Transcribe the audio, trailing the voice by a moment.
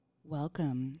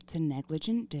Welcome to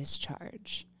Negligent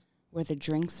Discharge, where the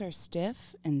drinks are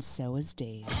stiff and so is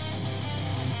Dave.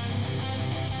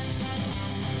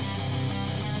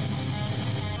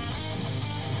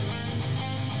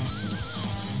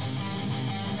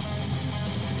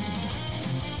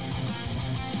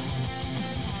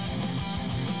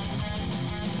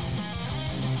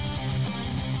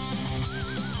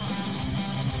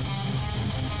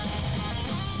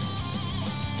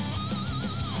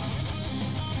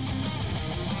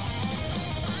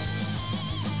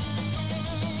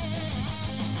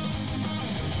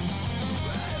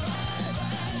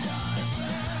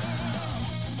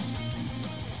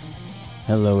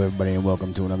 Hello, everybody, and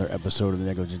welcome to another episode of the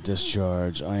Negligent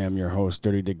Discharge. I am your host,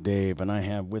 Dirty Dick Dave, and I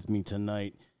have with me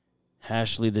tonight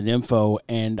Hashley the Nympho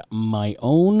and my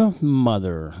own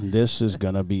mother. This is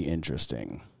going to be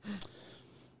interesting.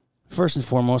 First and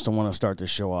foremost, I want to start the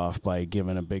show off by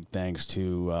giving a big thanks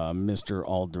to Mr.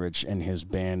 Aldrich and his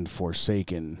band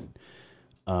Forsaken.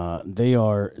 They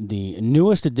are the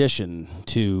newest addition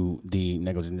to the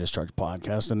Negligent Discharge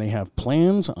podcast, and they have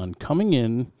plans on coming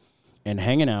in and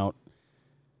hanging out.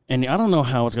 And I don't know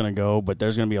how it's going to go, but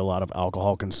there's going to be a lot of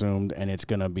alcohol consumed, and it's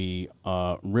going to be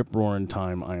rip-roaring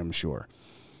time, I am sure.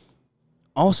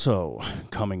 Also,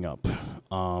 coming up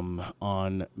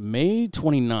on May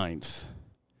 29th,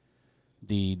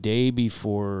 the day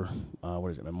before,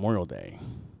 Memorial Day.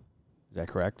 Is that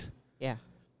correct? Yeah.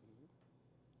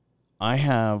 I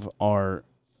have our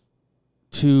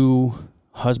two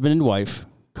husband and wife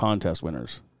contest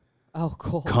winners. Oh,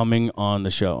 cool. Coming on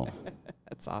the show.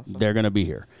 That's awesome. They're going to be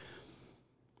here.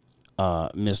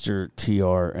 Mr.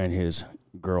 TR and his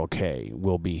girl K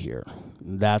will be here.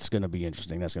 That's going to be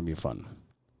interesting. That's going to be fun.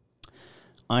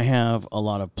 I have a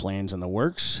lot of plans in the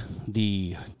works.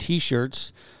 The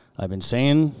T-shirts, I've been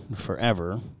saying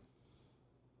forever,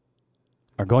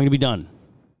 are going to be done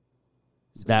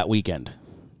that weekend.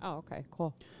 Oh, okay.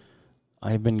 Cool.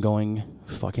 I've been going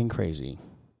fucking crazy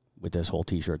with this whole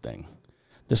T-shirt thing.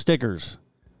 The stickers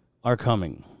are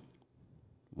coming.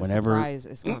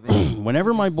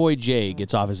 Whenever my boy Jay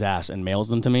gets off his ass and mails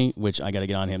them to me, which I got to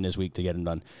get on him this week to get them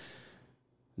done,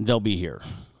 they'll be here.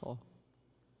 Cool.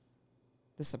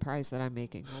 The surprise that I'm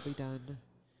making will be done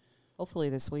hopefully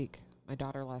this week. My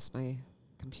daughter lost my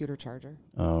computer charger.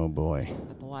 Oh, boy.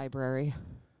 At the library.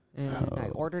 And I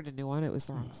ordered a new one. It was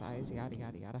the wrong size. Yada,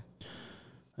 yada, yada.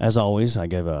 As always, I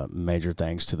give a major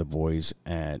thanks to the boys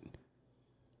at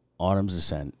Autumn's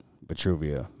Ascent,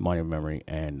 Vitruvia, Monument of Memory,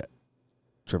 and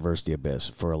Traverse the Abyss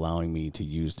for allowing me to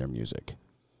use their music.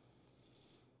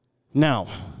 Now,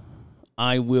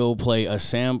 I will play at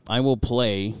some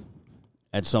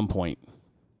point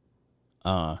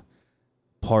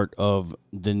part of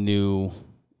the new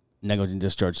Negligent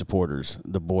Discharge supporters,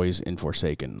 the boys in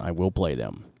Forsaken. I will play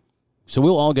them. So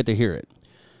we'll all get to hear it.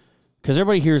 Because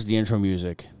everybody hears the intro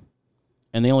music,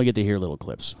 and they only get to hear little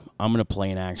clips. I'm going to play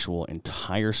an actual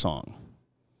entire song.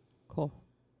 Cool.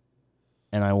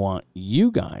 And I want you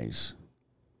guys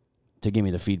to give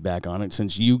me the feedback on it,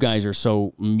 since you guys are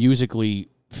so musically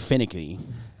finicky.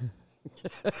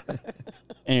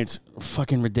 And it's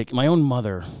fucking ridiculous. My own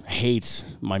mother hates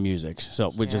my music,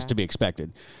 so which is to be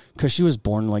expected, because she was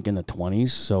born like in the 20s,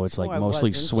 so it's like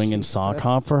mostly swing and sock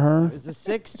hop for her. It was the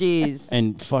 60s.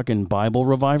 And fucking Bible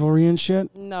revivalry and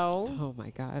shit. No. Oh,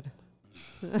 my God.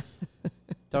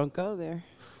 Don't go there.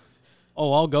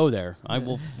 Oh, I'll go there. I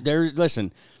will.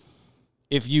 Listen.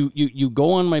 If you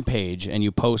go on my page and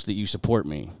you post that you support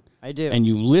me. I do. And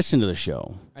you listen to the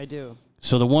show. I do.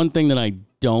 So the one thing that I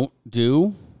don't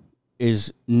do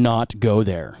is not go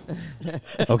there.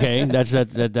 Okay? That's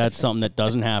something that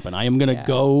doesn't happen. I am going to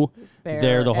go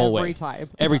there the whole way.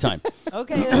 Every time.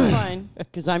 Okay, that's fine.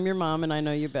 Because I'm your mom and I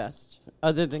know you best.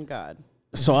 Other than God.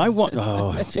 So I want...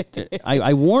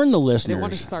 I warn the listeners. I didn't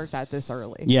want to start that this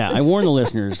early. Yeah, I warn the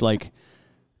listeners, like,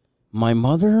 my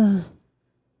mother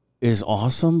is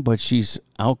awesome, but she's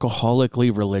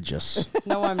alcoholically religious.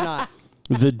 No, I'm not.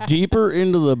 The deeper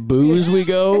into the booze we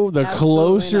go, the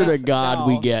closer to God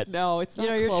we get. No, it's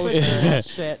not you're closer. twisting that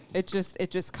shit.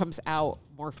 It just comes out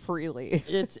more freely.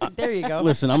 There you go.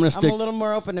 Listen, I'm a little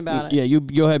more open about it. Yeah, you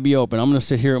go ahead, be open. I'm going to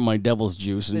sit here with my devil's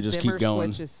juice and just keep going. The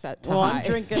dimmer switch is set to high. I'm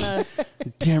drinking a...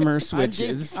 Dimmer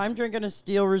switches. I'm drinking a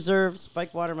Steel Reserve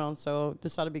spiked watermelon, so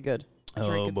this ought to be good.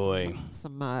 Oh, boy.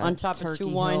 Some on top of 2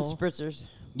 wine spritzers.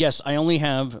 Yes, I only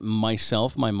have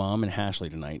myself, my mom, and Hashley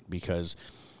tonight because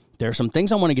there are some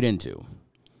things I want to get into,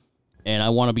 and I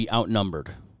want to be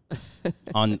outnumbered.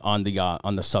 on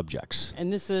the subjects.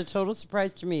 And this is a total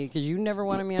surprise to me because you never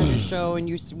wanted me on your show and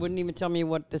you wouldn't even tell me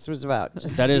what this was about.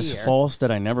 Just That to be is here. false.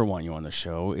 That I never want you on the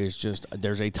show. Is just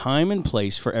there's a time and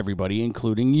place for everybody,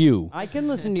 including you. I can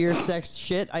listen to your sex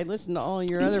shit. I listen to all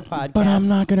your other podcasts. But I'm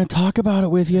not going to talk about it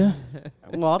with you.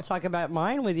 Well, I'll talk about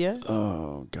mine with you.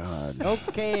 Oh God.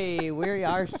 Okay, we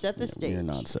are set the stage. You're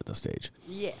not set the stage.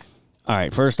 Yeah. All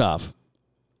right. First off,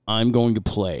 I'm going to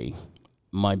play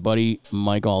my buddy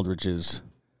Mike Aldrich's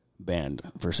band,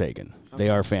 Forsaken. They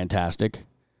are fantastic,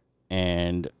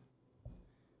 and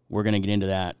we're going to get into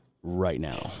that right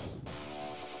now.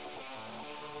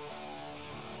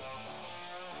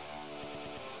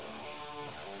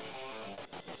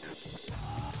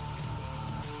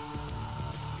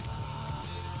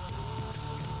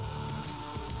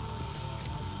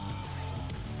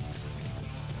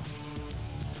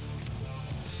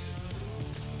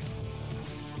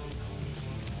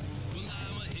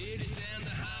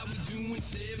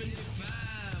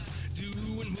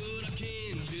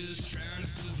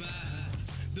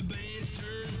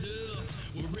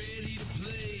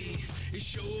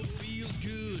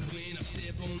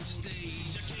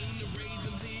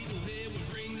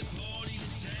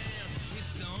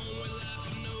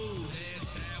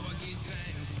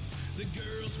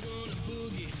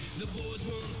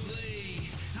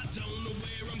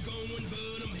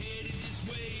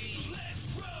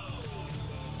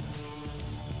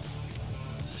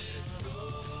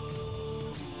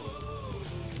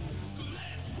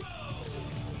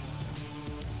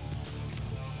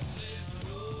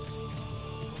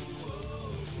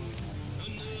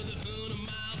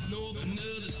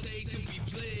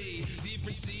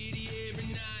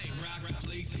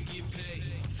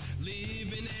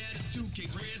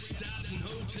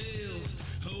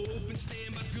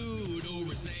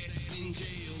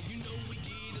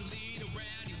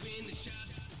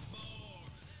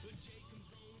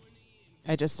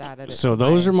 I just added it. So to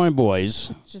those my, are my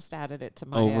boys just added it to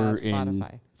my over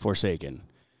Spotify. in Forsaken.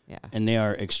 Yeah. And they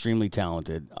are extremely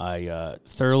talented. I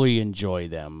thoroughly enjoy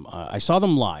them. I saw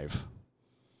them live.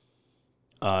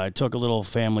 I took a little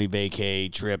family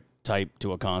vacay trip type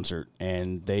to a concert,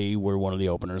 and they were one of the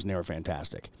openers, and they were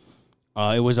fantastic.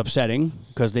 It was upsetting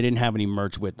because they didn't have any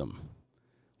merch with them.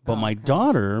 But my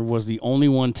daughter was the only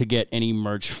one to get any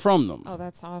merch from them. Oh,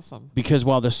 that's awesome. Because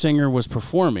while the singer was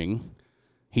performing,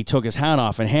 he took his hat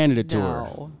off and handed it to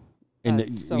her.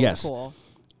 That's so yes. cool.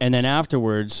 And then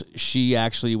afterwards, she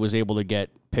actually was able to get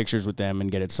pictures with them and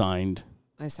get it signed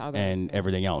I saw that. and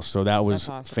everything else. So that was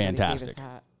That's awesome that he gave his fantastic.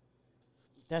 hat.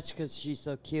 That's because she's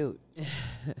so cute.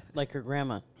 Like her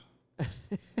grandma.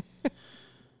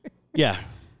 Yeah.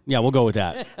 Yeah, we'll go with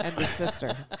that. And his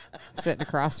sister sitting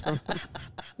across from him.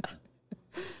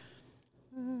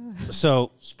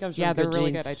 So She comes Yeah, from they're good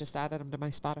really genes. good. I just added them to my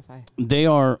Spotify. they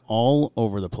are all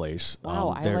over the place. Wow,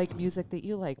 I they're- like music that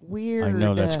you like. Weird. I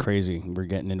know, that's crazy. We're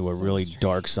getting into a So really strange.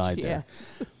 dark side there.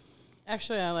 Yes.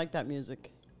 Actually, I like that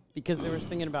music because they were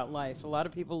singing about life. A lot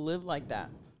of people live like that.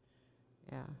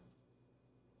 Yeah.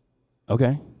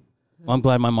 Okay. Well, I'm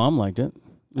glad my mom liked it.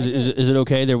 Is it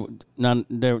okay?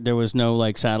 There was no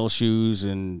like saddle shoes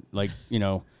and like,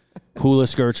 hula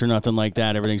skirts or nothing like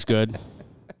that. Everything's good.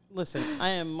 Listen, I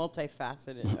am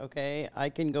multifaceted, okay? I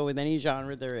can go with any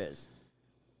genre there is.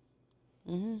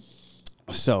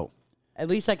 So, At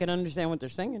least I can understand what they're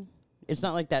singing. It's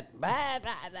not like that blah,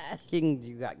 blah, blah thing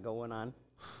you got going on.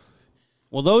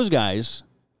 well, those guys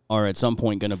are at some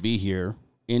point going to be here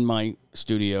in my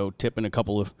studio, tipping a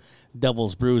couple of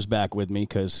Devil's Brews back with me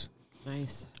because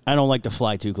Nice. I don't like to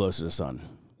fly too close to the sun.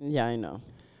 Yeah, I know.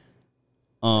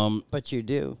 But you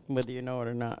do, whether you know it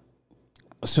or not.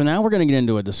 So now we're going to get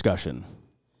into a discussion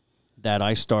that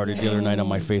I started the other night on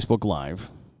my Facebook Live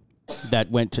that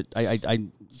went to, I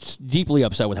deeply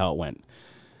upset with how it went.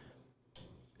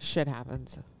 Shit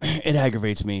happens. It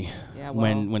aggravates me Yeah,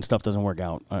 well, when stuff doesn't work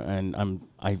out. And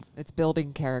it's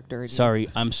building character. in you. sorry,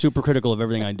 I'm super critical of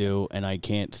everything I do, and I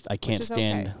can't is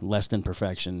stand okay. less than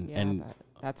perfection. Yeah, and but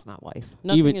that's not life.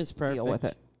 Nothing Even- is perfect. Deal with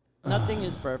it. Nothing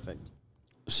is perfect.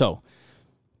 so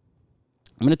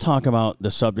I'm going to talk about the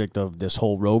subject of this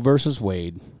whole Roe versus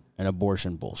Wade and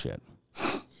abortion bullshit.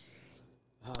 Oh,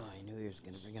 I knew he was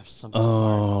going to bring up something.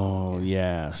 Oh,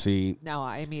 yeah. See, No,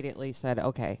 I immediately said,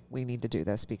 okay, we need to do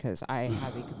this because I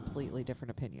have a completely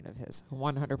different opinion of his.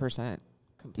 100%.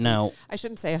 now I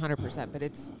shouldn't say 100%, but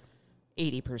it's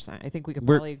 80%. I think we could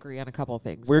We're- probably agree on a couple of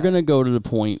things. we're but- going to go to the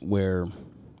point where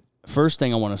first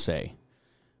thing I want to say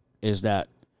is that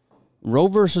Roe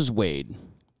versus Wade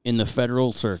in the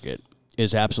federal circuit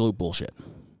is absolute bullshit.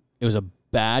 It was a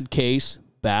bad case,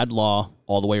 bad law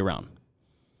all the way around.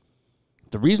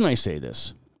 The reason I say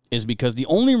this is because the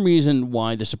only reason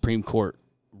why the Supreme Court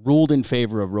ruled in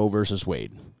favor of Roe versus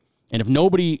Wade, and if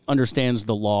nobody understands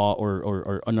the law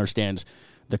or understands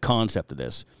the concept of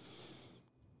this,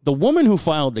 the woman who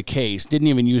filed the case didn't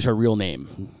even use her real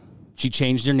name. She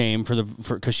changed her name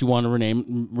because she wanted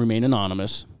to remain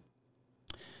anonymous.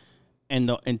 And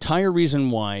the entire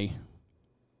reason why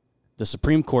the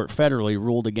Supreme Court federally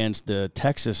ruled against the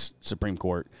Texas Supreme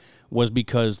Court was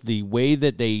because the way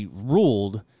that they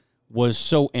ruled was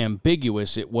so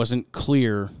ambiguous, it wasn't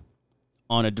clear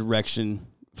on a direction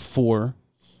for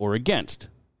or against.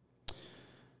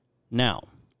 Now,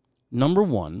 number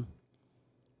one,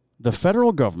 the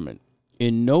federal government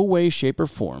in no way, shape, or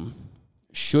form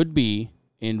should be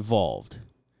involved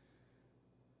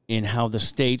in how the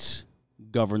states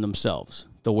govern themselves.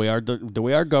 The way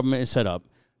our government is set up,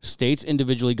 states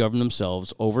individually govern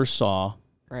themselves, oversaw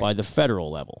by the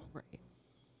federal level. Right.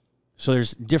 So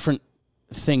there's different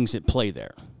things at play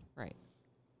there. Right.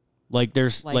 Like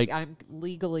there's like I'm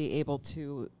legally able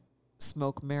to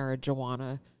smoke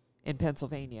marijuana in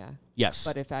Pennsylvania. Yes.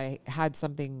 But if I had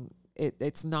something,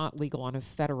 it's not legal on a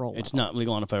federal level. It's not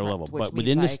legal on a federal level. Which But means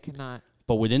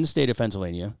within the state of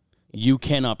Pennsylvania, you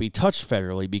cannot be touched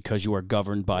federally because you are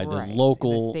governed by the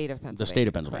local state of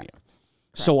Pennsylvania. Correct.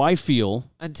 So I feel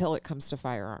until it comes to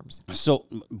firearms. So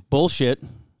bullshit.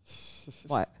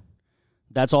 What?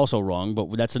 That's also wrong, but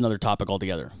that's another topic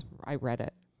altogether. I read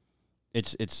it.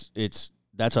 That's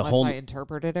Unless a whole. I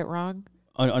interpreted it wrong.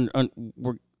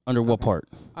 Under what part?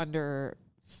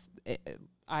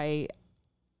 I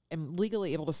am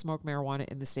legally able to smoke marijuana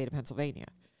in the state of Pennsylvania,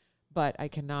 but I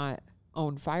cannot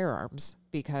own firearms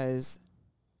because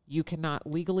you cannot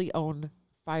legally own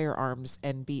firearms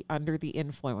and be under the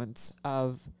influence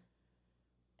of.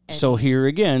 So here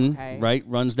again, right,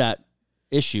 runs that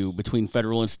issue between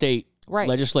federal and state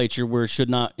legislature where it should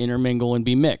not intermingle and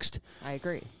be mixed. I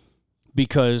agree.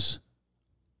 Because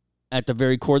at the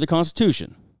very core of the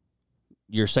Constitution,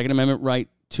 your Second Amendment right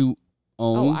to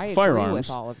own firearms. I agree with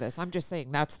all of this. I'm just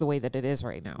saying that's the way that it is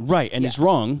right now. Right, and it's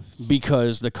wrong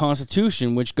because the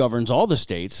Constitution, which governs all the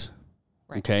states,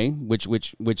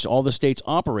 which all the states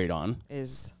operate on,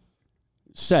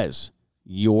 says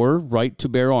your right to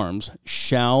bear arms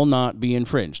shall not be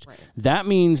infringed. Right. That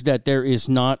means that there is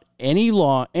not any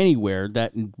law anywhere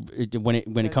that when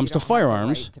it comes to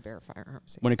firearms, right to bear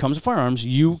firearms. When it comes to firearms,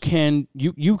 you can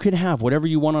have whatever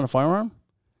you want on a firearm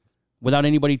without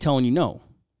anybody telling you no,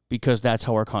 because that's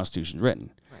how our Constitution is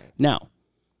written. Right. Now,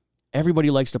 everybody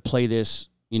likes to play this,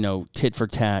 tit for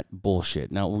tat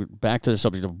bullshit. Now, we're back to the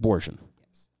subject of abortion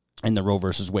and the Roe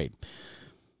versus Wade.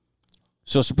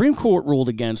 So Supreme Court ruled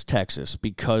against Texas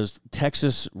because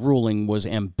Texas ruling was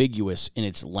ambiguous in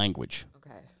its language.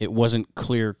 Okay. It wasn't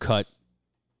clear cut,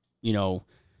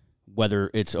 whether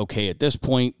it's okay at this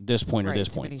point, or this point.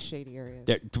 Too many shady areas.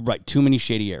 Too many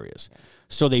shady areas. Yeah.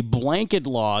 So they blanket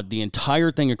lawed the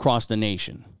entire thing across the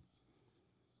nation.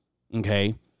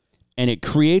 Okay? And it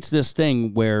creates this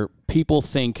thing where people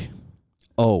think,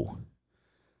 oh,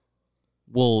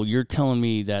 well, you're telling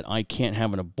me that I can't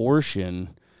have an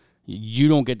abortion. You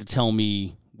don't get to tell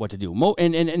me what to do.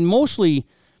 And mostly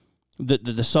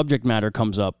the subject matter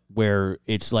comes up where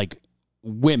it's like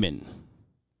women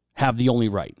have the only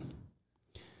right.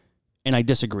 And I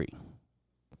disagree.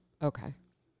 Okay.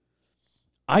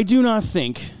 I do not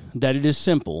think that it is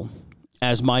simple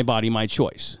as my body, my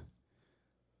choice.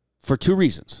 For two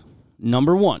reasons.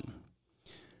 Number one,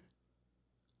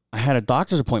 I had a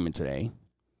doctor's appointment today.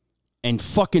 And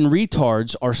fucking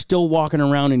retards are still walking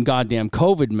around in goddamn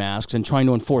COVID masks and trying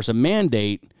to enforce a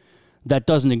mandate that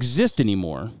doesn't exist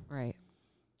anymore. Right.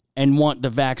 And want the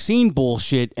vaccine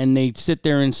bullshit, and they sit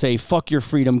there and say, fuck your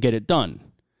freedom, get it done.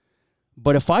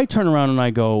 But if I turn around and I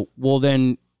go, well,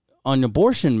 then on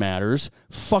abortion matters,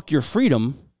 fuck your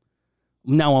freedom,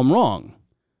 now I'm wrong.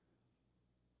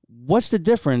 What's the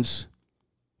difference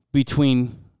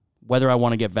between whether I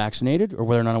want to get vaccinated or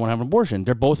whether or not I want to have an abortion?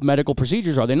 They're both medical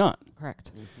procedures, are they not?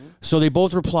 Correct. Mm-hmm. So they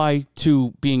both reply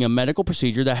to being a medical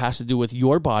procedure that has to do with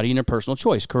your body and your personal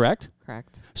choice, correct?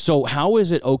 Correct. So how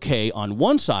is it okay on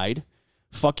one side,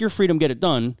 fuck your freedom, get it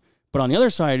done, but on the other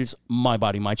side, it's my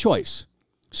body, my choice?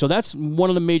 So that's one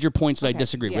of the major points that I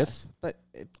disagree with. But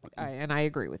I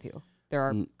agree with you. There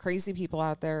are crazy people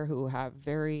out there who have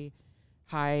very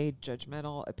high,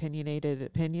 judgmental, opinionated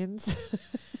opinions.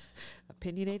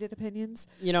 Opinionated opinions.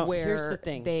 Where here's the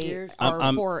thing. They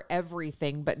are for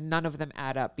everything, but none of them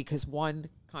add up because one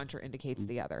contraindicates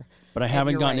the other. But I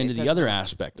haven't gotten into the other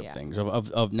aspect of things,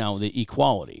 of now the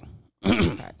equality.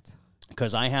 Correct.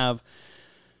 Because I have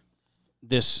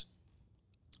this,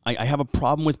 I have a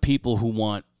problem with people who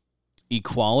want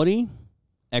equality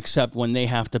except when they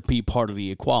have to be part of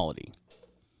the equality.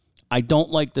 I don't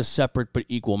like the separate but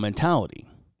equal mentality.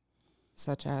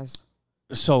 Such as?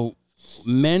 So,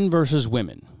 men versus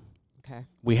women. Okay.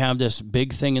 We have this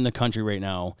big thing in the country right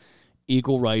now.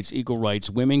 Equal rights, equal rights.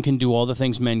 Women can do all the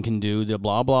things men can do. The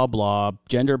blah, blah, blah.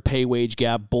 Gender pay wage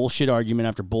gap. Bullshit argument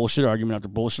after bullshit argument after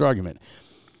bullshit argument.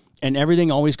 And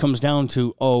everything always comes down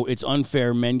to, oh, it's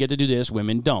unfair. Men get to do this.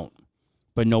 Women don't.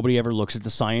 But nobody ever looks at the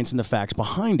science and the facts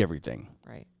behind everything.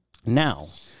 Right. Now,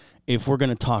 if we're going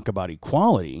to talk about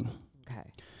equality,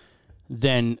 okay,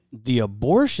 then the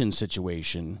abortion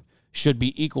situation should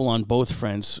be equal on both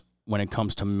fronts when it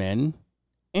comes to men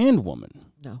and women.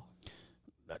 No.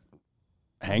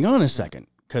 Hang on a second,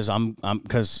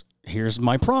 because here's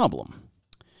my problem.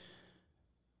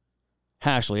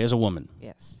 Hashley, as a woman,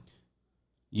 Yes.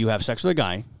 you have sex with a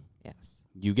guy, Yes.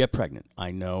 you get pregnant. I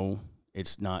know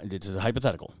it's a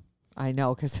hypothetical. I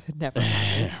know, because it never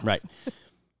happens. Right.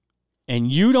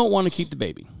 And you don't want to keep the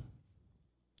baby.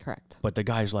 Correct. But the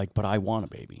guy's like, but I want a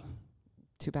baby.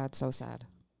 Too bad, so sad.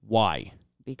 Why?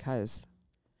 Because,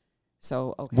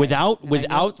 okay. Without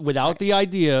right. the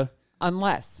idea...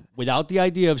 Unless. Without the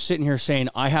idea of sitting here saying,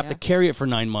 I have to carry it for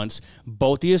 9 months,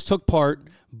 both of you took part,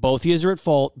 both of you are at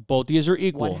fault, both of you are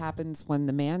equal. What happens when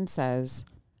the man says,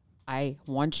 I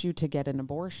want you to get an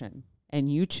abortion,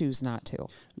 and you choose not to?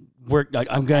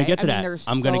 I'm going to get to that.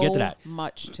 I'm going to get to that.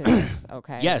 Much to this,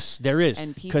 okay? Yes, there is.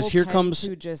 And people here tend comes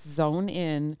to just zone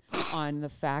in on the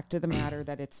fact of the matter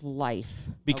that it's life.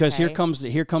 Because okay?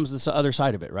 here comes this other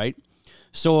side of it, right?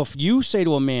 So if you say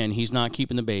to a man he's not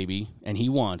keeping the baby and he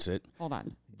wants it, hold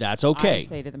on, that's okay. I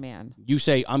say to the man, you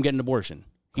say, I'm getting an abortion.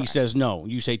 Correct. He says no.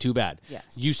 You say, too bad.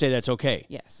 Yes. You say that's okay.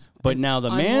 Yes. But now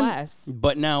the man.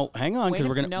 But now, hang on, because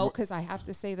we're going to. No, because I have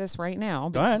to say this right now.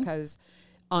 Go ahead. Because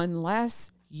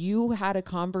unless you had a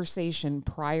conversation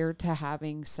prior to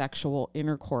having sexual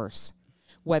intercourse,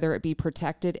 whether it be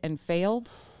protected and failed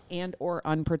and or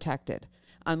unprotected,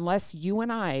 unless you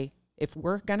and I, if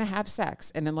we're going to have sex,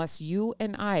 and unless you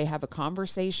and I have a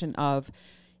conversation of,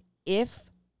 if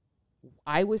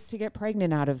I was to get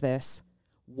pregnant out of this,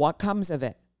 what comes of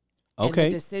it? Okay.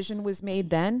 And the decision was made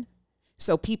then.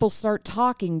 So people start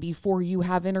talking before you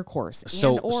have intercourse.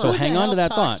 So hang on to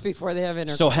that thought. Before they have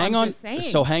intercourse. So hang on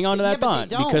to that thought,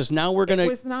 because now we're gonna. It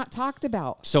was not talked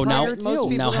about. So now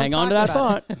hang on to that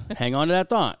thought. Hang on to that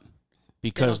thought,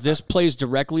 because this plays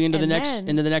directly into the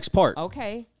next part.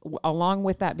 Okay. Along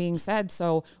with that being said,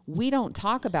 so we don't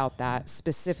talk about that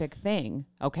specific thing,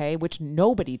 okay, which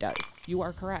nobody does. You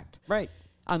are correct. Right.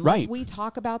 Unless we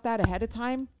talk about that ahead of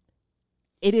time,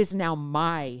 it is now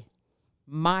my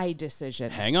decision.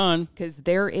 Hang on. Because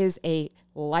there is a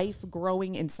life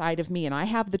growing inside of me, and I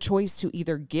have the choice to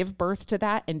either give birth to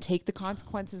that and take the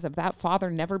consequences of that father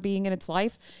never being in its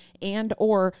life, and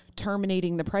or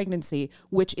terminating the pregnancy,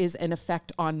 which is an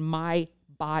effect on my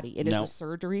body. It is a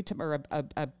surgery or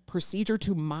a procedure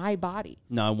to my body.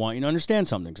 Now, I want you to understand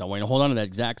something, because I want you to hold on to that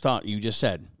exact thought you just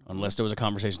said, unless there was a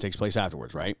conversation that takes place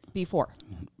afterwards, right? Before.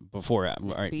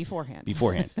 Right.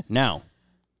 Beforehand. Now,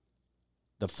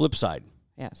 the flip side.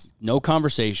 Yes. No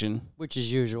conversation. Which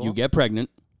is usual. You get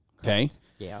pregnant. Okay. Correct.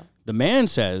 Yeah. The man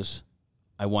says,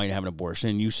 I want you to have an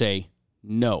abortion. And you say,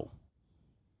 no.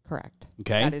 Correct.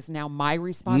 Okay. That is now my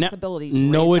responsibility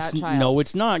to raise that child. No,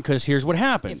 it's not, because here's what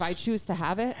happens. If I choose to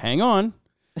have it. Hang on.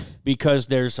 Because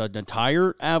there's an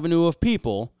entire avenue of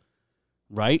people,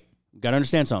 right? Got to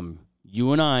understand something.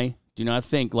 You and I do not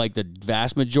think like the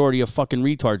vast majority of fucking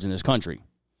retards in this country.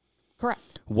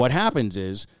 Correct. What happens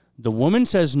is the woman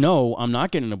says, no, I'm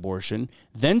not getting an abortion,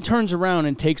 then turns around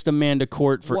and takes the man to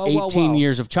court for 18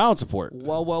 years of child support.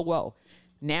 Whoa.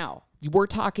 Now, we're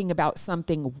talking about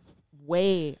something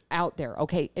way out there,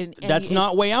 okay? And that's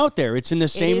not way out there. It's in the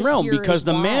same realm, because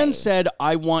the man said,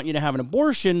 I want you to have an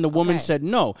abortion. The woman said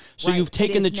no. So you've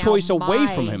taken the choice away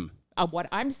from him. What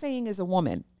I'm saying as a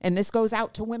woman, and this goes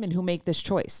out to women who make this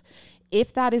choice,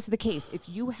 if that is the case, if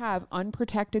you have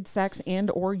unprotected sex and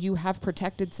or you have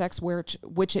protected sex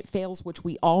which it fails, which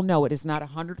we all know it is not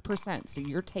 100%, so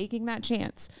you're taking that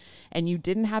chance, and you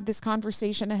didn't have this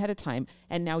conversation ahead of time,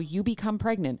 and now you become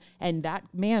pregnant, and that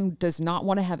man does not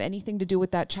want to have anything to do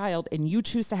with that child, and you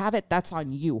choose to have it, that's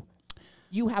on you.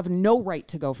 You have no right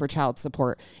to go for child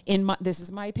support. This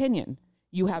is my opinion.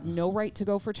 You have no right to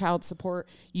go for child support.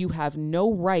 You have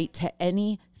no right to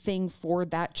anything for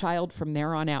that child from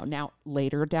there on out. Now,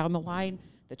 later down the line,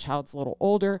 the child's a little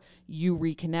older. You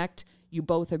reconnect. You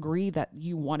both agree that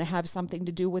you want to have something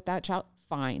to do with that child.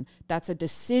 Fine. That's a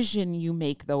decision you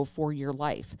make, though, for your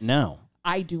life. Now,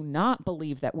 I do not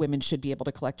believe that women should be able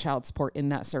to collect child support in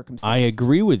that circumstance. I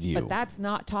agree with you. But that's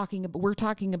not talking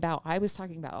about, I was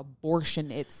talking about abortion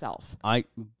itself.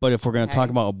 But if we're going to talk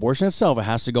about abortion itself, it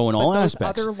has to go in all those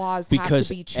aspects. Other laws because have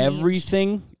to be changed.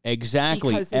 everything,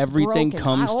 exactly, Because it's everything broken.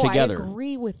 comes together. I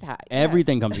agree with that.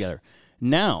 Everything yes. comes together.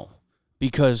 Now,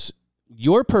 because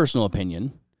your personal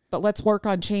opinion. But let's work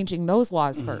on changing those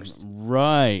laws first.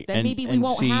 Right. Then maybe we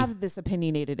won't have this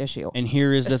opinionated issue. And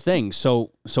here is the thing.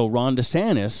 So Ron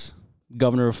DeSantis,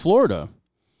 governor of Florida,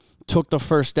 took the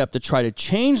first step to try to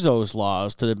change those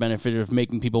laws to the benefit of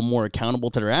making people more accountable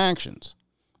to their actions.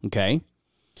 Okay?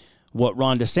 What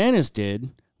Ron DeSantis did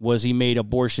was he made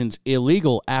abortions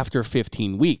illegal after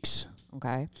 15 weeks.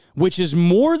 Okay. Which is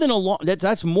more than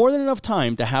that's more than enough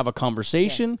time to have a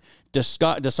conversation,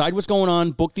 decide what's going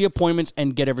on, book the appointments,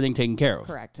 and get everything taken care of.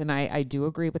 Correct. And I do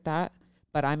agree with that.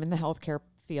 But I'm in the healthcare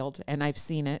field, and I've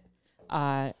seen it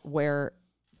where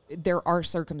there are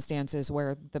circumstances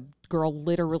where the girl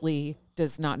literally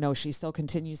does not know. She still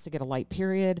continues to get a light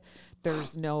period.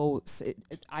 There's no,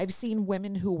 I've seen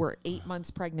women who were 8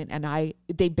 months pregnant and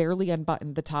they barely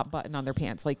unbuttoned the top button on their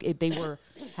pants. Like they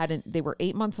were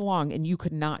 8 months along and you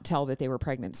could not tell that they were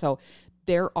pregnant. So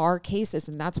there are cases,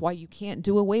 and that's why you can't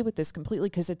do away with this completely,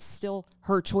 because it's still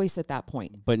her choice at that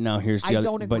point. But now here's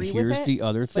the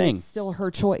other thing. It's still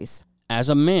her choice. As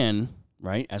a man,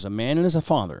 right? As a man and as a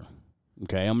father,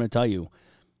 okay, I'm going to tell you,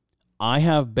 I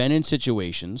have been in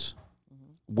situations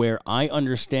where I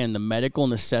understand the medical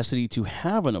necessity to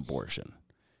have an abortion,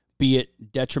 be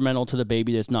it detrimental to the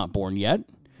baby that's not born yet,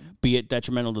 be it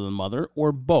detrimental to the mother,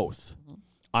 or both.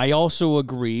 I also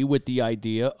agree with the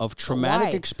idea of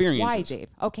traumatic experiences. Why, Dave?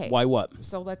 Okay. Why what?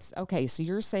 So so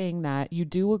you're saying that you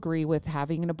do agree with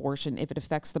having an abortion if it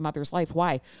affects the mother's life.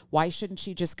 Why? Why shouldn't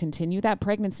she just continue that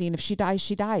pregnancy, and if she dies,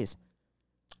 she dies?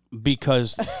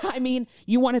 Because I mean,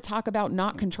 you want to talk about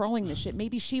not controlling this shit.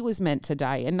 Maybe she was meant to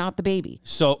die and not the baby.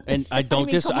 So, and I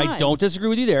don't I don't disagree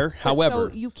with you there. However,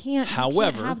 so you can't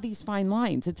have these fine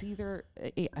lines. It's either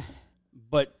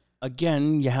but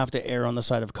again, you have to err on the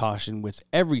side of caution with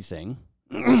everything.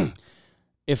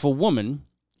 If a woman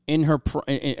in her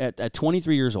at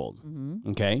 23 years old,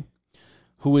 okay,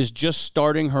 who is just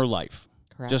starting her life,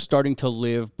 just starting to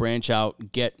live, branch out,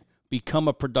 become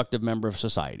a productive member of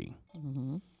society,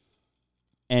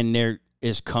 and there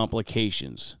is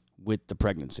complications with the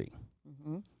pregnancy,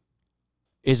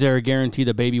 is there a guarantee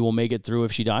the baby will make it through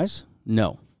if she dies?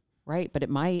 No. Right, but it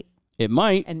might. It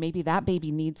might. And maybe that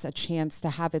baby needs a chance to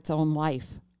have its own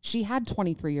life. She had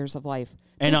 23 years of life.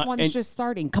 And this one's just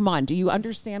starting. Come on. Do you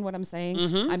understand what I'm saying?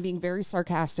 I'm being very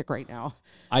sarcastic right now.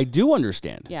 I do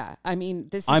understand. Yeah. I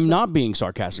mean, I'm not being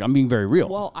sarcastic. I'm being very real.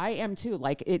 Well, I am too.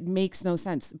 Like, it makes no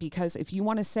sense, because if you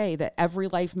want to say that every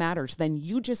life matters, then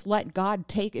you just let God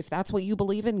take, if that's what you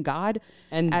believe in, God.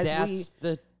 And that's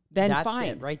fine.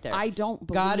 it right there. I don't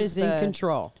believe God is in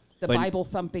control. The Bible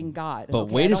thumping God. But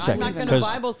wait a second. I'm not going to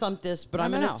Bible thump this, but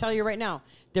I'm going to tell you right now,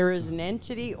 there is an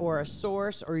entity or a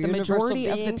source or the universal majority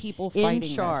being of the people in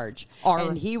fighting charge, are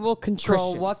and he will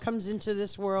control Christians. what comes into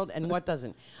this world and what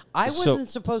doesn't. I wasn't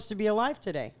supposed to be alive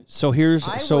today. So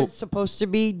I was supposed to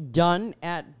be done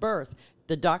at birth.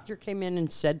 The doctor came in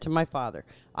and said to my father,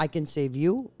 I can save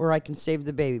you or I can save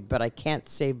the baby, but I can't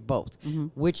save both.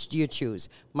 Which do you choose?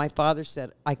 My father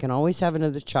said, I can always have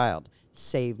another child.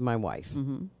 Save my wife.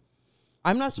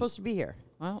 I'm not supposed to be here.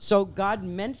 Wow. So God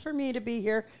meant for me to be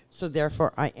here, so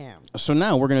therefore I am. So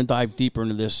now we're going to dive deeper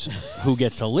into this who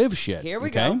gets to live shit. Here we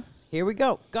go. Here we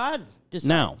go. God decides.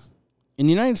 Now, in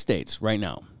the United States right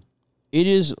now, it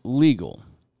is legal,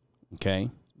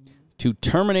 okay, to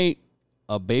terminate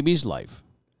a baby's life.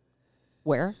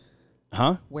 Where?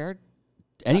 Huh? Where?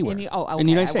 Anywhere. In the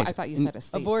United States. I thought you said a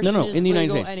state. Abortion No, is in the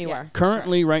United legal States. anywhere. Yes.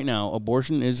 Currently, right now,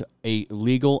 abortion is a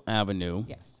legal avenue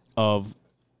Yes. of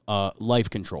life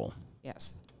control.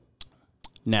 Yes.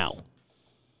 Now,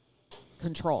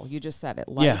 control. You just said it.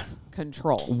 Life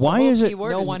control. Why is it?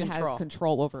 No one has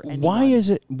control over anyone.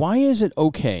 Why is it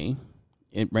okay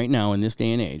right now in this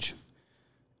day and age?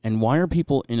 And why are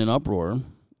people in an uproar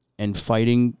and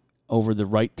fighting over the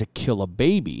right to kill a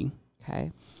baby?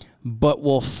 Okay. But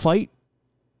will fight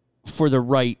for the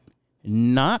right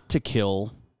not to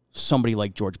kill somebody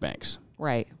like George Banks.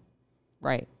 Right.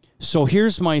 Right. So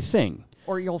here's my thing.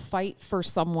 Or you'll fight for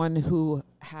someone who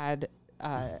had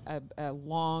a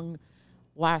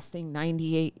long-lasting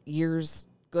 98 years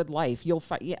good life. You'll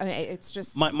fight. Yeah, I mean, it's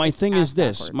just my thing is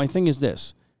this. Backwards. My thing is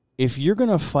this. If you're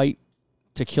gonna fight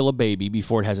to kill a baby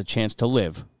before it has a chance to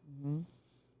live,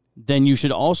 then you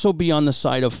should also be on the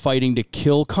side of fighting to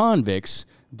kill convicts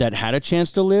that had a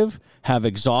chance to live, have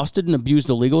exhausted and abused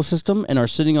the legal system, and are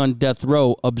sitting on death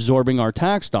row absorbing our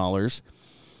tax dollars,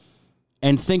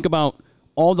 and think about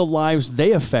all the lives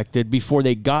they affected before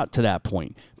they got to that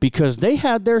point, because they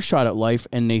had their shot at life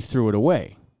and they threw it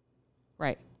away.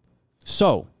 Right.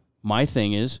 So my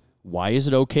thing is, why is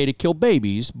it okay to kill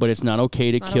babies, but it's not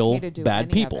okay to kill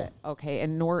bad people? Okay,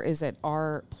 and nor is it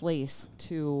our place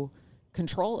to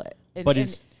control it. But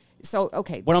it's so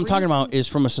okay. What I'm talking about is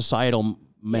from a societal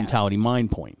mentality, mind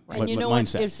point. And you know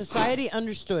what? If society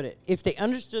understood it, if they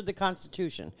understood the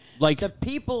Constitution, like the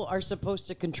people are supposed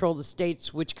to control the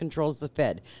states, which controls the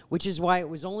Fed, which is why it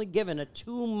was only given a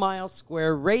 2-mile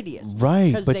square radius. Right,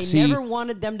 because but they never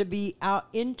wanted them to be out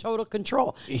in total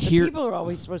control. The people are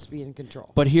always supposed to be in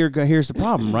control. But here's the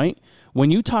problem, right?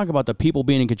 When you talk about the people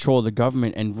being in control of the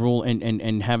government and rule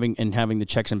and having the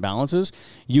checks and balances,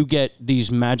 you get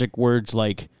these magic words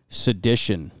like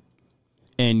sedition.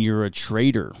 And you're a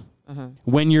traitor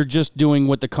when you're just doing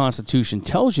what the Constitution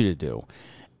tells you to do.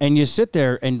 And you sit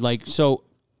there and so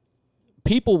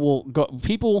people will go,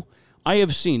 I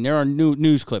have seen, there are new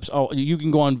news clips. Oh, you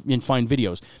can go on and find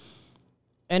videos.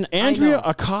 And Andrea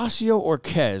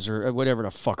Ocasio-Cortez, or whatever the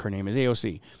fuck her name is,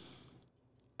 AOC,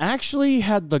 actually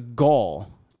had the gall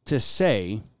to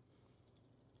say,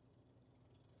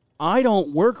 I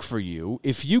don't work for you.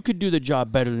 If you could do the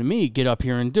job better than me, get up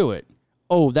here and do it.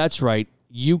 Oh, that's right.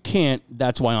 You can't,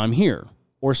 that's why I'm here,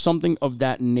 or something of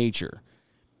that nature.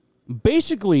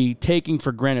 Basically taking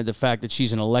for granted the fact that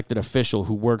she's an elected official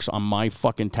who works on my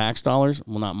fucking tax dollars,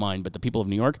 well, not mine, but the people of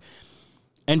New York,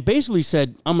 and basically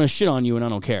said, I'm going to shit on you and I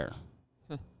don't care.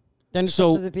 Then it's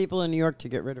up to the people in New York to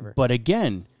get rid of her. But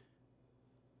again,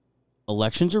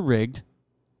 elections are rigged,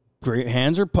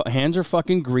 hands are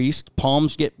fucking greased,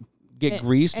 palms get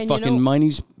greased, and fucking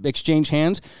money's exchange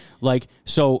hands.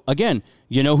 So again,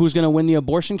 you know who's going to win the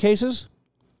abortion cases?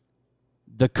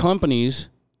 The companies,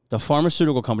 the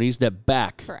pharmaceutical companies that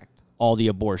back all the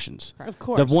abortions. Of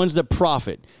course. The ones that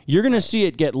profit. You're going to see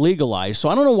it get legalized. So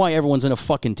I don't know why everyone's in a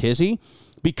fucking tizzy,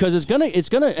 because it's going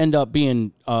to end up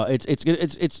being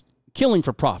it's killing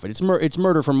for profit. It's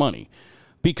murder for money.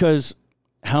 Because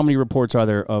how many reports are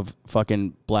there of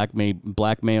fucking black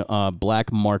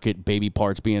market baby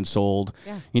parts being sold?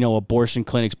 Yeah. Abortion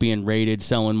clinics being raided,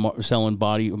 selling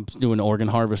body, doing organ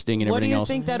harvesting and everything else. What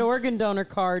do you think that organ donor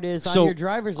card is on your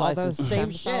driver's license? Those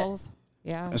same cells.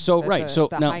 Yeah. So the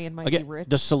now high and mighty again, rich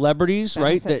the celebrities,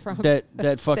 right? That fucking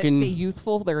that stay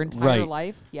youthful their entire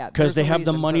life. Yeah. Because they have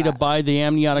the money to buy the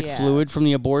amniotic fluid from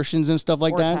the abortions and stuff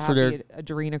like that for their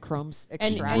adrenochrome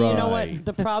and you know what?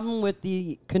 The problem with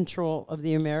the control of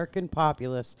the American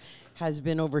populace has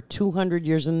been over 200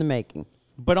 years in the making.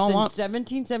 But since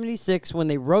 1776, when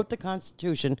they wrote the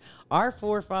Constitution, our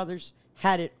forefathers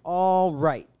had it all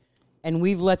right, and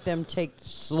we've let them take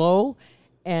slow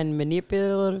and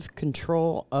manipulative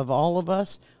control of all of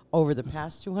us over the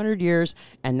past 200 years,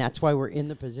 and that's why we're in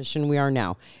the position we are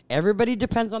now. Everybody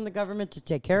depends on the government to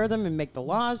take care of them and make the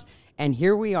laws, and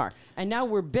here we are. And now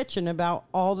we're bitching about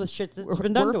all the shit that's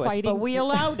been done to us, but we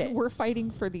allowed it. We're fighting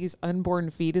for these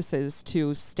unborn fetuses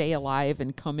to stay alive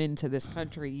and come into this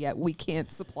country, yet we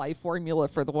can't supply formula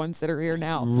for the ones that are here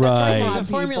now. Right. That's right. There's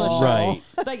a formula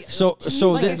show.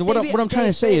 Right. What I'm trying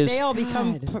to say is... They all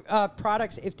become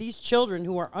products. If these children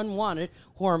who are unwanted,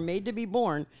 who are made to be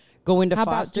born, go into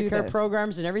foster care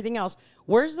programs and everything else,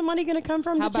 where's the money going to come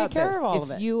from to take care of all of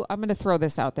it? I'm going to throw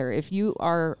this out there. If you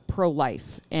are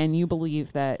pro-life and you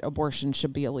believe that abortion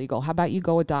should be illegal, how about you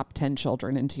go adopt 10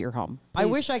 children into your home? Please. I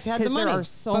wish I had the money,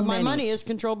 but my money is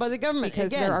controlled by the government.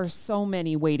 Because there are so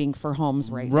many waiting for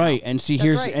homes right now. Right, and see,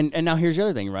 and now here's the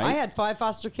other thing, right? I had 5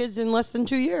 foster kids in less than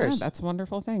 2 years. Yeah, that's a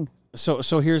wonderful thing.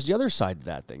 So here's the other side of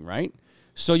that thing, right?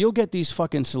 So you'll get these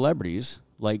fucking celebrities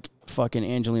like fucking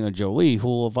Angelina Jolie who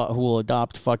will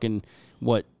adopt fucking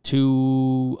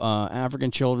 2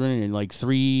 African children and like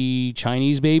 3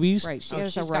 Chinese babies. Right, she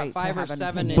has a right got 5 or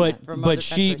 7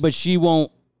 but she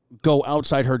won't go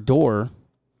outside her door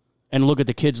and look at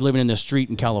the kids living in the street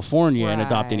in California and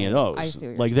adopt any of those. I see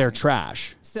what you're like saying. They're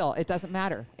trash. Still, it doesn't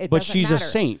matter. But she's a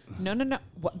saint. No.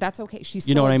 Well, that's okay. She still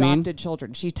you know what adopted I mean?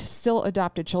 children. She still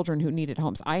adopted children who needed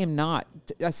homes. I am not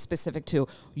specific to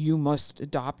you must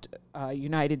adopt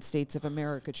United States of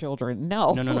America children.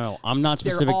 No. I'm not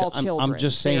specific. They're all children. I'm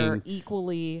just saying. They're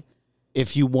equally.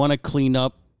 If you want to clean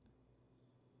up,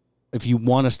 if you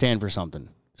want to stand for something,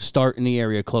 start in the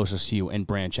area closest to you and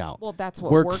branch out. Well, that's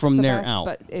what work works from the there best, out.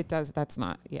 But it does. That's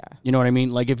not. Yeah. You know what I mean?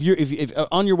 Like if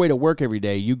on your way to work every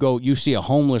day, you see a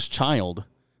homeless child,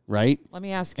 right? Let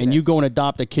me ask you. And you go and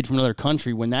adopt a kid from another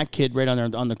country when that kid right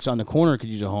on the corner could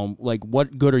use a home. Like,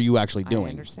 what good are you actually doing?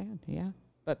 I understand. Yeah.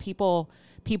 But people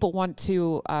want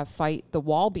to fight the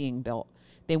wall being built.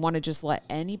 They want to just let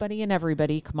anybody and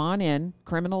everybody come on in.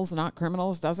 Criminals, not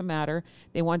criminals, doesn't matter.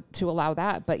 They want to allow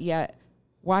that. But yet,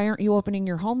 why aren't you opening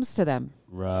your homes to them?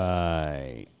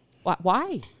 Right.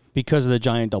 Why? Because of the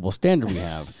giant double standard we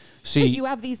have. See, you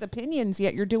have these opinions,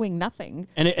 yet you're doing nothing.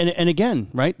 And again,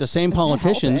 right? The same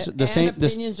politicians,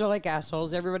 opinions are like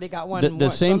assholes. Everybody got one. The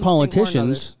same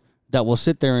politicians that will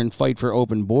sit there and fight for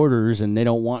open borders, and they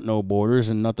don't want no borders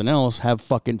and nothing else, have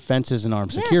fucking fences and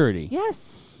armed security.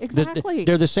 Yes, exactly.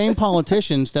 They're the same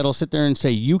politicians that'll sit there and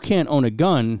say you can't own a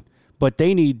gun, but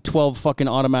they need 12 fucking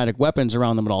automatic weapons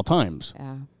around them at all times.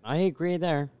 Yeah, I agree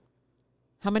there.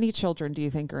 How many children do you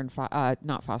think are in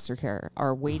not foster care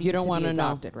are waiting to be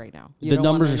adopted right now? The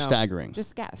numbers are staggering.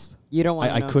 Just guess. You don't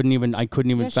want to know. I couldn't even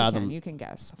Yes, fathom. You can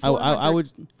guess. I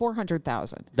would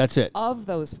 400,000. That's it. Of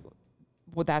those,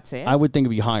 well, that's it. I would think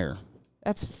it'd be higher.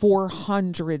 That's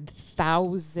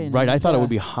 400,000. Right. I thought it would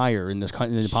be higher in this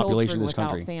in the population of this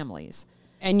country. Families.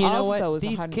 And you know what?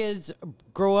 These kids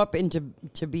grow up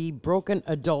to be broken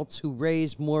adults who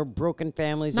raise more broken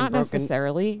families. Not and broken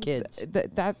necessarily kids.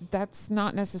 That's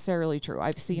not necessarily true.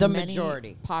 I've seen the many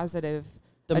majority positive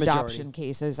the adoption majority.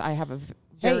 cases. I have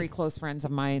very close friends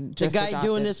of mine. Just the guy adopted.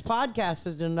 doing this podcast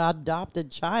is an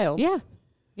adopted child. Yeah,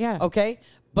 yeah. Okay,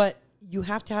 but you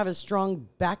have to have a strong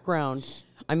background.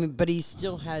 I mean, but he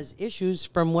still has issues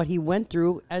from what he went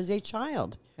through as a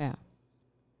child. Yeah.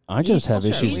 I just have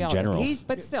issues in general.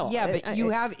 But still. Yeah, but you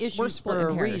have issues for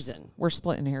a reason. We're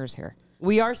splitting hairs here.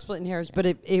 We are splitting hairs, but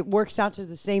it works out to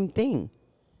the same thing.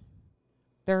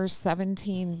 There are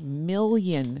 17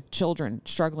 million children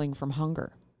struggling from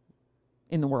hunger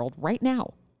in the world right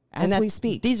now as we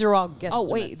speak. These are all guesstimates. Oh,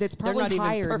 wait, that's probably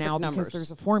higher now numbers. because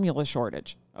there's a formula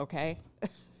shortage, okay?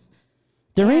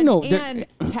 There ain't no... And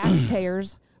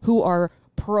taxpayers who are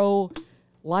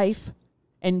pro-life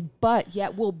but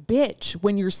yet will bitch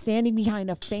when you're standing behind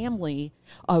a family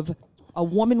of a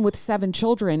woman with 7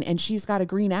 children and she's got a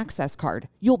green access card.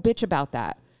 You'll bitch about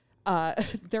that.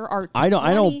 There are 20,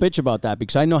 I don't bitch about that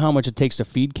because I know how much it takes to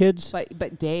feed kids.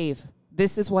 But Dave,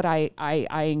 this is what I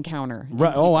encounter.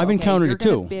 Right. Oh, I've encountered it too.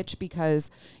 You're gonna bitch because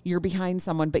you're behind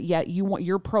someone, but yet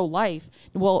you're pro-life.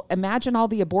 Well, imagine all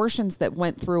the abortions that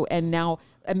went through, and now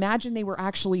imagine they were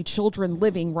actually children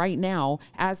living right now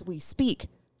as we speak.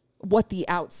 What the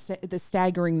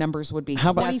staggering numbers would be. How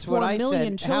about 24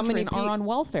 million children are on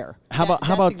welfare. How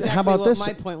about this?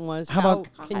 My point was, how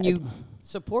can you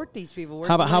support these people?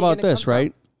 How about this?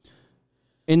 Right.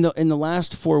 In the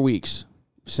last 4 weeks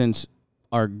since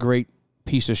our great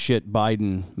piece of shit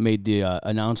Biden made the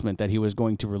announcement that he was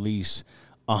going to release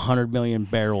 100 million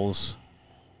barrels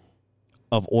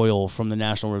of oil from the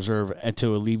National Reserve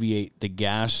to alleviate the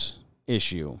gas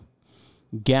issue.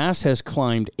 Gas has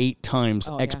climbed 8 times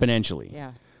exponentially.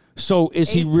 Yeah. So is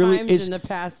he really in the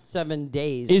past 7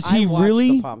 days? Is he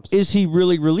really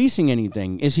releasing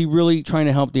anything? Is he really trying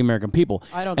to help the American people?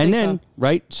 I don't think so. And then,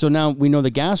 right? So now we know the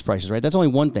gas prices, right? That's only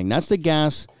one thing. That's the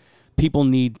gas people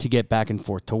need to get back and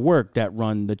forth to work, that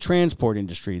run the transport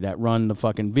industry, that run the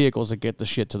fucking vehicles that get the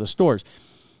shit to the stores.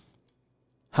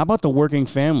 How about the working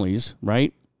families,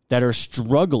 right, that are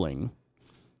struggling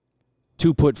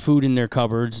to put food in their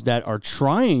cupboards, that are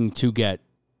trying to get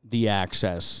the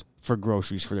access for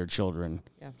groceries for their children,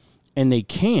 and they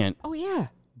can't. Oh yeah,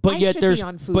 but yet there's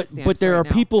but there are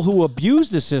people who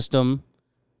abuse the system,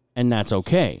 and that's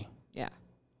okay. Yeah,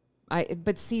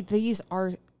 but see, these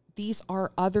are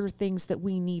other things that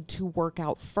we need to work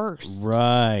out first.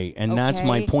 Right, and that's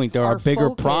my point. There are bigger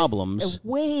problems.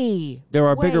 There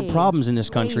are bigger problems in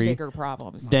this country. Bigger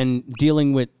problems than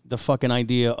dealing with the fucking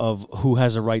idea of who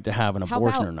has a right to have an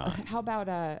abortion or not. How about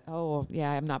oh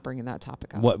yeah, I'm not bringing that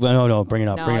topic up. What? No, bring it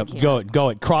up. Bring it up. Go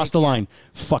it. Cross the line.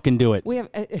 Fucking do it. We have.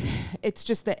 It's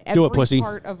just that every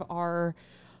part of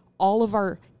all of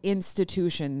our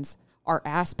institutions are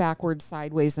ass backwards,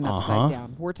 sideways, and upside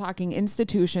down. We're talking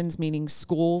institutions, meaning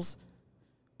schools,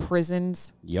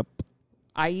 prisons. Yep.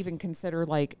 I even consider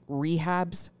like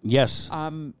rehabs. Yes.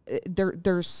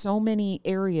 There's so many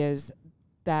areas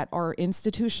that are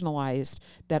institutionalized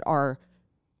that are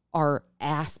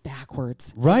ass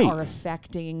backwards. Right. Are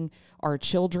affecting our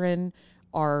children,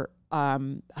 our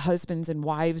husbands and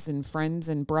wives and friends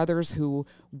and brothers who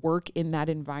work in that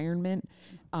environment.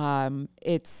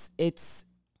 It's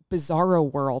bizarro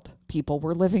world, people.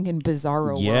 We're living in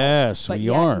bizarro world. Yes, we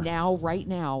are. Now, right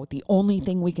now, the only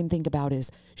thing we can think about is,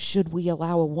 should we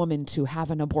allow a woman to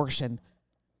have an abortion?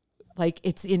 Like,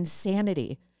 it's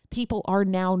insanity. People are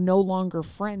now no longer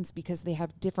friends because they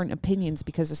have different opinions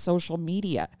because of social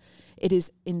media. It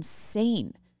is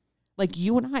insane. Like,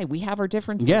 you and I, we have our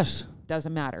differences. Yes.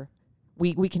 Doesn't matter.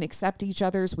 we can accept each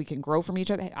other's, we can grow from each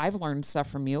other. I've learned stuff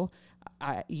from you.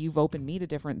 You've opened me to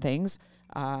different things.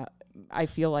 I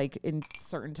feel like in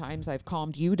certain times I've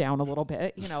calmed you down a little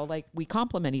bit, like we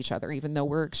complement each other, even though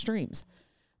we're extremes.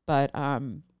 But,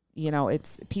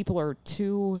 it's people are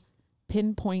too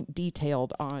pinpoint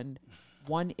detailed on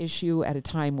one issue at a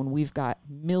time when we've got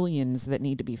millions that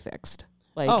need to be fixed.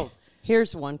 Like,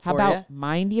 here's one for you. How about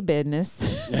mind your business?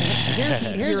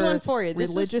 here's one for you.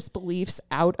 Religious beliefs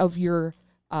out of your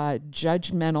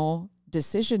judgmental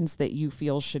decisions that you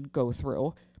feel should go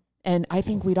through. And I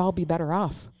think we'd all be better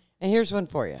off. And here's one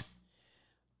for you.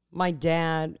 My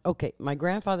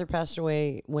grandfather passed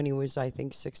away when he was, I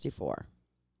think, 64.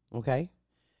 Okay?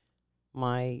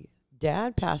 My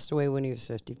dad passed away when he was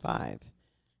 55.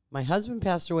 My husband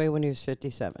passed away when he was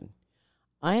 57.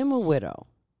 I am a widow.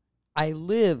 I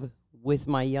live with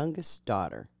my youngest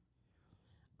daughter.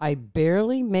 I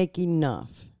barely make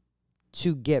enough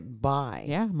to get by.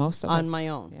 Yeah, most of on us. my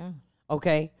own. Yeah.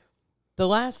 Okay?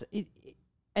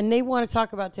 And they want to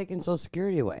talk about taking Social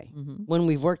Security away when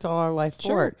we've worked all our life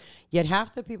for it. Yet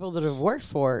half the people that have worked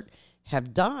for it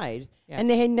have died, and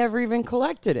they had never even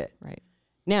collected it. Right.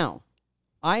 Now,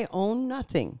 I own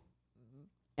nothing,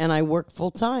 and I work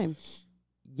full time,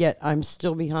 yet I'm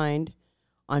still behind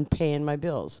on paying my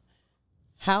bills.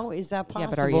 How is that possible?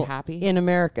 Yeah, but are you happy? In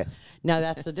America? Now,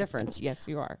 that's the difference. Yes,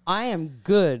 you are. I am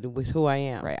good with who I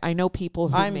am. Right. I know people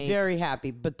who I'm make very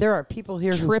happy, but there are people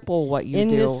here triple what you in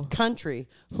do this country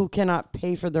who cannot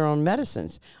pay for their own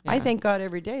medicines. I Yeah. thank God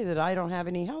every day that I don't have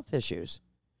any health issues.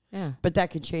 Yeah. But that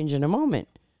could change in a moment.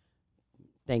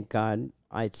 Thank God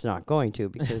it's not going to,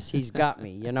 because he's got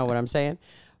me. You know what I'm saying?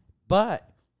 But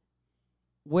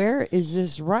where is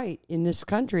this right in this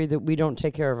country that we don't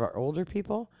take care of our older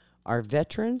people, our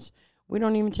veterans? We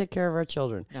don't even take care of our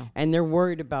children. No. And they're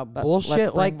worried about But bullshit let's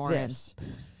bring like more this.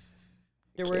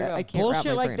 They're worried I about can't wrap bullshit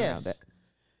my like brain around this. it.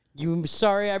 You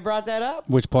sorry I brought that up?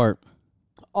 Which part?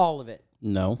 All of it.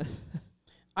 No.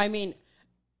 I mean,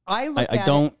 I look I at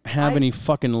don't it, have any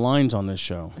fucking lines on this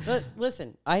show.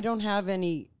 Listen, I don't have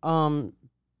any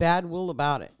bad will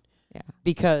about it. Yeah.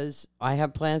 Because I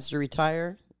have plans to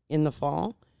retire in the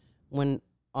fall. When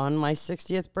on my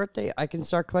 60th birthday, I can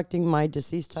start collecting my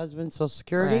deceased husband's Social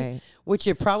Security, Right. which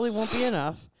it probably won't be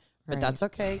enough, but Right. that's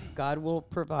okay. God will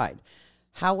provide.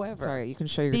 However, Sorry, you can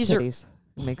show your these titties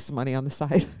and make some money on the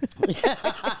side.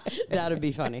 that'd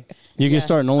be funny. You can Yeah.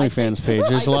 start an OnlyFans page.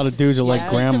 There's a lot of dudes that like Yes,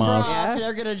 grandmas. Yes.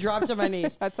 They're going to drop to my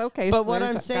knees. That's okay. But So what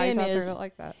there's I'm saying guys out there is- that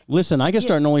like that. Listen, I can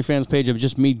start an OnlyFans page of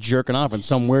just me jerking off, and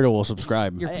some weirdo will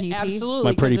subscribe. Your pee-pee? Absolutely.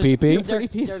 My pretty 'cause there's-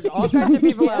 pee-pee? There's all kinds of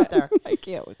people out there. I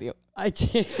can't with you.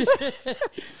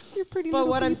 You're pretty. But little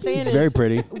what I'm pee-pee. saying It's is, very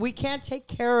pretty. we can't take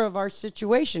care of our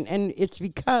situation, and it's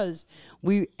because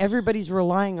everybody's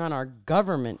relying on our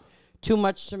government too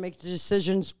much to make the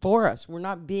decisions for us. We're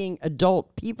not being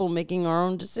adult people making our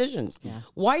own decisions.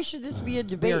 Why should this be a We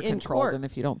debate are in controlled, court? and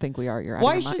if you don't think we are, you're out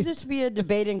Why of your should mind. this be a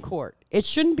debate in court? It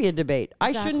shouldn't be a debate.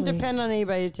 I shouldn't Exactly. depend on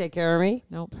anybody to take care of me.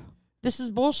 Nope. This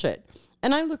is bullshit.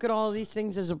 And I look at all of these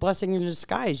things as a blessing in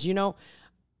disguise. You know,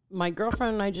 my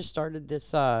girlfriend and I just started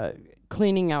this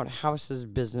cleaning out houses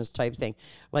business type thing,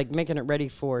 like making it ready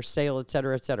for sale, et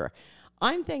cetera, et cetera.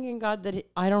 I'm thanking God that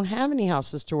I don't have any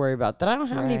houses to worry about, that I don't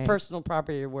have any Right. personal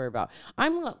property to worry about.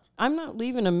 I'm not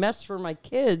leaving a mess for my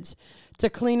kids to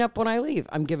clean up when I leave.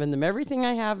 I'm giving them everything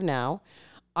I have now.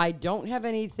 I don't have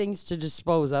any things to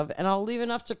dispose of, and I'll leave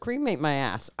enough to cremate my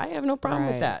ass. I have no problem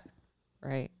with Right. that.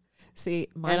 Right. See,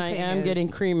 my And I thing am is, getting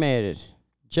cremated,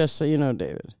 just so you know,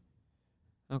 David.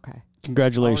 Okay.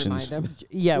 Congratulations. I'll remind him.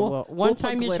 Yeah, We'll- well, we'll one put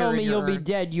time you glitter told in me your you'll be urn.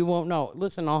 dead, you won't know.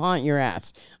 Listen, I'll haunt your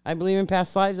ass. I believe in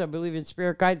past lives. I believe in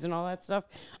spirit guides and all that stuff.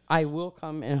 I will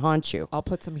come and haunt you. I'll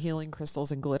put some healing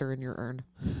crystals and glitter in your urn.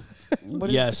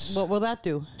 Yes. What will that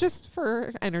do? Just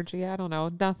for energy. I don't know.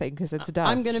 Nothing, because it's dust.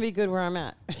 I'm going to be good where I'm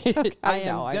at. I am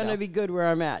know, I going know. to be good where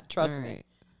I'm at. Trust All me. right.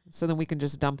 So then we can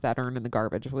just dump that urn in the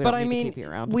garbage. We But don't I need mean, to keep you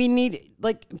around. we need,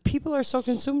 like, people are so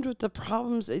consumed with the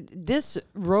problems. This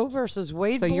Roe versus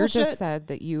Wade So bullshit. you just said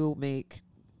that you make,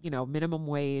 minimum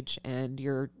wage, and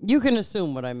you're You can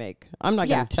assume what I make. I'm not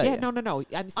going to tell you. no.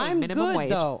 I'm saying I'm minimum good wage.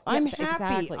 though. Yeah, I'm happy.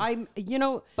 Exactly. I'm,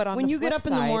 But on when the you get flip up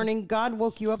in the side- morning, God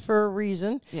woke you up for a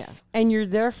reason. Yeah. And you're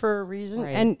there for a reason,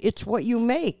 Right. and it's what you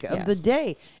make of the Yes.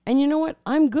 day. And you know what?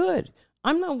 I'm good.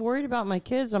 I'm not worried about my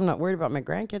kids. I'm not worried about my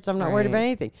grandkids. I'm not worried about Right.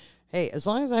 anything. Hey, as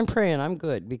long as I'm praying, I'm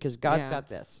good because God's Yeah. got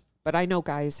this. But I know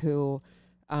guys who,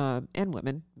 and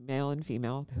women, male and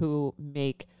female, who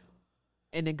make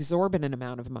an exorbitant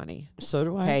amount of money. So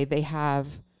do I. Okay, they have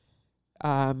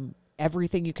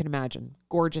everything you can imagine: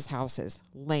 gorgeous houses,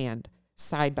 land,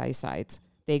 side by sides,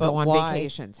 They But go on why?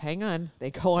 vacations. Hang on.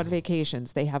 They go on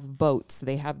vacations. They have boats.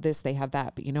 They have this. They have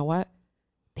that. But you know what?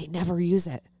 They never use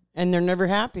it. And they're never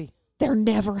happy. They're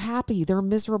never happy. They're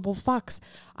miserable fucks.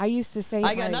 I used to say,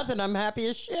 I got nothing. I'm happy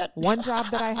as shit. One job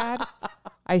that I had,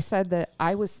 I said that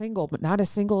I was single, but not as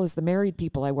single as the married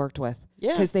people I worked with.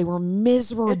 Yeah. Because they were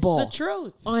miserable. It's the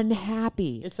truth.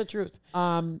 Unhappy. It's the truth.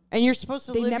 And you're supposed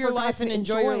to they live never your got life to and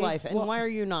enjoy your enjoy- life. And well, why are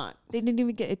you not? They didn't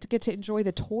even get to enjoy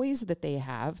the toys that they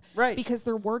have. Right. Because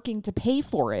they're working to pay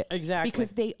for it. Exactly.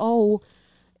 Because they owe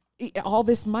all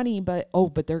this money, but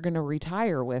they're going to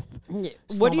retire with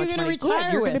so What are you much going to money. Good,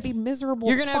 retire You're with? going to be miserable.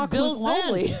 You're going to have fuck who's bills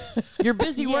lonely. then. You're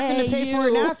busy working to Yay, pay for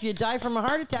it you. now. If you die from a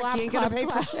heart attack, Clap, you ain't going to clap, pay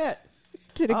clap. for shit.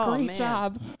 Did a Oh, great man.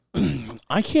 job.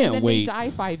 I can't Then wait. they die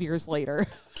 5 years later.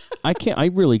 I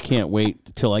really can't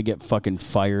wait till I get fucking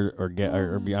fired or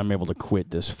I'm able to quit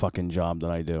this fucking job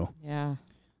that I do. Yeah.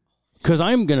 Because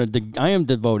I am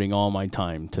devoting all my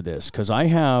time to this because I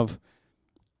have.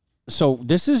 So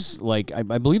this is like I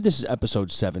believe this is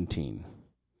episode 17.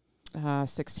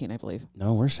 16, I believe.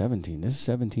 No, we're 17. This is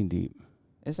 17 deep.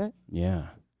 Is it? Yeah,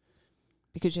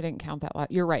 Because you didn't count that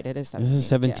last. You're right. It is 17. this is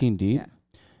 17 deep, Yeah.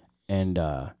 and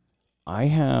I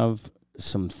have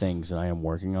some things that I am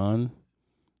working on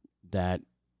that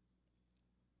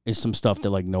is some stuff that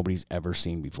like nobody's ever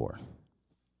seen before,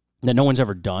 that no one's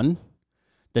ever done,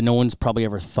 that no one's probably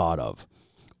ever thought of,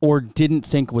 or didn't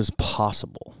think was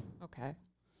possible. Okay.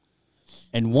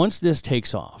 And once this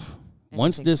takes off,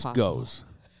 once Anything's this possible. goes,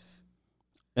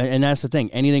 and that's the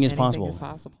thing, anything is possible. Anything is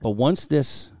possible. But once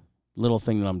this little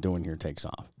thing that I'm doing here takes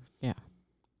off, Yeah.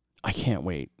 I can't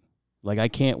wait. Like I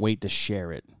can't wait to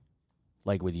share it,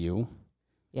 like with you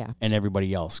Yeah. and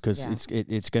everybody else, because Yeah.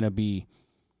 it's gonna be,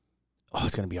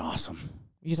 it's gonna be awesome.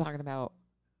 You talking about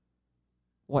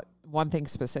what one thing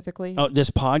specifically? Oh, this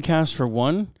podcast for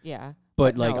one, Yeah.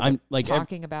 but no, like I'm like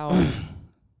talking about.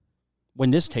 when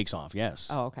this takes off, yes.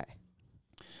 Oh, okay.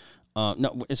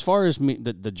 No, as far as me,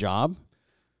 the job,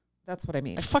 That's what I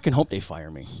mean. I fucking hope they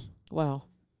fire me. Well,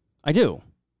 I do.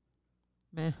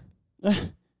 meh. I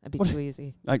That'd be What- too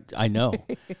easy. know.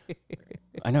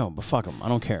 I know, but fuck them. I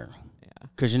don't care. Yeah.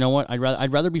 Because you know what?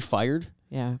 I'd rather be fired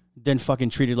Yeah. than fucking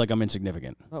treated like I'm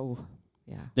insignificant. Oh,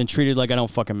 yeah. Than treated like I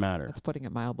don't fucking matter. That's putting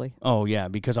it mildly. Oh yeah,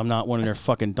 because I'm not one of their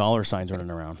fucking dollar signs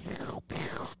running around.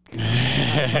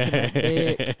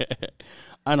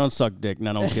 I don't suck dick and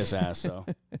I don't kiss ass. So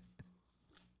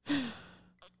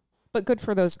But good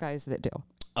for those guys that do.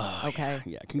 Okay.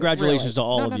 yeah, congratulations to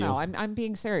all no, of no, you. No, I'm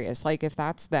being serious. Like if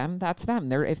that's them, that's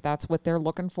them. If that's what they're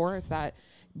looking for, if that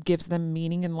gives them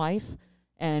meaning in life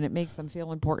and it makes them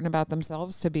feel important about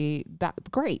themselves to be that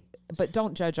great. But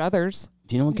don't judge others.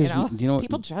 Do you know what gives me? Do you know what?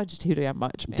 People judge too damn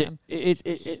much, man.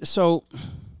 So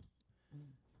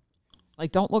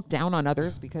Like don't look down on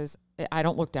others because I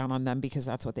don't look down on them because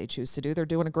that's what they choose to do. They're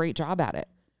doing a great job at it.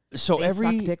 They suck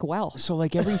dick well. So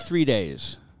like every 3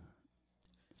 days.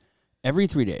 Every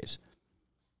 3 days,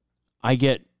 I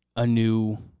get a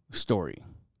new story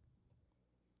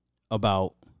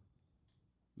about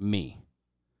me.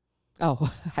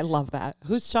 Oh, I love that.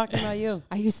 Who's talking about you?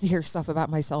 I used to hear stuff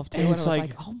about myself too, And and I it's was like-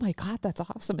 like, "Oh my god, that's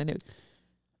awesome!" And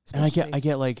And I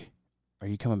get like, are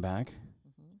you coming back?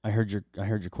 I heard you're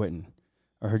quitting.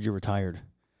 I heard you're retired.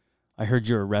 I heard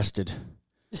you're arrested.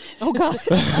 oh god,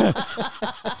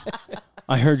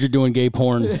 I heard you're doing gay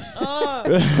porn.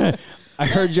 I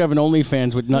heard you have an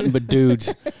OnlyFans with nothing but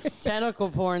dudes. Tentacle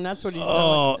porn. That's what he's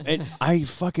Oh, and I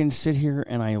fucking sit here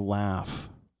and I laugh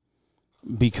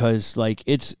because like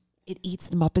it eats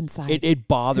them up inside.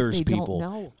 bothers 'Cause they people.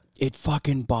 Don't know. It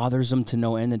fucking bothers them to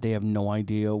no end that they have no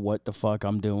idea what the fuck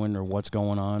I'm doing or what's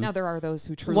going on. Now there are those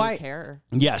who truly Why- care.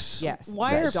 Yes. Yes.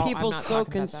 Why but are don't- I'm people not so talking about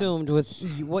that. consumed with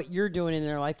what you're doing in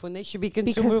their life when they should be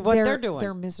consumed Because with what they're doing?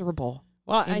 They're miserable.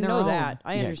 Well, in I their know own. that.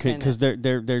 I understand because that.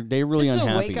 they're really This is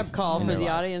unhappy. a wake-up call in for their the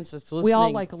life. audience that's listening. We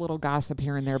all like a little gossip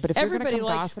here and there, but if Everybody you're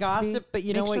going to likes gossip, to me, gossip, but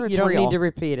you know make what? sure You it's don't real. need to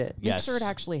repeat it. Make Yes. sure it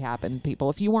actually happened,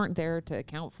 people. If you weren't there to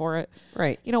account for it,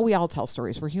 Right. you know, we all tell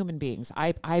stories. We're human beings.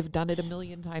 I've done it a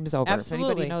million times over. If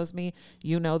Absolutely. anybody knows me,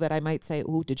 you know that I might say,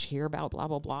 "Ooh, did you hear about blah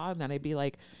blah blah?" And then I'd be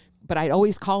like, but I'd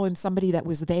always call in somebody that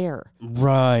was there.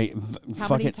 Right. How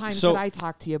many times did I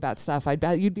talk to you about stuff? I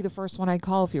bet you'd be the first one I'd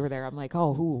call if you were there. I'm like,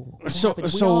 oh, who? What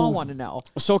happened? We all want to know.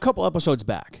 So a couple episodes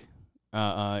back,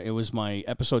 it was my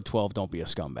episode 12, Don't Be a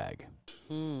Scumbag.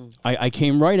 I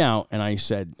came right out and I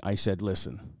said,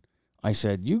 listen, I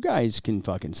said, you guys can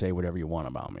fucking say whatever you want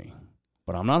about me,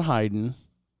 but I'm not hiding.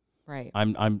 Right.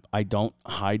 I don't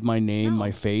hide my name, No.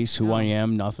 my face, who No. I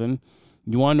am, nothing.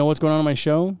 You want to know what's going on my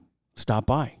show? Stop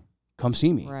by. Come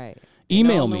see me. Right.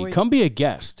 Email all know me. where Come be a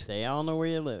guest. They all know where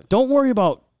you live. Don't worry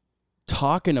about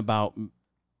talking about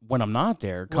when I'm not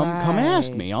there, come ask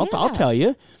Right. me. I'll Yeah. tell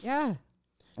you. Yeah.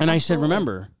 And Absolutely.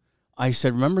 I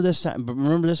said, remember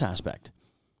this aspect.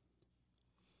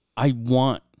 I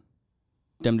want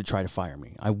them to try to fire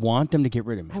me. I want them to get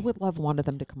rid of me. I would love one of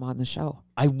them to come on the show.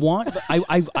 I love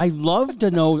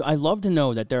to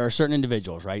know that there are certain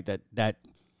individuals, right, that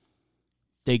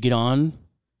they get on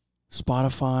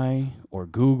Spotify or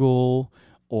Google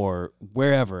or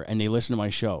wherever and they listen to my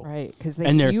show. Right. Because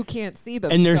you can't see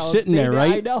them. And they're so sitting there, maybe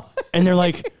right? I know. And they're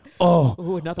like,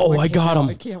 Ooh, another one I came got out. him.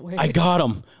 I can't wait. I got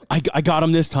him. I got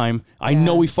him this time. I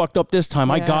know we fucked up this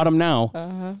time. I Yeah. got him now.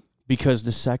 Uh-huh. Because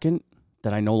the second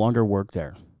that I no longer work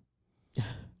there,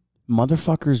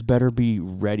 motherfuckers better be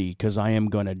ready because I am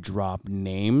going to drop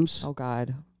names, Oh,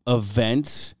 God.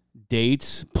 events,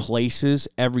 dates, places,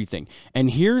 everything. And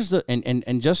here's the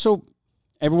and just so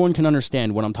everyone can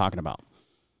understand what I'm talking about.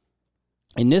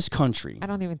 In this country, I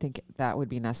don't even think that would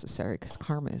be necessary because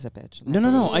karma is a bitch.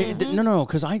 no,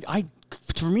 because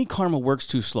for me, karma works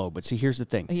too slow. But see, here's the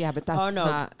thing. Yeah, but that's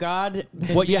not. God.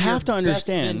 What you your have to best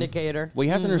understand. Vindicator. What you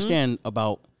have to understand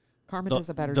about Karma does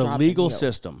a better the job legal than you.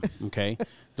 system, okay?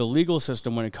 The legal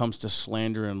system when it comes to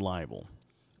slander and libel.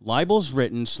 Libel's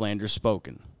written, slander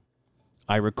spoken.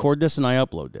 I record this and I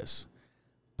upload this.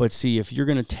 But see, if you're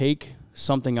going to take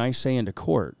something I say into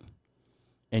court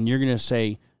and you're going to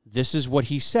say, this is what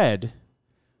he said,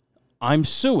 I'm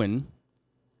suing,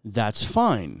 that's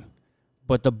fine.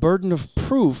 But the burden of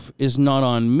proof is not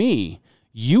on me.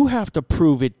 You have to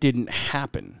prove it didn't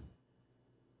happen.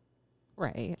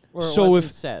 Right. Or it So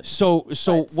wasn't if said. so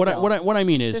But what I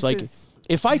mean is this like is-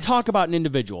 if I talk about an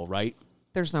individual, right?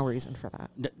 There's no reason for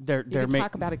that. They're You can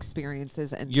talk about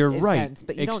experiences and You're right. events,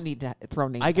 but you don't need to throw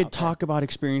names I could out talk about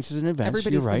experiences and there. events.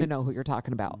 Everybody's You're going right. to know who you're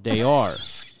talking about. They are.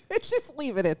 Let's just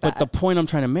leave it at But that. the point I'm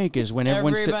trying to make is when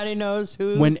Everybody knows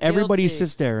who's when everybody guilty.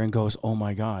 sits there and goes, "Oh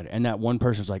my God," and that one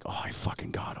person's like, "Oh, I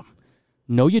fucking got him."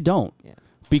 No, you don't. Yeah.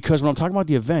 Because when I'm talking about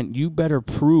the event, you better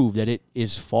prove that it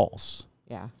is false,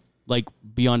 Yeah. like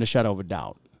beyond a shadow of a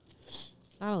doubt.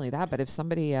 Not only that, but if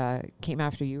somebody came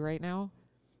after you right now,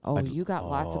 you got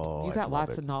lots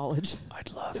of knowledge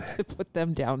I'd love to put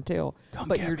them down too.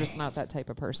 But get you're just me. not that type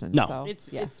of person. No. So,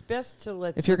 It's best to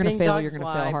let. If you're gonna sleeping fail, dogs you're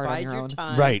gonna fail lie, hard on bide your own.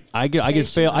 time. Right. I could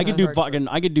fail. I could Patience do is a virtue.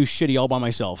 I could do shitty all by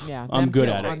myself. yeah, I'm them good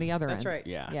too, at it. on the other That's end. right.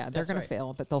 Yeah. Yeah, they're That's going right. to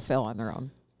fail, but they'll fail on their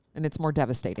own. And it's more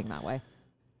devastating that way.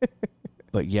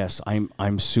 But yes,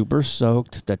 I'm super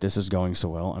stoked that this is going so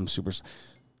well. I'm super.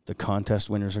 The contest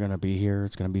winners are going to be here.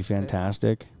 It's going to be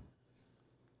fantastic.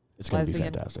 It's going to be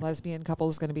fantastic. Lesbian couple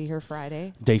is going to be here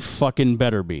Friday They fucking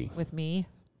better be. with me.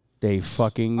 They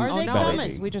fucking Are they better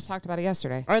coming? be. We just talked about it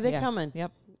yesterday. Are they Yeah. coming?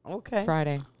 Yep. Okay.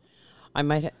 Friday. I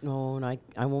might.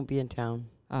 I won't be in town.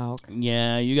 Oh, okay.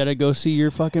 Yeah, you got to go see your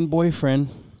fucking boyfriend.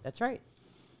 That's right.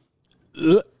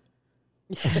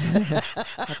 That's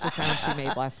the sound she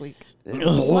made last week. Why, no,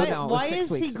 it was why 6 is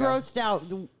he weeks ago. grossed out?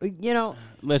 You know,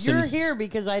 Listen. you're here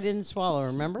because I didn't swallow.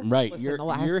 Remember? Right. Listen, you're the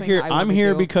last thing here. I I'm wanna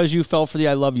here do- because you fell for the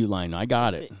 "I love you" line. I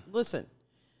got it. Listen,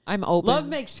 I'm open. love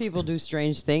makes people do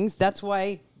strange things. That's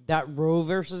why that Roe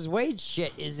versus Wade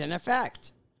shit is in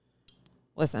effect.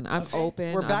 Listen, I'm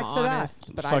open. We're back I'm to that.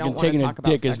 honest, but I Fucking don't want to taking a talk about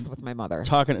dick sex is- with my mother.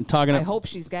 Talking. I hope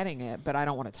she's getting it, but I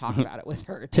don't want to talk about it with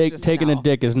her. It's just Taking no. a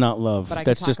dick is not love. But I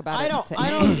That's can just talk about I it don't- to I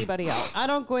don't- anybody else. I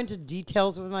don't go into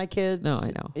details with my kids. No, I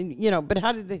know. And, you know, but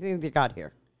how did they think they got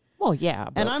here? Well, yeah,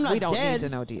 but And I'm not we don't dead. need to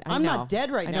know. I'm not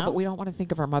dead right I know, now. but we don't want to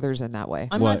think of our mothers in that way.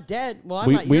 I'm What? not dead. Well, I'm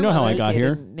We- not we your know how I mother. got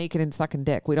here. Naked and sucking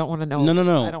dick. We don't want to know.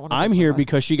 no. I don't want to I'm here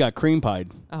because she got cream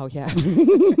pied. Oh yeah.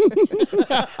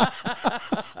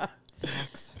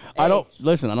 Facts. I don't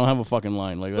listen. I don't have a fucking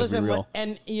line. Like let's Listen, be real.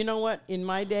 and you know what? In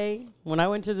my day, when I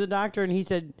went to the doctor and he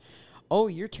said, "Oh,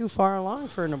 you're too far along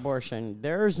for an abortion.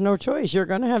 There's no choice. You're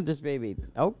gonna have this baby."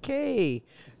 Okay.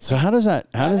 So how does that?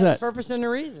 How does that? Purpose and a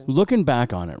reason. Looking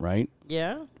back on it, right?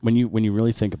 Yeah. When you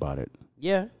really think about it,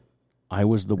 Yeah. I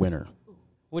was the winner.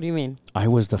 What do you mean? I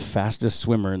was the fastest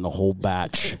swimmer in the whole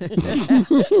batch.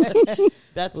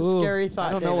 That's a Ooh, scary thought.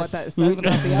 I don't know David. what that says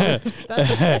about the others. That's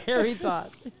a scary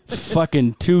thought.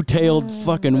 Fucking two-tailed,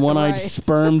 fucking one-eyed right.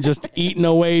 sperm, just eating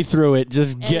away through it,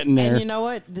 just getting there. And you know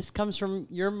what? This comes from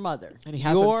your mother. And he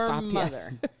hasn't your stopped yet.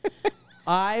 mother.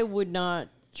 I would not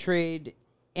trade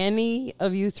any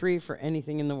of you three for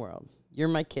anything in the world. You're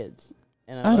my kids.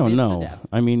 And I love don't yous to know. death.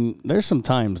 I mean, there's some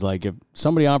times like if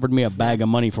somebody offered me a bag of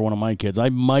money for one of my kids, I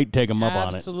might take them up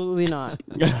on it. Absolutely not.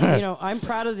 You know, I'm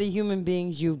proud of the human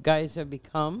beings you guys have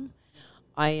become.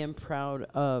 I am proud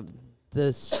of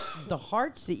the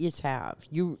hearts that you have.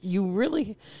 You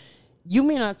really, you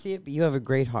may not see it, but you have a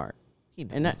great heart. He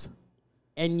knows. And that's,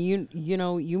 and you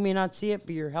know, you may not see it,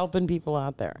 but you're helping people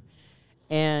out there.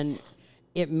 And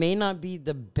it may not be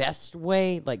the best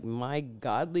way, like my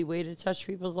godly way to touch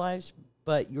people's lives,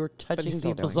 but you're touching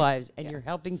still people's doing it. lives and you're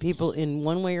helping people in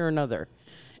one way or another.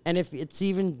 And if it's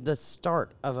even the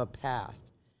start of a path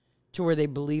to where they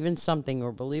believe in something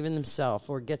or believe in themselves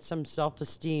or get some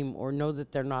self-esteem or know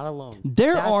that they're not alone.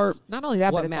 There That's are Not only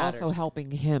that, what but it's matters. also helping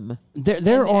him.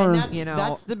 there are that's, you know,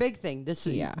 that's the big thing. This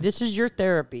is your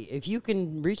therapy. If you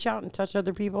can reach out and touch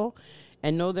other people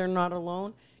and know they're not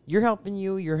alone, you're helping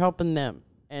you, you're helping them.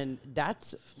 And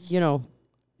that's,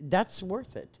 that's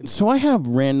worth it to me. So I have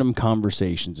random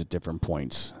conversations at different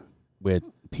points with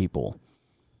people,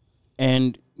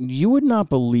 and you would not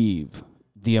believe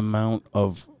the amount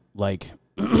of like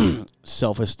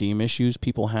self-esteem issues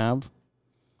people have.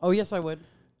 Oh, yes, I would.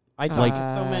 I talk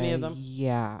to so many of them.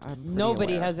 Yeah. I'm pretty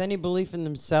Nobody aware. has any belief in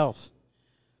themselves.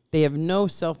 They have no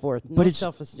self-worth, no But it's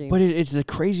self-esteem. But it's the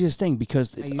craziest thing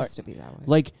because I used to be that way.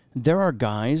 like there are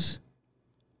guys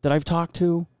that I've talked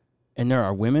to, and there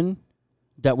are women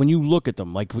that when you look at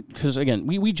them, like, because again,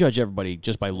 we judge everybody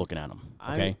just by looking at them.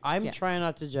 Okay, I'm Yes. trying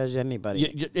not to judge anybody.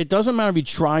 it doesn't matter if you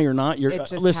try or not. You're It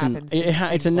just listen. happens It's a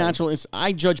instinctively. natural.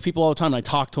 I judge people all the time, and I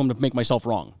talk to them to make myself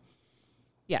wrong.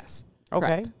 Yes. Okay.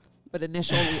 Correct. But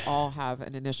initially, we all have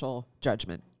an initial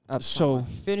judgment of So, someone.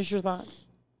 Finish your thought.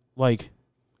 like,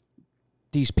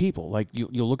 these people, like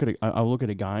you'll look at I'll look at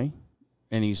a guy,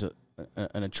 and he's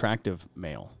an attractive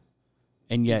male,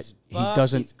 and yet He's he buff,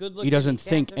 doesn't he's good-looking, doesn't he's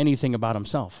think handsome. anything about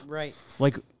himself. Right.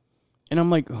 Like, and I'm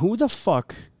like, who the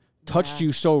fuck touched Yeah.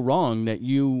 you so wrong that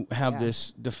you have Yeah.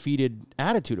 this defeated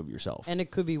attitude of yourself? And it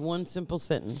could be one simple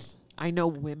sentence. I know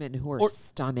women who are Or-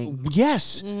 stunning.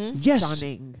 Yes, yes.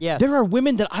 Stunning. Yes. There are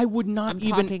women that I would not I'm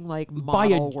even talking like buy a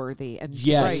model worthy, and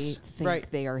Yes. they think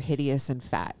Right. they are hideous and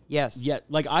fat. Yes. yet.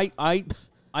 Like I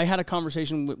had a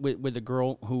conversation with a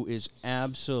girl who is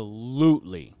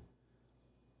absolutely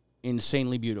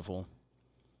insanely beautiful,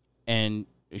 and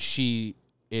she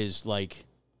is like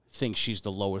thinks she's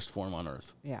the lowest form on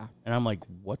earth. Yeah. And I'm like,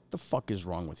 what the fuck is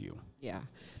wrong with you? Yeah.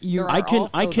 You- There I are can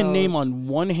also name those- on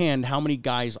one hand how many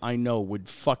guys I know would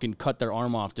fucking cut their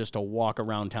arm off just to walk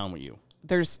around town with you.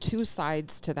 There's two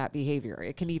sides to that behavior.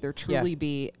 It can either truly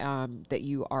be that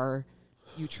you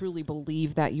truly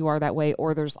believe that you are that way,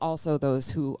 or there's also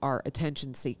those who are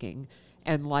attention seeking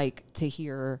and like to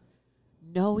hear,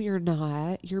 no, you're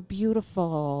not. You're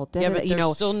beautiful. Yeah, but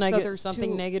there's still so so there's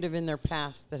something two- negative in their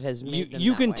past that has made them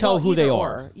You that can way. tell who they either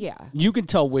are. or, yeah. You can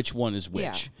tell which one is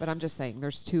Yeah. which. But I'm just saying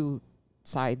there's two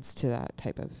sides to that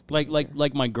type of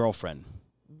Like my girlfriend.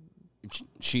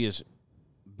 She is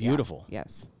beautiful,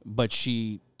 Yes. but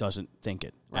she doesn't think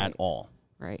it at Right. all.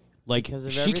 Right. Like Because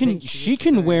of she everything can she's she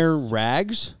can wear experienced.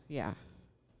 rags Yeah.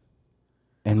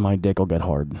 and my dick will get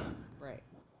hard. Right.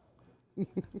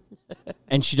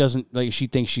 And she doesn't like she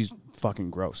thinks she's fucking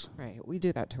gross. Right. We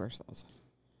do that to ourselves.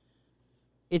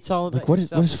 It's all about Like, what is-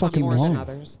 yourself. what is Some fucking more than wrong?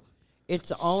 others.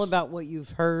 It's all about what you've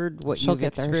heard, what She'll you've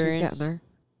get there. experienced. She's getting there.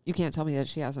 You can't tell me that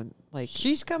she hasn't like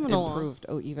She's coming along. improved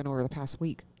even over the past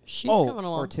week She's Oh, coming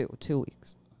along. or 2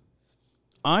 weeks.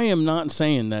 I am not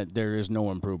saying that there is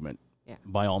no improvement. Yeah.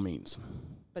 By all means.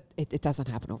 But it doesn't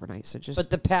happen overnight. So just But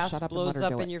the past shut up and blows let her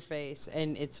up do in it. your face,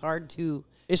 and it's hard to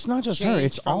It's not just her. change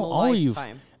It's from a all you.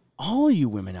 lifetime. All you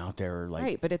women out there are like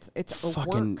right, but it's a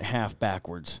fucking work. half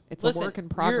backwards. It's Listen, a work in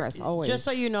you're- progress always. Just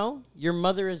so you know, your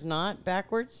mother is not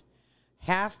backwards,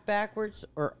 half backwards,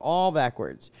 or all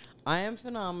backwards. I am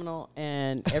phenomenal,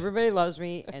 and everybody loves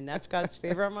me, and that's God's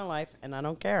favor on my life, and I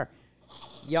don't care.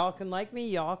 Y'all can like me,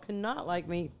 y'all cannot like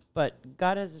me, but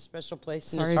God has a special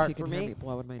place in Sorry His if heart you for can hear me, me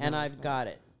blowing my and nose, I've but- got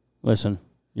it. Listen,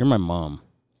 you're my mom.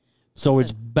 So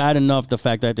it's bad enough the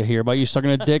fact that I have to hear about you sucking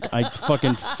a dick. I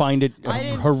fucking find it I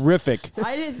didn't- horrific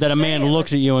I didn't that a say man it.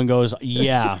 looks at you and goes,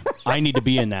 "Yeah, I need to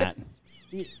be in that."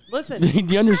 Listen,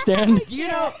 Do you understand? Do you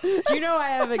know I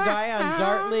have a guy on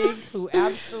Dart League who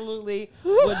absolutely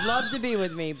would love to be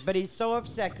with me, but he's so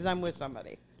upset because I'm with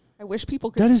somebody. I wish people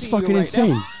could That is see you fucking right insane.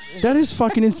 now. That is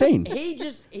fucking insane.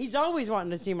 He's always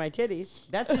wanting to see my titties.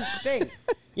 That's his thing.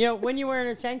 You know, when you're wearing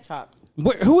a tank top.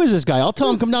 Who is this guy? I'll tell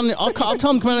him come down. I'll tell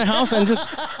him come in the house and just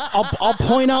I'll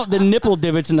point out the nipple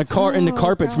divots in the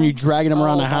carpet from you dragging him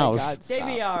around the my house. God. They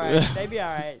be Stop. all right. They be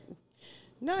all right.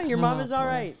 No, your mom is all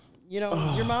right. You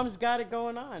know, your mom's got it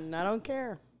going on. I don't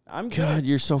care. I'm good. God,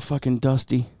 you're so fucking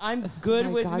dusty. I'm good Oh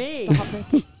my with God, me.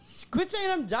 Stop it. Quit saying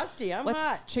I'm dusty. I'm Let's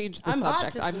hot. change the I'm hot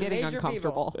subject. to I'm some getting major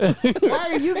uncomfortable. Why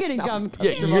are you getting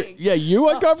uncomfortable? You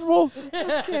uncomfortable?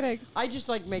 Kidding. I just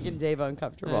like making Dave I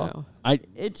uncomfortable. know.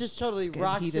 It just totally getting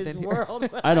rocks heated his in here. world.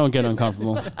 I don't get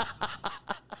uncomfortable.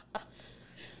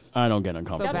 I don't get So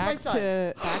uncomfortable. That's my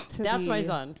back to That's the my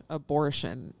son.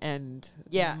 abortion and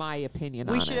my opinion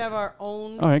on We it. should have our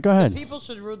own. All right, go ahead. The people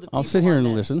should rule the people. I'll sit here on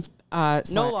and this. listen. So No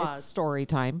it's laws. story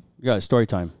time. You got story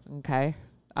time. Okay.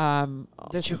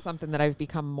 This is something that I've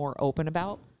become more open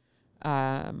about.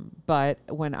 But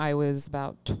when I was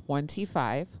about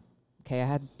 25, okay,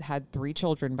 I had 3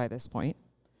 children by this point,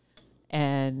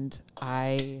 and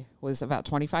I was about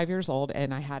 25 years old,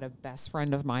 and I had a best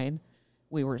friend of mine.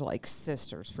 We were like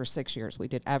sisters for 6 years. We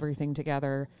did everything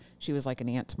together. She was like an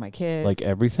aunt to my kids. Like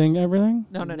everything?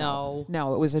 No.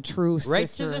 It was a true Right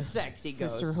to the sex he goes.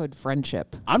 sisterhood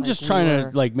friendship. I'm Like, just we trying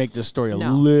were- to like make this story a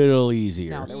No. little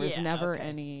easier. No, there was Yeah, never okay.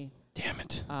 any. Damn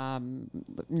it.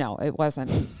 No, it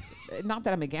wasn't. Not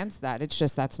that I'm against that. It's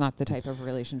just that's not the type of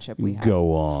relationship we have.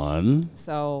 Go on.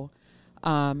 So,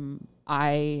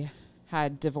 I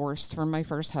had divorced from my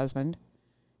first husband,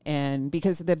 and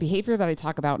because the behavior that I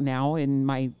talk about now in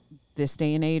this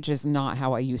day and age is not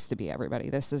how I used to be. Everybody,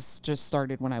 this is just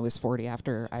started when I was 40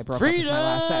 after I broke up with my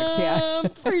last ex. Yeah,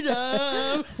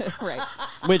 Freedom. right.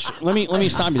 Which let me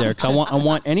stop you there because I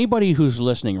want anybody who's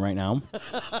listening right now,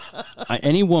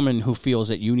 any woman who feels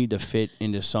that you need to fit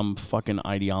into some fucking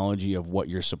ideology of what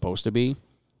you're supposed to be,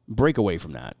 break away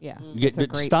from that. Yeah, Get, it's a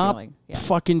great stop feeling. Yeah.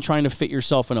 fucking trying to fit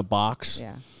yourself in a box.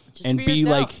 Yeah. Just And be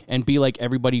yourself. like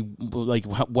everybody like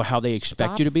how they expect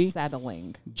Stop you to be.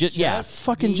 settling. Just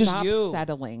fucking just Stop you.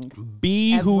 settling.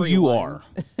 be who you are.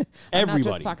 Everyone. I'm Everybody.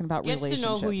 not just talking about Get to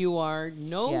relationships. know who you are,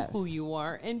 know Yes. who you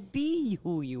are, and be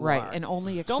who you Right, are. and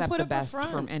only Don't accept put the up a best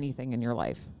front. from anything in your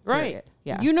life. Right. Period.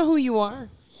 Yeah. You know who you are.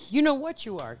 You know what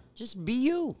you are. Just be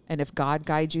you. And if God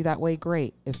guides you that way,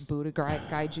 great. If Buddha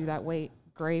guides you that way,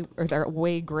 great. Or that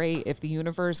way, great. If the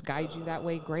universe guides you that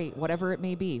way, great. Whatever it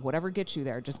may be, whatever gets you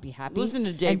there, just be happy. Listen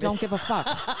to David. and don't give a fuck.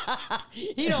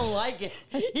 He don't like it.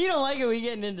 He don't like it. We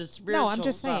getting into spiritual. No, I'm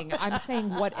just stuff. saying. I'm saying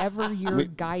whatever your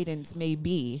guidance may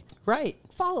be, Right.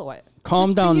 follow it. Calm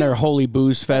Just be down you. there, Holy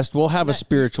Booze Fest. We'll have a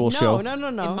spiritual show. No.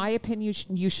 In my opinion,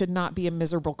 you should not be a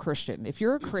miserable Christian. If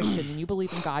you're a Christian and you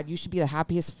believe in God, you should be the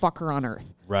happiest fucker on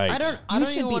earth. Right. I don't You even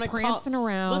should be wanna prancing call,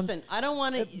 around. Listen, I don't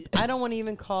want to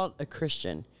even call it a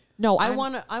Christian. No, I I'm-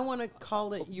 want to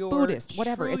call it your Buddhist,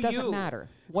 whatever. true It doesn't you. matter.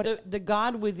 What the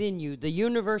God within you, the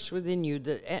universe within you,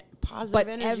 the positive but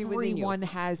energy within you. everyone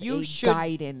has You a should-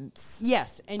 guidance.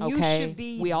 Yes, and you Okay, should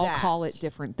be. we all that. call it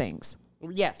different things.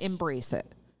 Yes, Embrace it.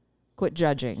 Quit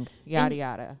judging. Yada And-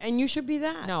 yada. and you should be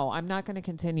that. No, I'm not going to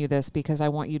continue this because I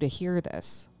want you to hear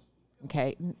this.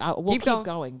 Okay, we'll Keep keep going.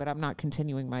 going, but I'm not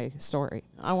continuing my story.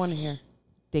 I want to hear.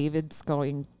 David's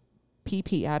going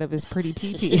pee-pee out of his pretty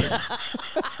pee-pee.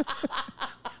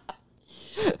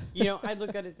 You know, I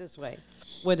look at it this way.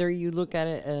 Whether you look at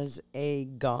it as a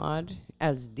God,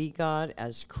 as the God,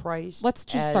 as Christ. Let's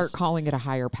just as start calling it a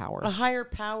higher power. a higher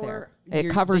power. There. It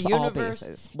your- covers the all universe,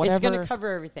 bases. It's going to Whatever- cover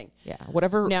everything. Yeah,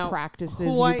 whatever Now, practices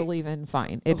who you I- believe in,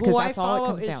 fine. Who Because I that's all it follow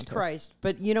comes is down to. Christ.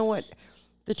 But you know what?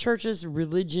 The church's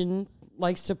religion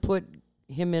likes to put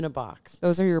him in a box.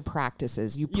 Those are your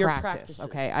practices. You Your practice, practices.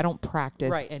 okay? I don't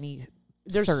practice Right. any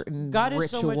There's- certain God is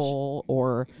so much- ritual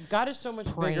or God is so much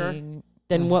bigger praying.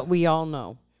 than what we all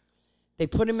know. They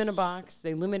put him in a box.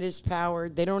 They limit his power.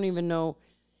 They don't even know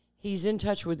he's in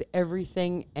touch with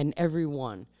everything and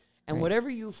everyone. And Right. whatever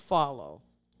you follow,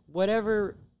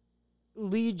 whatever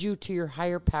leads you to your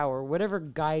higher power, whatever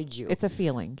guides you, It's a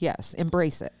feeling. Yes,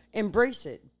 embrace it. embrace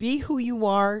it. Be who you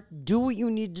are. Do what you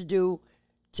need to do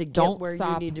to get Don't where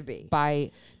stop you need to be.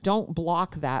 don't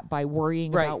block that by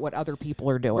worrying Right. about what other people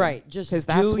are doing. Right, just because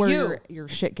that's do where you. your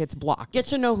shit gets blocked. Get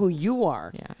to know who you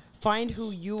are. Yeah. Find who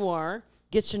you are.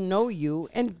 Get to know you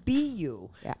and be you.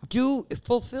 Yeah.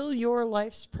 Fulfill your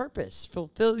life's purpose.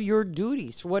 Fulfill your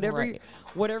duties. Right.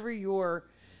 Whatever your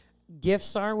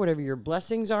gifts are, whatever your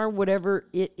blessings are, whatever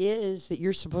it is that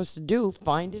you're supposed to do,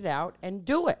 find it out and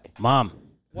do it. Mom,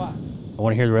 What? I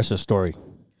want to hear the rest of the story.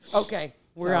 Okay,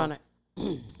 we're So- on it.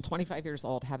 25 years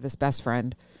old, have this best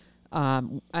friend.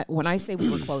 When I say we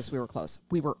were close, we were close.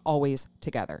 We were always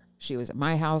together. She was at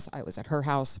my house. I was at her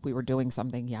house. We were doing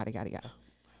something, yada, yada,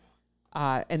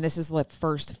 yada. And this is the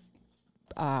first,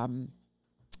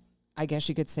 I guess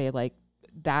you could say like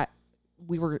that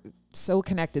we were so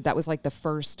connected. That was like the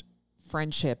first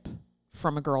friendship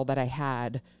from a girl that I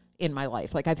had in my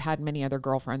life. Like I've had many other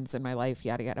girlfriends in my life,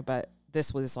 yada, yada, but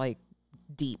this was like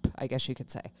deep, I guess you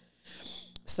could say.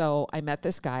 So I met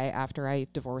this guy after I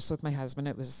divorced with my husband.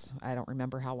 It was, I don't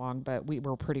remember how long, but we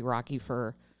were pretty rocky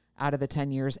for out of the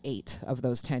 10 years, 8 of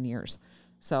those 10 years.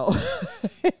 So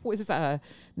it was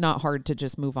not hard to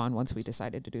just move on once we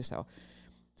decided to do so.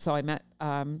 So I met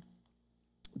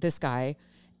this guy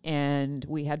and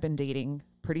we had been dating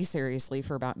pretty seriously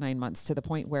for about 9 months, to the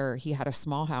point where he had a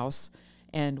small house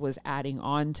and was adding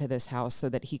on to this house so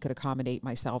that he could accommodate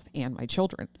myself and my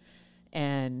children.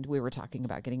 And we were talking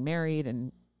about getting married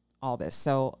and all this.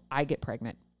 So I get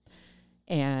pregnant,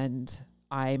 and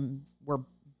we're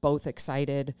both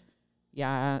excited.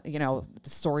 Yeah, the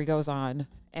story goes on.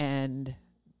 And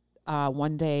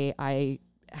one day I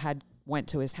went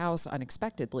to his house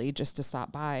unexpectedly just to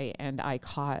stop by, and I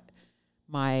caught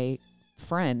my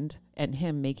friend and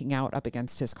him making out up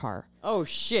against his car. Oh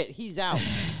shit, he's out.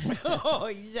 Oh,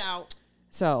 he's out.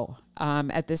 So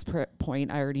at this point,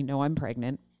 I already know I'm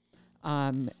pregnant.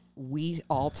 We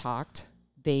all talked.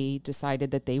 They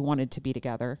decided that they wanted to be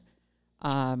together.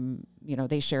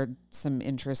 They shared some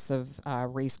interests of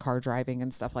race car driving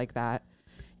and stuff like that.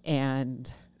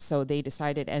 And so they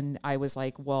decided, and I was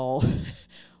like, well,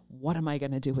 what am I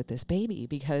going to do with this baby?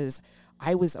 Because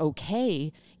I was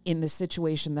okay in the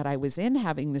situation that I was in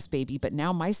having this baby, but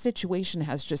now my situation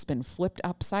has just been flipped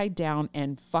upside down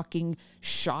and fucking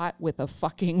shot with a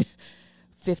fucking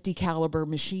 50 caliber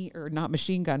machine, or not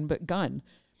machine gun, but gun.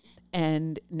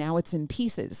 And now it's in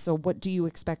pieces. So what do you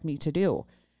expect me to do?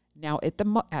 Now at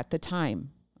the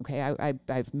time, okay,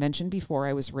 I've mentioned before,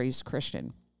 I was raised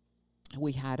Christian.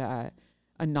 We had a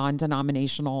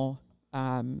non-denominational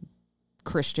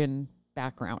Christian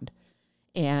background.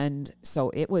 And so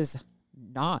it was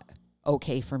not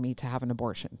okay for me to have an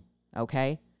abortion.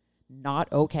 Okay?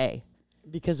 Not okay.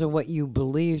 Because of what you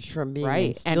believed from being right.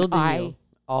 instilled And in you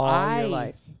all your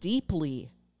life.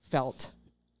 Deeply felt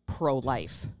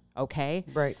pro-life. Okay?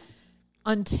 Right.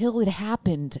 Until it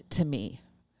happened to me.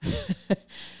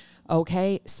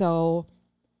 Okay? So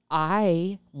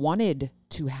I wanted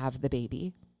to have the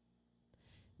baby.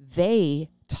 They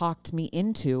talked me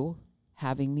into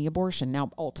having the abortion.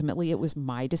 Now, ultimately, it was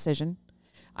my decision.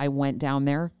 I went down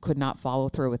there, could not follow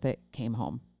through with it, came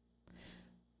home.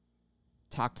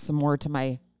 Talked some more to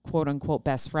my quote-unquote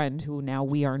best friend, who now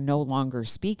we are no longer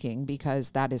speaking,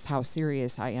 because that is how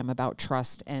serious I am about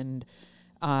trust, and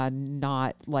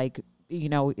not like,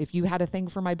 if you had a thing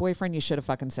for my boyfriend, you should have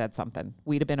fucking said something.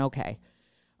 We'd have been okay.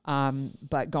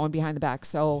 But going behind the back.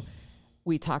 So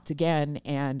we talked again,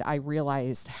 and I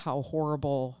realized how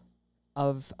horrible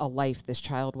of a life this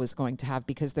child was going to have,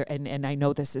 because and I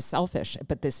know this is selfish,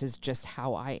 but this is just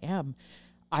how I am.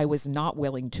 I was not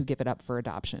willing to give it up for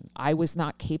adoption. I was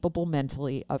not capable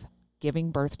mentally of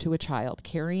giving birth to a child,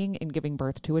 carrying and giving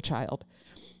birth to a child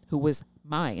who was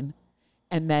mine,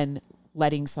 and then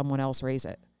letting someone else raise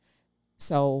it.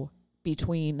 So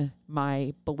between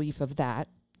my belief of that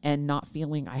and not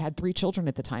feeling, I had 3 children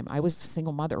at the time. I was a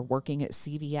single mother working at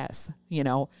CVS,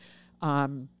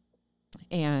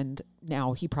 and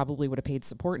now he probably would have paid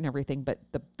support and everything. But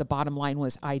the bottom line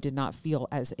was, I did not feel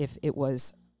as if it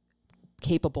was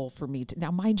capable for me to. Now,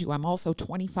 mind you, I'm also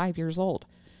 25 years old.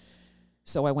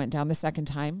 So I went down the second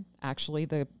time. Actually,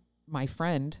 my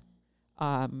friend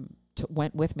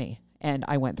went with me, and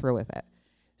I went through with it.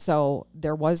 So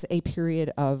there was a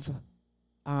period of,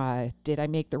 did I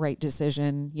make the right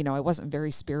decision? I wasn't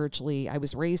very spiritually, I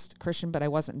was raised Christian, but I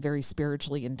wasn't very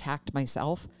spiritually intact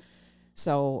myself.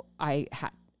 So I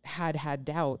had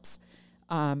doubts.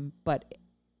 But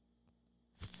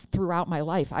throughout my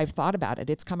life, I've thought about it.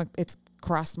 It's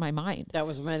crossed my mind. That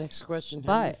was my next question.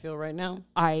 How do you feel right now?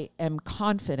 I am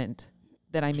confident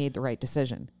that I made the right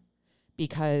decision,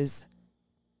 because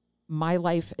my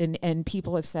life, and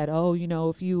people have said, oh,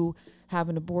 if you have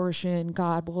an abortion,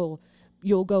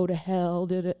 you'll go to hell.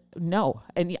 No.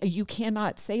 And you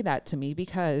cannot say that to me,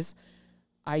 because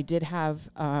I did have,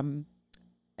 I'm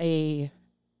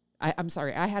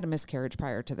sorry, I had a miscarriage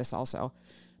prior to this also,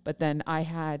 but then I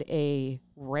had a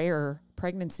rare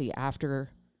pregnancy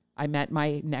after I met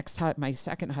my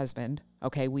second husband.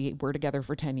 Okay. We were together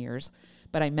for 10 years,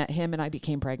 but I met him and I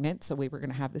became pregnant. So we were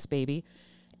going to have this baby,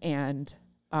 and,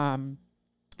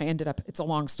 I ended up, it's a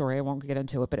long story, I won't get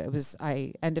into it, but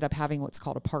I ended up having what's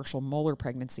called a partial molar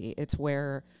pregnancy. It's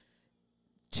where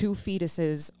 2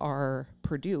 fetuses are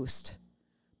produced,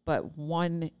 but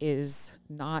one is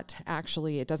not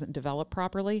actually, it doesn't develop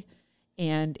properly,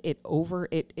 and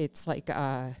it's like,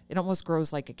 it almost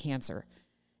grows like a cancer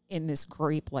in this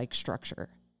grape-like structure,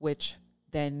 which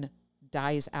then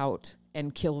dies out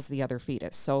and kills the other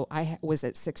fetus. So I was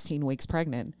at 16 weeks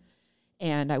pregnant,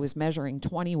 and I was measuring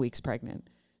 20 weeks pregnant.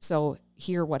 So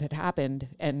here what had happened,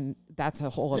 and that's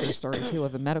a whole other story too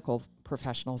of the medical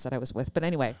professionals that I was with. But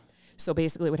anyway, so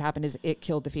basically what happened is it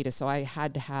killed the fetus. So I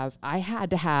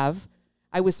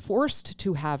was forced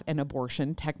to have an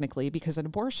abortion technically, because an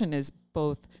abortion is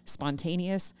both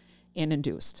spontaneous and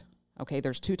induced. Okay,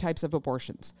 there's 2 types of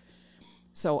abortions.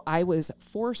 So I was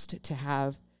forced to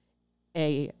have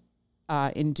a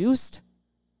induced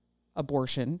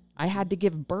abortion. I had to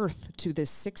give birth to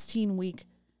this 16-week,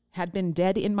 had been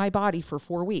dead in my body for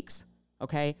 4 weeks.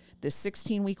 Okay. This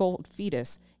 16-week-old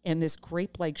fetus and this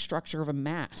grape-like structure of a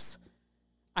mass.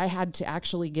 I had to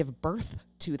actually give birth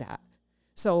to that.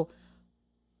 So,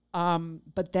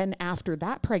 but then after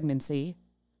that pregnancy,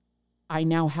 I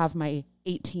now have my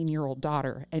 18-year-old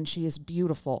daughter, and she is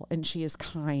beautiful, and she is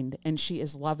kind, and she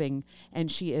is loving, and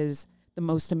she is the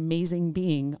most amazing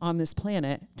being on this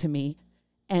planet to me.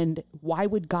 And why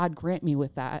would God grant me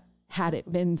with that had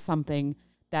it been something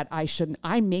that I shouldn't?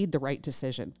 I made the right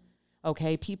decision.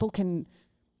 Okay. People can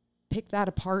pick that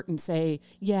apart and say,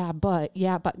 yeah, but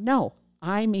no,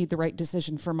 I made the right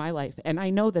decision for my life. And I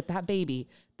know that that baby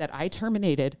that I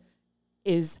terminated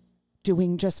is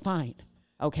doing just fine.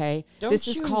 Okay. This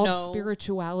is called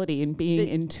spirituality and being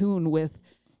in tune with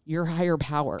your higher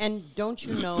power. And don't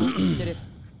you know that if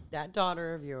that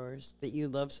daughter of yours that you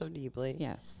love so deeply,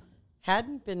 yes,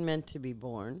 hadn't been meant to be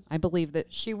born, I believe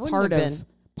that she wouldn't have been.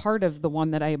 Part of the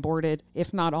one that I aborted,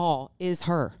 if not all, is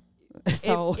her.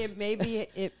 So it may be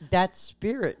that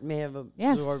spirit may have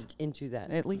absorbed into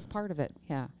that. At least part of it.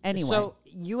 Yeah. Anyway. So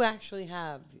you actually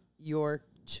have your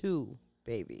 2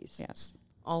 babies. Yes.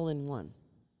 All in one.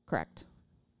 Correct.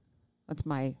 That's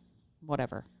my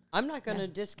whatever. I'm not going to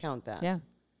discount that. Yeah.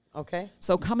 Okay.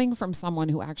 So coming from someone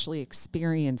who actually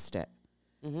experienced it,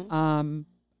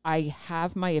 I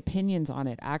have my opinions on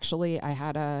it. Actually, I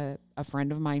had a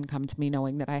friend of mine come to me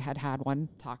knowing that I had one,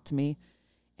 talk to me.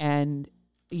 And,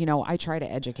 you know, I try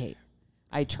to educate.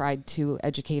 I tried to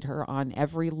educate her on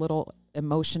every little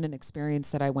emotion and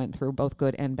experience that I went through, both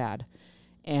good and bad.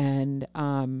 And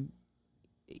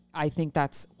I think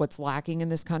that's what's lacking in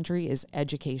this country is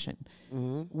education.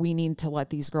 We need to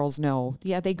let these girls know,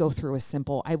 yeah, they go through a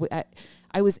simple, I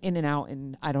was in and out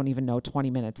in, I don't even know, 20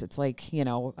 minutes. It's like, you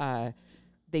know,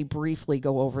 they briefly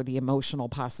go over the emotional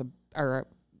or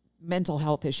mental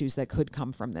health issues that could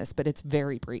come from this, but it's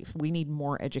very brief. We need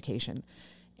more education.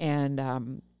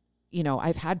 And, you know,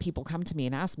 I've had people come to me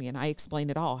and ask me, and I explain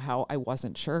it all, how I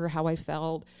wasn't sure how I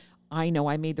felt. I know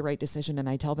I made the right decision, and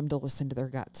I tell them to listen to their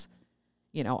guts.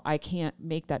 You know, I can't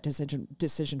make that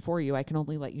decision for you. I can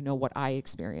only let you know what I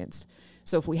experienced.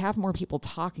 So if we have more people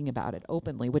talking about it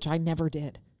openly, which I never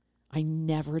did.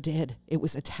 It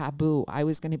was a taboo. I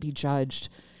was going to be judged.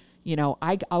 You know,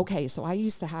 so I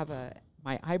used to have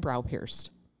my eyebrow pierced.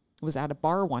 I was at a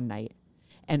bar one night,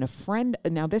 and a friend,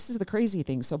 now this is the crazy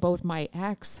thing. So both my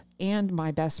ex and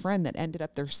my best friend that ended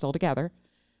up, they're still together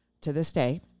to this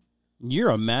day. You're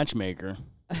a matchmaker.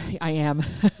 I am.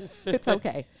 It's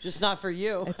okay. Just not for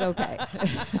you. It's okay.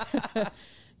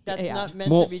 That's not meant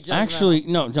to be judgmental. Actually,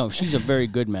 no, she's a very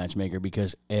good matchmaker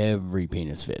because every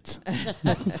penis fits.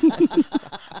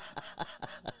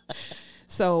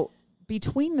 So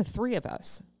between the 3 of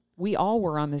us, we all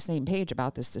were on the same page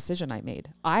about this decision I made.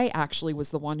 I actually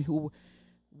was the one who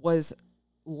was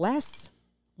less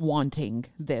wanting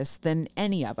this than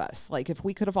any of us. Like if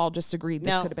we could have all just agreed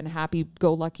this could have been a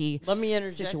happy-go-lucky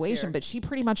situation. Here. But she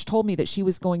pretty much told me that she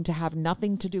was going to have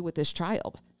nothing to do with this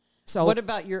child. So what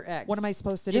about your ex? What am I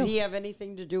supposed to do? Did he have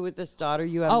anything to do with this daughter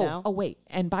you have now? Oh, wait.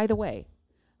 And by the way,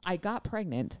 I got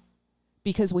pregnant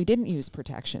because we didn't use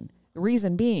protection. The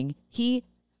reason being, he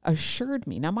assured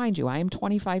me. Now, mind you, I am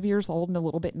 25 years old and a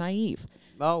little bit naive.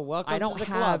 Oh, welcome to the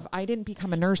club. I didn't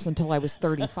become a nurse until I was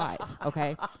 35,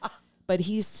 okay? But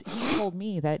he told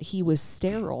me that he was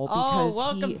sterile because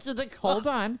welcome to the club. Hold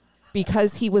on.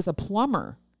 Because he was a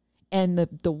plumber. And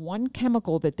the one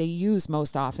chemical that they use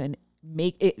most often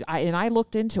and I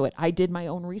looked into it. I did my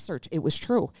own research. It was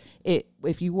true.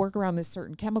 If you work around this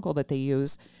certain chemical that they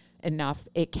use enough,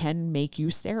 it can make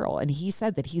you sterile. And he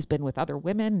said that he's been with other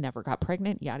women, never got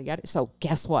pregnant, yada, yada. So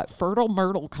guess what? Fertile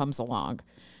Myrtle comes along.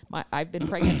 I've been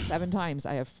pregnant 7 times.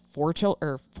 I have 4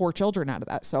 children out of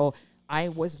that. So I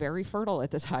was very fertile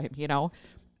at the time, you know.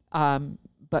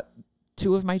 But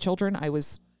 2 of my children, I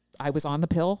was on the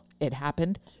pill. It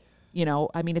happened. You know,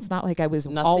 I mean, it's not like I was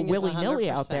all willy-nilly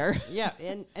out there. Yeah,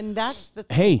 and that's the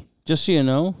thing. Hey, just so you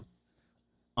know,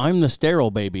 I'm the sterile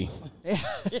baby.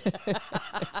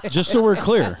 Just so we're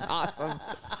clear. That's awesome.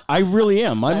 I really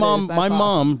am. My mom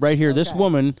awesome. right here, this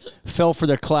woman fell for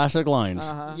the classic lines.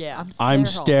 Yeah. I'm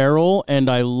sterile and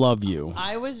I love you.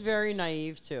 I was very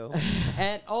naive too.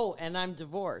 and I'm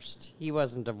divorced. He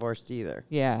wasn't divorced either.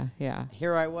 Yeah.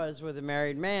 Here I was with a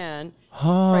married man,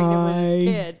 Hi. pregnant with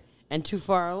his kid, and too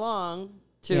far along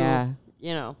to,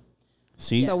 you know.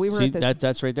 See, So we were see at this-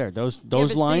 that's right there. Those but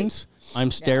see- lines.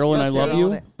 I'm sterile and I you're love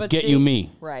sterile, you. but Get see- you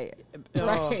me. Right. Oh,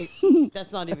 Right.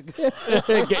 That's not even good.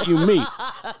 Get you me.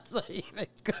 That's not even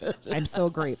good. I'm so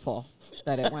grateful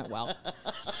that it went well.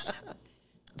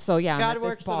 So yeah, I'm God at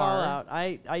works this it all bar. out.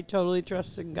 I totally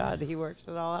trust in God. He works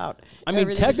it all out. I mean,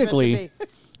 Everything's meant to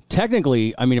technically,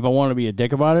 be. I mean, if I want to be a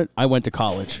dick about it, I went to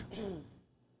college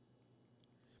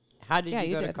How did Yeah, you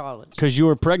you go to did. college? because you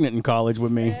were pregnant in college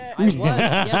with me. I was.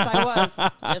 Yes, I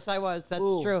was. Yes, I was. That's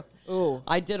Ooh. true. Ooh.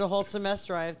 I did a whole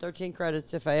semester. I have 13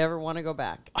 credits if I ever want to go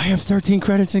back. I have 13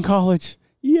 credits in college.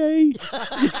 Yay!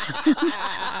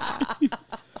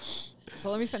 So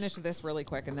let me finish this really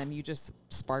quick, and then you just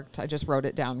sparked. I just wrote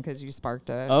it down because you sparked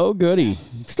a. Oh, goody.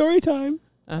 Story time.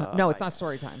 No, it's not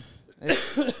story time.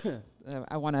 It's,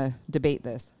 I want to debate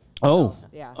this. Oh.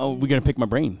 Yeah. Oh, we're going to pick my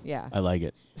brain. Yeah. I like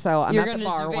it. So I'm You're at going the to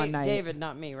bar debate one night. David,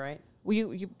 not me, right? Well,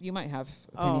 you might have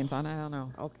opinions on it. I don't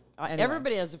know. Okay. Anyway.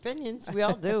 Everybody has opinions. We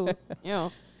all do. You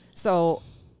know. So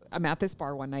I'm at this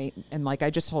bar one night, and like I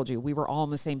just told you, we were all on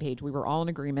the same page. We were all in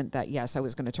agreement that, yes, I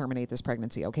was going to terminate this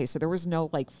pregnancy. Okay, so there was no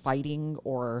like fighting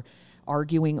or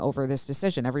arguing over this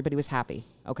decision. Everybody was happy.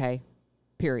 Okay,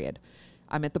 period.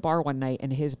 I'm at the bar one night,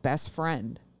 and his best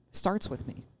friend starts with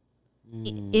me.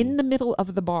 In the middle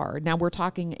of the bar. Now we're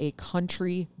talking a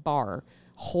country bar,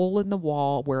 hole in the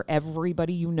wall where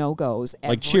everybody you know goes. Like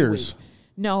every Cheers. week.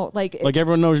 No, like Like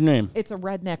everyone knows your name. it's a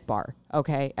redneck bar.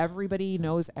 Okay, everybody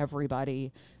knows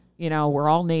everybody. You know, we're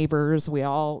all neighbors. We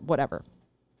all whatever.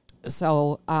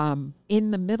 So,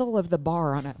 in the middle of the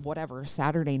bar on a whatever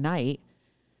Saturday night,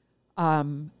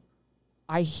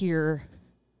 I hear,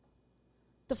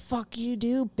 "The fuck you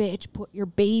do, bitch? Put your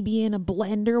baby in a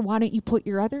blender. Why don't you put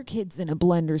your other kids in a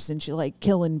blender since you like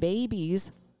killing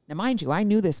babies?" Now, mind you, I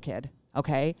knew this kid,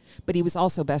 okay, but he was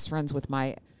also best friends with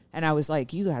my. And I was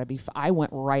like, "You gotta be." I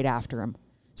went right after him,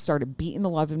 started beating the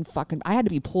loving fucking. I had to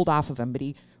be pulled off of him, but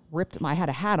he ripped. I had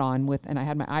a hat on with, and I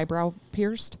had my eyebrow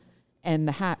pierced, and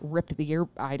the hat ripped the ear.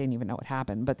 I didn't even know what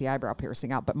happened, but the eyebrow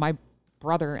piercing out. But my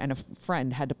brother and a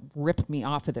friend had to rip me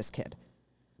off of this kid.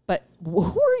 But who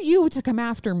are you to come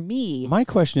after me? My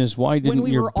question is, why when didn't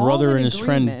we your were all brother in and his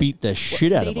friend agreement? beat the Well,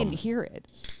 shit out of They him? didn't hear it.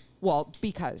 Well,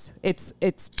 because it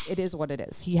is what it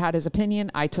is. He had his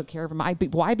opinion. I took care of him.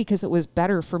 Why? Because it was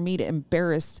better for me to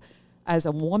embarrass as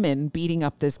a woman beating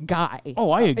up this guy.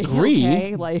 Oh, I agree.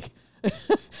 Okay, like,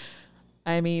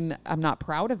 I mean, I'm not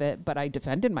proud of it, but I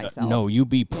defended myself. No, you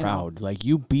be proud. Like,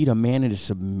 you beat a man into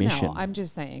submission. No, I'm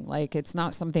just saying, like, it's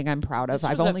not something I'm proud of. This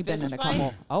I've was a only been in fist a fight?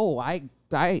 couple. Oh, I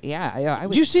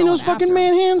was. You seen going those fucking after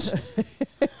man him. hands?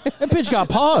 That bitch got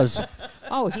paws.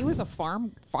 Oh, he was a farmer.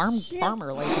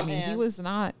 Like, I mean, he man. was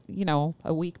not,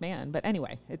 a weak man. But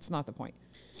anyway, it's not the point.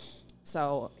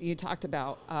 So you talked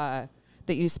about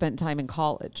that you spent time in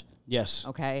college. Yes.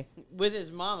 Okay, With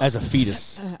his mama. As a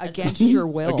fetus. against your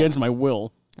will. Against my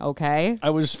will. Okay,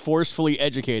 I was forcefully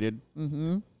educated.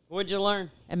 What'd you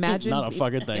learn? imagine Not a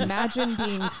fucking thing. Imagine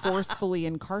being forcefully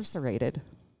incarcerated.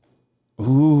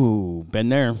 Ooh, been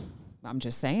there. I'm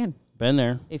just saying. Been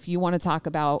there. If you want to talk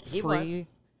about He free,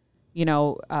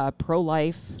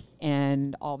 pro-life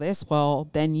and all this, well,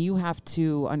 then you have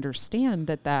to understand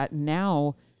that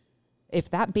now, if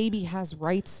that baby has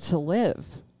rights to live,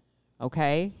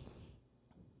 okay,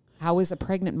 how is a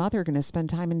pregnant mother going to spend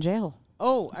time in jail?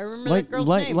 Oh, I remember Like- that girl's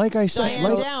like- name. like I said, Diane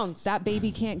like- Downs. That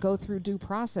baby can't go through due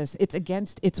process. It's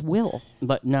against its will,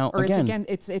 But now, or again,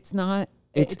 it's not.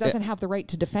 It's- It doesn't have the right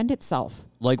to defend itself.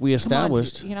 like we Come on,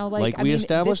 established, like I we mean,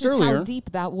 established this is earlier. how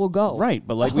deep that will go. Right,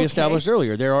 but like we Okay? established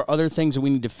earlier, there are other things that we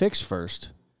need to fix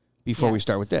first before we Yes,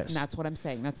 start with this. And that's what I'm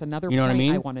saying. That's another You know what I point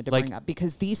I mean? wanted to Like- bring up,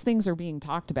 because these things are being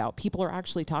talked about. People are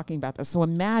actually talking about this. So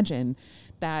imagine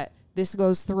that this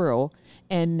goes through,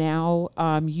 and now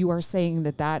you are saying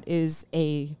that is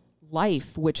a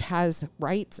life which has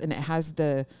rights and it has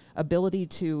the ability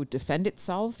to defend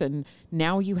itself, and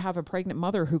now you have a pregnant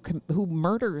mother who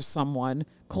murders someone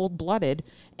cold-blooded,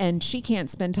 and she can't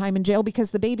spend time in jail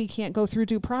because the baby can't go through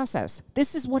due process.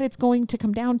 This is what it's going to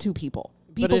come down to, people.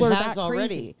 People but it are has that already.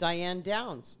 crazy. Diane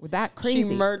Downs. With that crazy.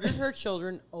 She murdered her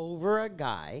children over a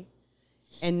guy,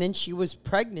 and then she was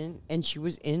pregnant, and she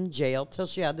was in jail till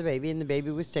she had the baby, and the baby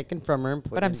was taken from her and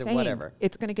put But I'm into saying whatever.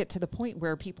 it's going to get to the point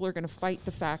where people are going to fight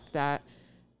the fact that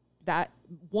that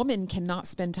woman cannot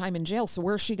spend time in jail. So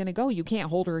where's she going to go? You can't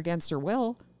hold her against her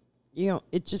will.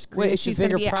 It just Wait, creates she's a going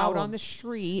to bigger be problem. out on the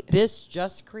street. This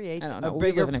just I creates don't know. a We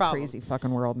bigger live in a problem. crazy fucking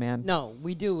world, man. No,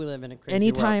 we do live in a crazy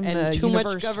Anytime world. the And too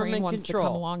universe much train government wants to come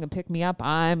control. along and pick me up,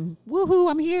 I'm woohoo,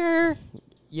 I'm here.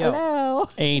 Yo. Hello.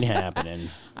 Ain't happening.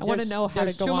 I want to know how to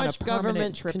there's go too on a much permanent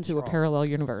government trip to a control. parallel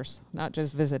universe, not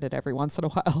just visit it every once in a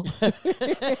while.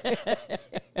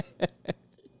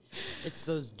 It's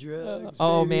those drugs.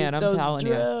 Oh, baby. man, I'm Those telling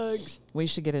you. drugs. We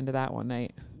should get into that one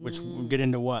night. Which we'll get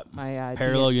into what? My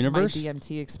Parallel universe? My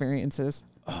DMT experiences.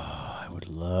 Oh, I would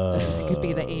love. I could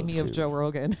be the Amy of to. Joe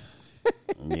Rogan.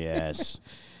 Yes.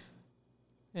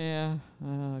 Yeah.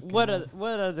 Oh, What God.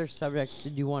 what other subjects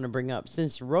did you want to bring up?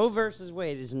 Since Roe versus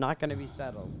Wade is not going to be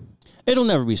settled. It'll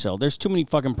never be settled. There's too many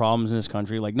fucking problems in this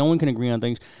country. Like, no one can agree on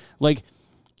things. Like,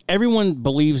 everyone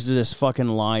believes this fucking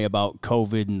lie about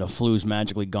COVID and the flu's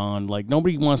magically gone. Like,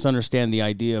 nobody wants to understand the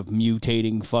idea of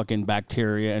mutating fucking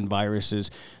bacteria and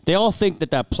viruses. They all think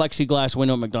that plexiglass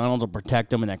window at McDonald's will protect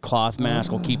them and that cloth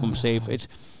mask will keep them safe.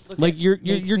 It's like you're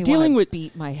Makes me dealing wanna with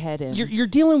beat my head in. you're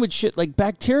dealing with shit like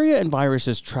bacteria and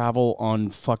viruses travel on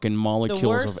fucking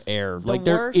molecules of air. Like,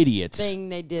 they're worst idiots. Thing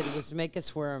they did was make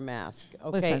us wear a mask. Okay,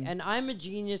 Listen. and I'm a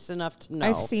genius enough to know.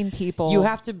 I've seen people. You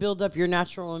have to build up your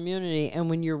natural immunity, and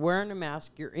when you're wearing a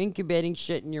mask, you're incubating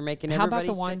shit, and you're making How about everybody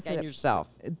the ones sick and that- yourself.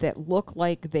 that look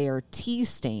like they are tea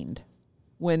stained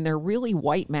when they're really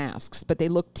white masks, but they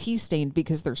look tea stained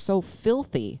because they're so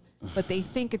filthy. But they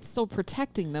think it's still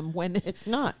protecting them when It's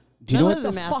not. Do you know None what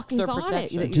of the masks fuck is are on it?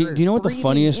 protection. That do you know what the breathing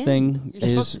funniest in. thing You're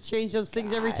supposed is? to change those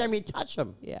things every time you touch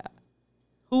them. Yeah.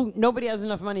 Nobody has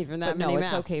enough money for that But many no,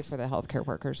 it's masks. okay for the healthcare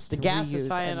workers The to gas is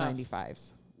reuse high enough.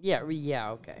 N95s.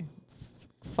 Yeah, okay.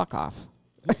 Fuck off.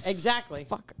 Exactly.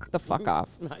 Fuck the fuck off.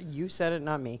 You said it,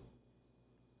 not me.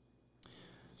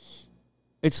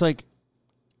 It's like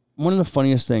one of the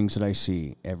funniest things that I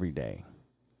see every day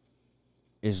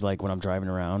is like when I'm driving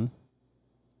around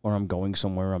or I'm going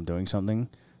somewhere, I'm doing something.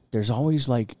 There's always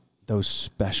like those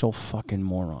special fucking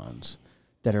morons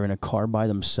that are in a car by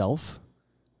themselves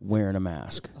wearing a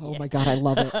mask. Oh my God, I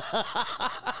love it.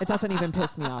 It doesn't even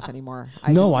piss me off anymore.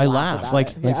 I just laugh. about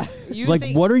Like, it. Yeah. You like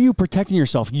think- what are you protecting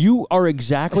yourself? You are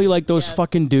exactly like those Yes.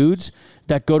 fucking dudes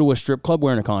that go to a strip club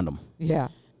wearing a condom. Yeah.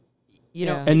 You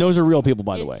know, Yeah. And those are real people,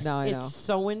 by the way. it's, No, I know. it's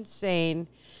so insane.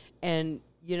 And,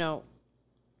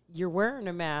 you're wearing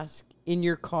a mask in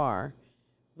your car.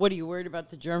 What, are you worried about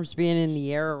the germs being in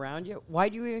the air around you? Why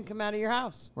do you even come out of your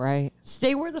house? Right.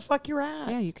 Stay where the fuck you're at.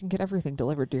 Yeah, you can get everything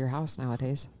delivered to your house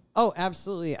nowadays. Oh,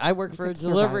 absolutely. I work for a could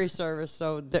delivery survive. service,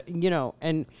 so,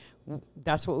 and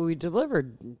that's what we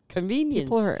delivered. Convenience.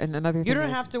 People are, and another thing You don't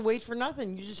is, have to wait for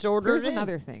nothing. You just order here's it in.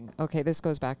 another thing. Okay, this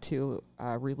goes back to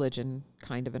religion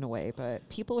kind of in a way, but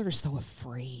people are so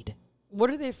afraid. What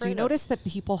are they afraid Do you of? notice that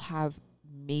people have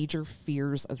major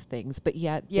fears of things, but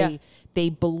yet Yeah. they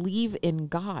believe in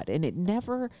God, and it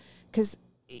never, because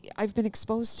I've been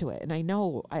exposed to it, and I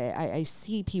know I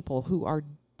see people who are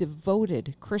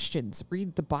devoted Christians,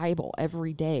 read the Bible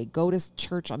every day, go to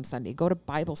church on Sunday, go to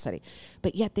Bible study,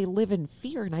 but yet they live in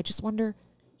fear, and I just wonder,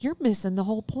 you're missing the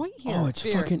whole point here. Oh, it's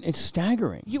Fear. it's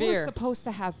staggering. You Fear. are supposed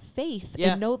to have faith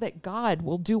Yeah. and know that God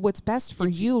will do what's best for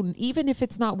you, even if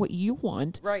it's not what you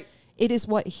want. Right. It is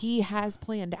what He has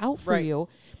planned out for Right. you.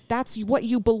 That's what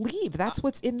you believe. That's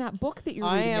what's in that book that you're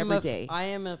reading every day. I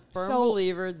am a firm So-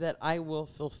 believer that I will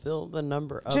fulfill the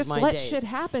number of Just my let days. shit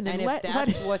happen and if let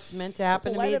that's what's meant to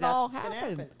happen to let me, it that's all what's gonna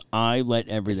happen. I let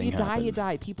If everything you die, happen. you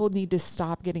die. People need to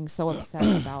stop getting so upset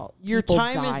about Your people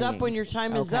time is up dying, when your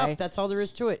time is okay? up. That's all there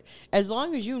is to it. As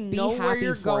long as you Be know where happy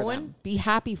you're for going. them. Be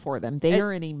happy for them. They And-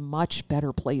 are in a much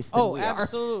better place than Oh, we are.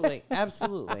 absolutely.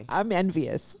 Absolutely. I'm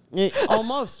envious.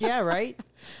 Almost, yeah, right?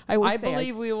 I I say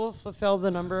believe we will fulfill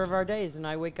the number of our days. And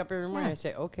I wake up every morning Yeah. and I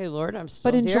say, okay, Lord, I'm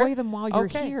still But enjoy here. them while you're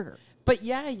Okay. here. But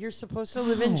yeah, you're supposed to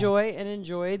live in joy and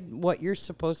enjoy what you're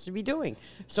supposed to be doing.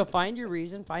 So find your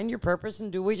reason, find your purpose,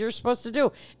 and do what you're supposed to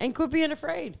do. And quit being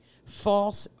afraid.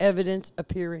 False evidence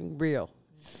appearing real.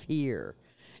 Fear.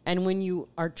 And when you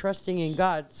are trusting in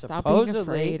God, Stop being supposedly,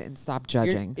 afraid and stop you're-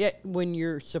 judging. when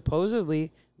you're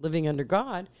supposedly living under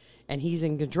God and He's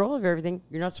in control of everything,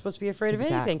 you're not supposed to be afraid of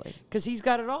anything Exactly. because He's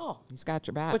got it all. He's got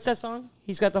your back. What's that song?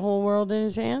 He's got the whole world in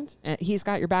His hands. He's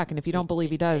got your back, and if you don't believe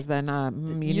He does, then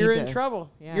You're in to, trouble.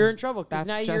 Yeah. You're in trouble because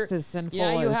That's now just you're as sinful.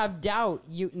 Now you as, have doubt.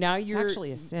 You're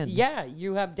actually a sin. Yeah,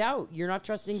 you have doubt. You're not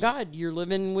trusting God. You're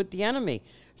living with the enemy.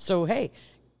 So hey,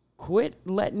 quit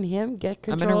letting Him get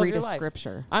I'm control going to of read your a life.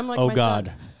 scripture. I'm like Oh my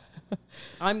God. son.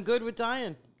 I'm good with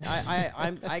dying.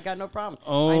 I got no problem.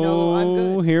 Oh, I know I'm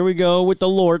good. here we go with the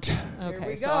Lord. Okay,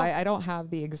 we so go. I don't have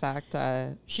the exact.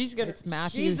 She's gonna. It's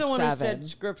Matthew She's the one who 7. said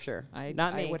scripture,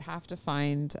 not me. I would have to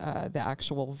find the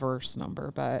actual verse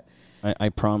number, but I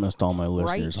promised all my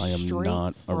right listeners I am straight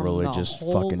not a from religious the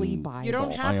Holy fucking. Bible. You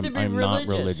don't have to be I'm religious.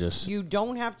 not religious. You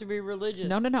don't have to be religious.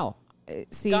 No.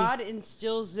 see, God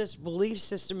instills this belief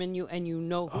system in you, and you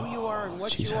know who you are and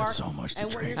what she's you had are, so much to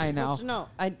and what drink. you're I know. supposed to know.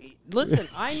 Listen,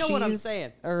 I know what I'm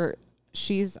saying.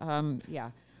 She's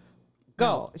yeah. Go.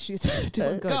 No, she's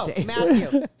doing good. Go, Dave.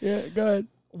 Matthew. Yeah, go ahead.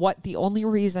 The only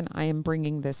reason I am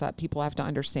bringing this up, people have to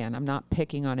understand, I'm not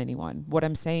picking on anyone. What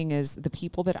I'm saying is the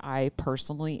people that I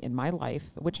personally in my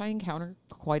life, which I encounter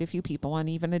quite a few people on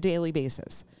even a daily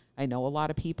basis. I know a lot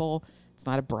of people. It's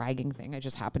not a bragging thing. I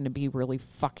just happen to be really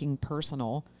fucking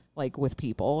personal, like with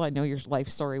people. I know your life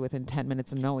story within 10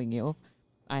 minutes of knowing you.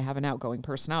 I have an outgoing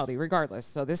personality regardless.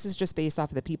 So this is just based off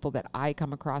of the people that I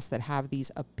come across that have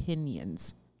these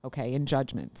opinions, okay, and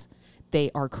judgments.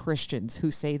 They are Christians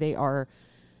who say they are,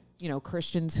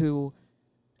 Christians who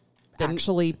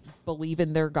actually believe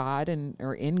in their God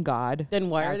or in God. Then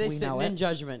why are as they we sitting know in it.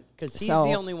 judgment? Because he's So-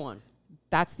 the only one.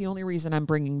 That's the only reason I'm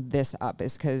bringing this up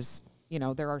is because,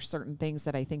 there are certain things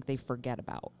that I think they forget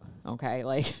about. Okay.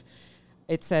 Like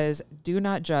it says, do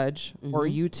not judge or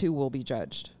you too will be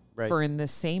judged. Right. For in the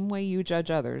same way you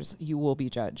judge others, you will be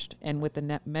judged. And with the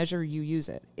net measure you use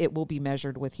it will be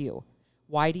measured with you.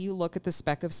 Why do you look at the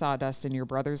speck of sawdust in your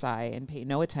brother's eye and pay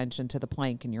no attention to the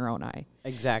plank in your own eye?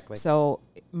 Exactly. So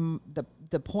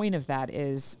the point of that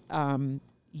is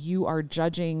you are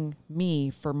judging me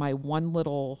for my one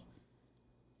little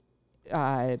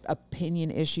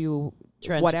opinion issue,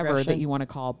 whatever that Transgression. you want to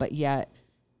call, but yet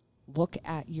look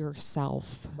at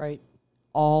yourself. Right.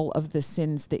 All of the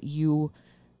sins that you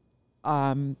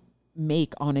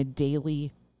make on a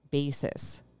daily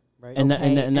basis. Right. And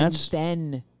Okay? and that's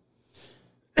then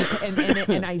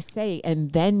and I say,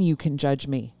 and then you can judge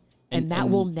me. And that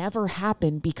will never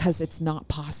happen because it's not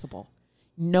possible.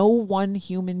 No one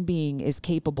human being is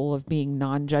capable of being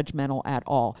non-judgmental at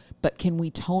all. But can we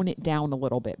tone it down a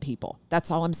little bit, people?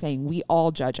 That's all I'm saying. We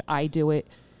all judge. I do it.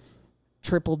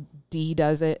 Triple D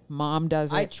does it. Mom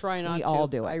does it. I try not we to. all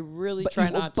do it. I really But try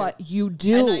you- not to. But you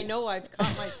do. And I know I've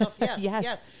caught myself. Yes.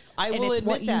 Yes. I and will it's admit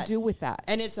what that. you do with that.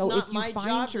 And it's so not if you my find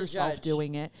job to yourself judge.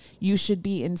 doing it, you should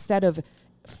be, instead of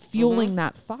fueling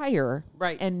that fire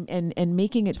Right. and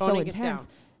making it so Toning it intense,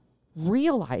 down.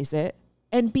 realize it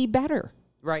and be better.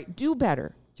 Right. Do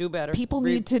better. Do better. People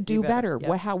Be need to do better.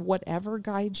 Yep. Whatever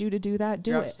guides you to do that,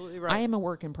 do You're it. absolutely right. I am a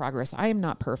work in progress. I am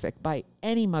not perfect by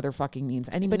any motherfucking means.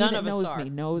 Anybody None that of us knows are. me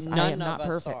knows I None am not of us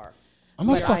perfect. are. I'm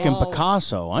a But fucking I-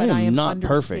 Picasso. I But am not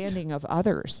perfect. understanding of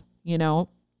others.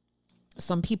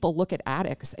 Some people look at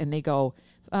addicts and they go,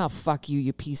 "Oh, fuck you,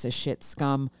 you piece of shit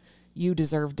scum. You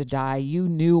deserve to die. You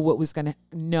knew what was gonna."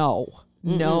 No,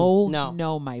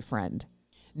 my friend.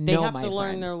 They No, have my to learn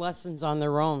friend. their lessons on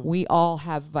their own. We all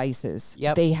have vices.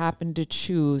 Yep. They happen to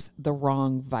choose the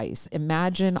wrong vice.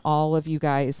 Imagine all of you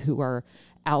guys who are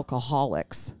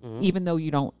alcoholics, even though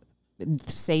you don't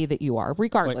say that you are.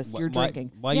 Regardless, Wait, you're why-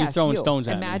 drinking. why are you Yes, throwing stones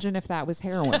at me? Imagine if that was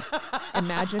heroin.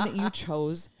 Imagine that you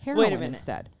chose heroin minute.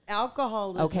 instead.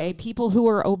 Alcoholism. Okay, people who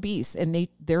are obese and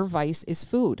their vice is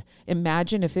food.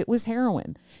 Imagine if it was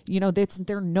heroin.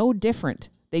 They're no different.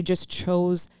 They just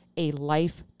chose a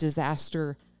life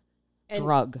disaster And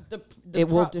drug. the It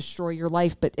will pro- destroy your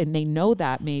life, and they know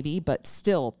that maybe, but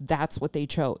still, that's what they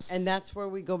chose. And that's where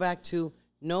we go back to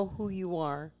know who you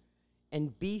are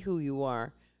and be who you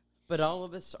are. But all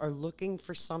of us are looking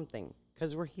for something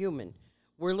because we're human.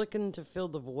 We're looking to fill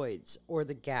the voids or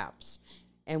the gaps.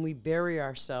 And we bury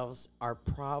ourselves, our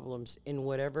problems in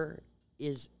whatever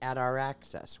is at our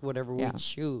access, whatever Yeah. we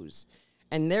choose.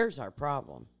 And there's our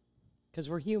problem because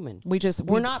we're human. We're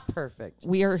We're not perfect.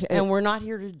 We are, And we're not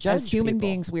here to judge as human people.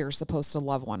 beings, we are supposed to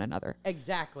love one another.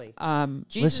 Exactly.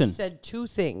 Jesus Listen. said two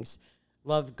things.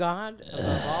 Love God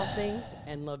above all things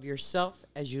and love yourself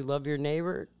as you love your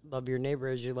neighbor. Love your neighbor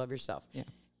as you love yourself. Yeah.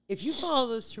 If you follow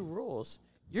those two rules,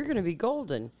 you're going to be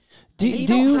golden. Do- You do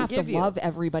don't you- have to Give you. love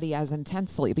everybody as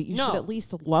intensely, but you should No. at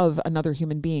least love another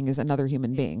human being as another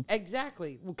human being.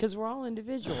 Exactly. Because we're all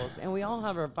individuals and we all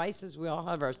have our vices. We all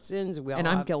have our sins. We all And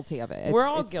I'm have, guilty of it. We're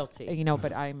all guilty.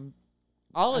 But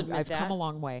I'll admit I've that. come a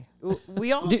long way.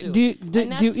 We all Do- do. do- And do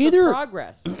that's the either-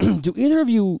 progress. Do either of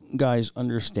you guys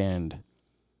understand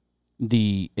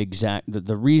the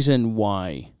reason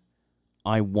why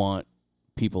I want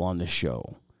people on the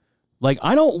show? Like,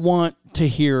 I don't want to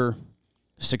hear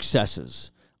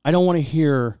successes. I don't want to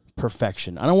hear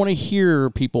perfection. I don't want to hear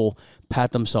people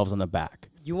pat themselves on the back.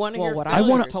 You want to Well, hear what failures. I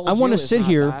wanna- just told I wanna you is sit not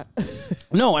here- that.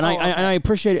 No, and Oh, I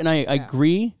appreciate it, and I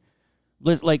agree.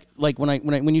 Like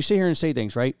when you sit here and say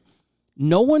things, right?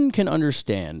 No one can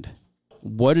understand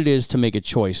what it is to make a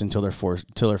choice until they're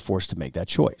forced to make that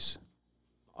choice.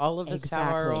 All of us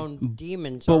have our Exactly. own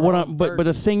demons. But our own but the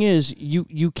burdens. thing is,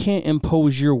 you can't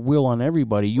impose your will on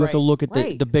everybody. You have to Right. look at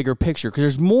Right. the bigger picture because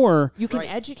there's more. You can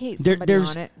Right. educate There, somebody there's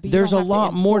on it, but you there's a don't have to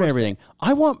lot more to enforce everything. it.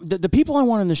 I want the people I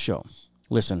want in this show.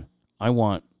 Listen, I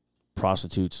want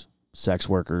prostitutes, sex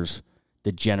workers,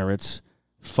 degenerates,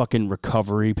 fucking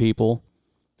recovery people.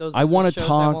 Those I are the want to shows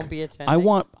talk. won't be attending.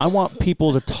 I want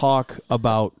people to talk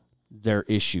about their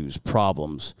issues,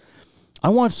 problems. I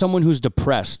want someone who's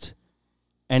depressed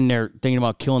and they're thinking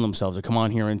about killing themselves to come on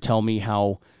here and tell me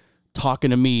how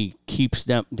talking to me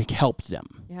helped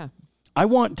them. Yeah. I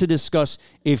want to discuss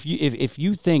if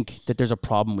you think that there's a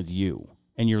problem with you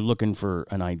and you're looking for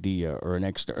an idea or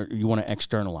you want to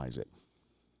externalize it.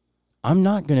 I'm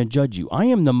not going to judge you. I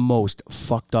am the most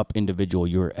fucked up individual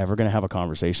you're ever going to have a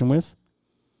conversation with.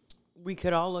 We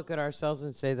could all look at ourselves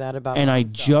and say that about. And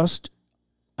ourselves.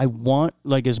 I want,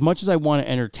 like, as much as I want to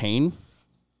entertain,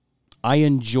 I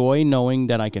enjoy knowing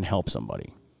that I can help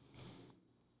somebody.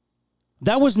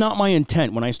 That was not my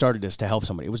intent when I started this, to help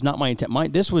somebody. It was not my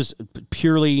intent. This was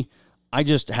purely, I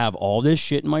just have all this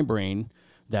shit in my brain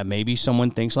that maybe someone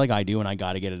thinks like I do, and I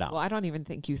got to get it out. Well, I don't even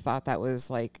think you thought that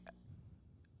was like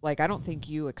I don't think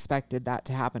you expected that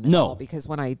to happen at No. all, because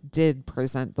when I did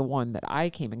present the one that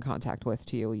I came in contact with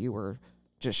to you, you were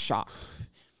just shocked.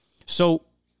 So,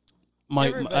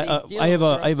 Everybody's dealing I have with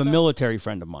their own a stuff. military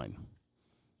friend of mine,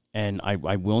 and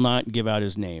I will not give out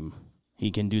his name. He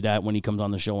can do that when he comes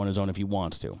on the show on his own if he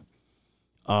wants to.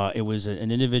 It was an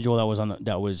individual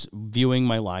that was viewing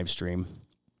my live stream.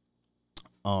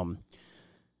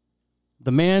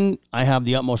 The man I have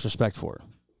the utmost respect for,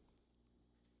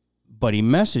 but he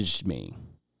messaged me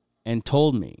and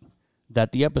told me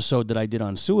that the episode that I did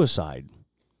on suicide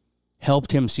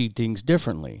helped him see things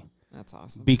differently That's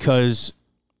awesome. because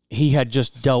he had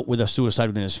just dealt with a suicide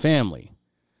within his family,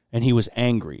 and he was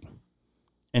angry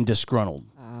and disgruntled.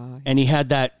 And he had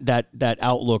that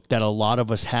outlook that a lot of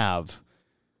us have,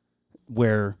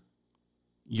 where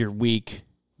you're weak,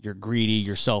 you're greedy,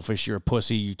 you're selfish, you're a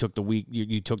pussy. You took the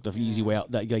you took the easy way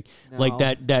out. Like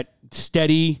that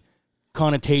steady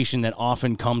connotation that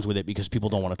often comes with it because people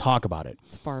don't want to talk about it.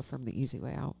 It's far from the easy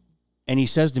way out. And he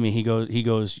says to me, he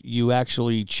goes, you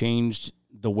actually changed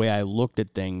the way I looked at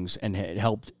things, and it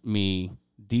helped me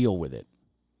deal with it.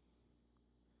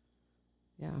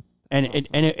 Yeah. And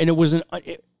awesome.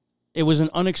 it was an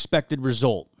unexpected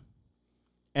result.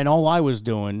 And all I was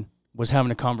doing was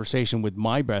having a conversation with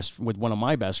one of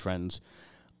my best friends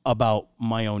about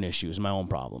my own issues, my own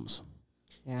problems.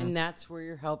 Yeah. And that's where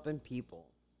you're helping people.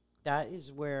 That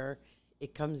is where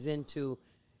it comes into,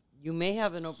 you may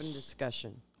have an open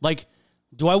discussion. Like,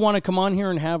 do I want to come on here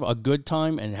and have a good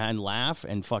time and laugh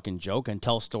and fucking joke and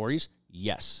tell stories?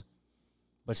 Yes.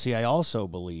 But see, I also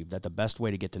believe that the best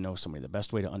way to get to know somebody, the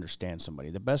best way to understand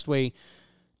somebody, the best way,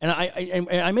 and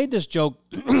I made this joke,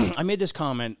 I made this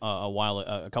comment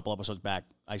a couple episodes back.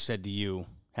 I said to you,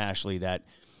 Hashley, that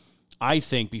I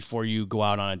think before you go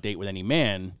out on a date with any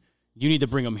man, you need to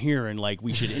bring them here and like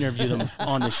we should interview them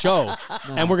on the show,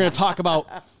 and we're gonna talk about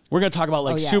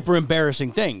like yes. super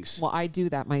embarrassing things, Well, I do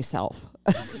that myself.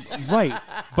 right?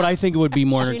 But I think it would be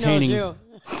more She knows entertaining. you.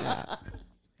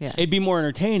 Yeah. It'd be more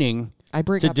entertaining I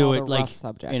bring to up do all it the like rough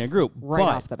subjects in a group, right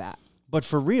but- off the bat. But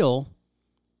for real,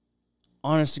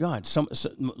 honest to God,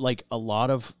 like a lot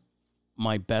of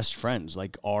my best friends,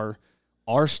 like our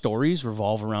stories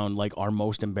revolve around like our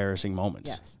most embarrassing moments.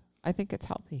 Yes. I think it's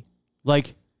healthy.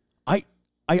 Like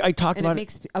I talked And it about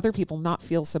makes other people not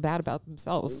feel so bad about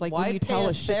themselves. Like Why when you pay tell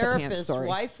a a shit the pants therapist? story.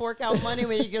 Why fork out money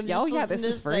when you can Oh, just yeah, listen this to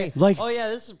is free. say, Like- oh yeah,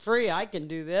 this is free. I can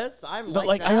do this. I'm but like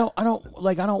like that.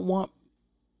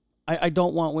 I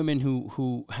don't want women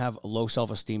who have low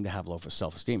self-esteem to have low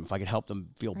self-esteem. If I could help them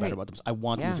feel better Right. about themselves, I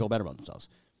want them to Yeah. feel better about themselves.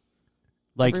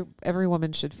 Like Every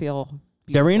woman should feel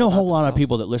there ain't a beautiful whole about lot of themselves.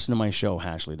 people that listen to my show,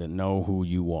 Hashley, that know who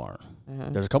you are. Uh-huh.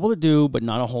 There's a couple that do, but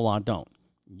not a whole lot don't.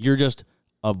 You're just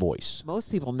a voice. Most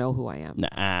people know who I am.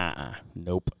 Nah,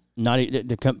 nope. Not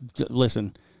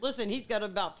listen. Listen, he's got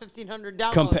about 1,500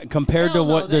 downloads. Compared to Hell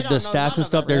no, what they the don't know stats none and of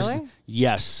stuff, it. there's Really?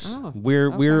 yes, Oh, we're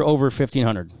okay. over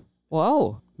 1,500.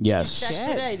 Whoa. Yes, Check Shit.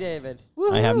 today, David.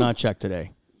 I have Woohoo. not checked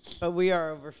today. But we are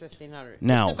over 1,500.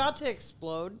 Now- It's about to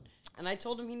explode, and I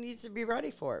told him he needs to be ready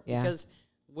for it Yeah. because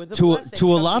with a To blessing a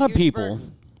comes lot of huge people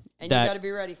burden, and that- you got to be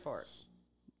ready for it.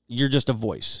 You're just a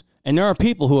voice, and there are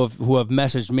people who have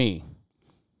messaged me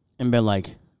and been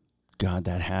like, "God,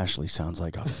 that Hashley sounds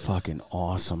like a fucking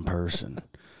awesome person."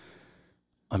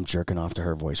 I'm jerking off to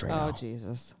her voice right Oh, now.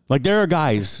 Jesus. Like there are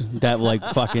guys that like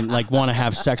fucking like want to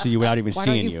have sex with you without even Why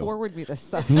don't seeing you you. forward me this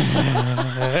stuff?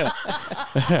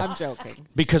 I'm joking.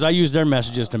 Because I use their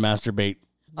messages to masturbate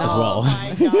as well.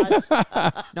 my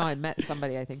gosh. No, I met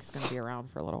somebody I think is going to be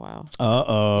around for a little while.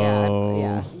 Uh-oh.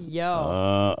 Yeah. Yo.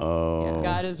 Uh-oh. Yeah.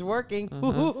 God is working.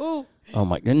 Oh,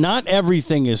 my. Not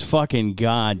everything is fucking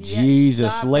God. Yeah,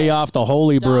 Jesus. stop Lay it. off the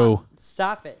holy Stop. brew.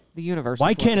 Stop it. The universe.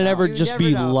 Why is can't it looking ever out. You just never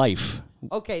be know. life?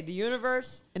 Okay, the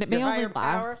universe. And it your may only higher power,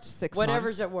 last 6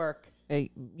 whatever's months. at work.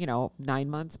 9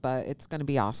 months, but it's going to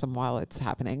be awesome while it's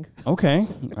happening. Okay.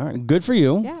 All right. Good for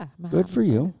you. Yeah. Good for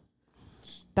you.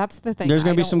 That's the thing. There's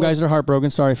going to be some guys that are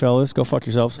heartbroken. Sorry, fellas. Go fuck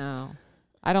yourselves. No.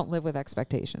 I don't live with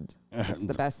expectations. That's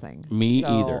the best thing. Me So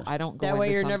either. I don't go That way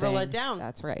into you're never let something- down.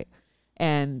 That's right.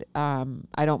 And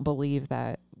I don't believe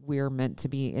that we're meant to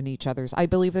be in each other's. I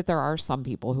believe that there are some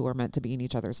people who are meant to be in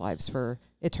each other's lives for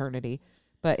eternity.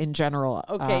 But in general,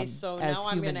 Okay, so as now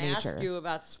I'm human going to ask nature. you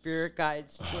about spirit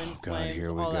guides, twin God, flames,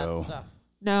 here we all go. that stuff.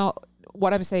 Now,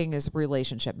 what I'm saying is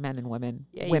relationship, men and women,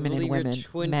 Yeah, you women and believe your women,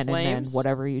 twin men and men, flames?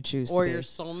 whatever you choose Or to be. your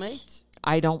soulmates?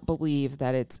 I don't believe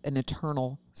that it's an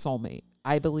eternal soulmate.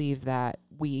 I believe that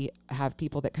we have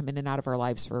people that come in and out of our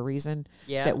lives for a reason.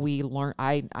 Yeah. That we learn.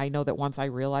 I know that once I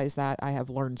realize that, I have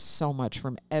learned so much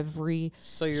from every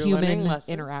So you're learning human lessons?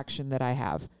 interaction that I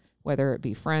have, whether it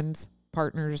be friends,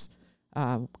 partners,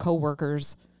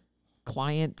 co-workers,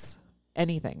 clients,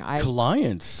 anything.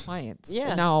 Clients. Clients.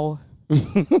 Yeah. No,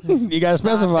 You got to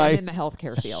specify. I'm in the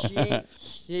healthcare field.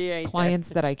 She ain't Clients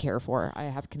that I care for, I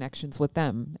have connections with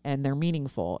them, and they're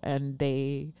meaningful, and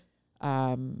they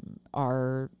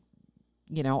are,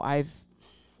 I've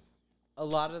A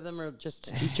lot of them are just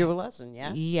to teach you a lesson,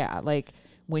 yeah? yeah, like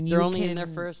when They're you only can in their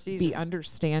first be season.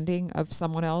 understanding of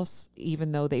someone else,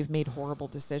 even though they've made horrible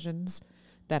decisions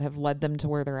that have led them to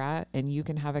where they're at, and you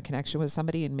can have a connection with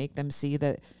somebody and make them see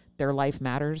that their life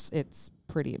matters. It's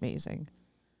pretty amazing.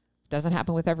 Doesn't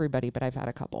happen with everybody, but I've had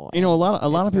a couple. A lot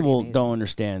it's of pretty people amazing. don't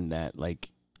understand that.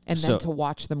 Like, And so- then to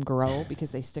watch them grow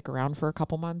because they stick around for a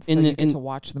couple months. In So the- you get in- to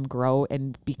watch them grow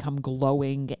and become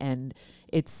glowing, and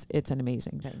it's an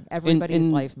amazing thing. Everybody's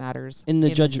in- life matters in the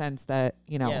judge- sense that,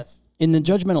 Yes. in the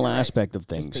judgmental You're right. aspect of just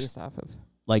things, based off of.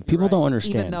 like people right. don't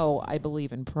understand. Even though I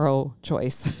believe in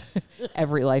pro-choice,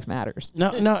 every life matters.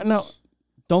 No.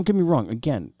 Don't get me wrong.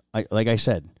 Again, like I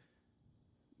said,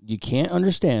 you can't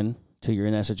understand till you're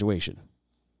in that situation.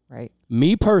 Right.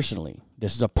 Me personally,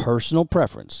 this is a personal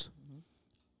preference.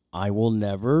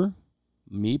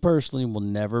 Me personally, will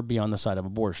never be on the side of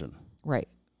abortion. Right.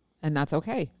 And that's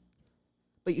okay.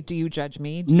 But do you judge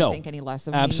me? No. You think any less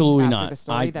of Absolutely me after not. the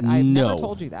story I- that I've no. never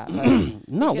told you that?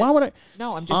 But No, why would I?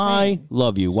 no, I'm just I saying.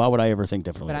 love you. Why would I ever think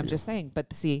differently? But of I'm you? just saying.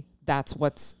 But see, that's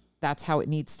how it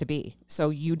needs to be.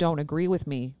 So you don't agree with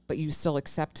me, but you still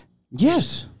accept,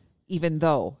 Yes. even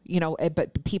though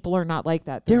but people are not like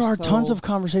that. There They're are so- tons of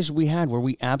conversations we had where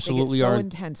we they get absolutely so are.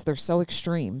 intense. They're so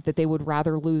extreme that they would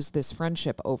rather lose this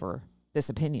friendship over this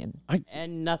opinion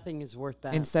And nothing is worth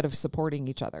that. instead of supporting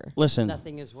each other. Listen,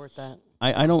 Nothing is worth that.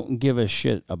 I don't give a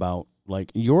shit about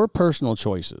like your personal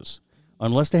choices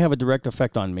unless they have a direct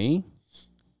effect on me.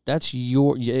 That's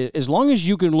as long as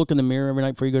you can look in the mirror every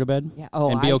night before you go to bed Yeah. Oh,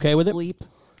 and be I okay with it. sleep.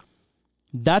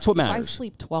 That's what If I matters.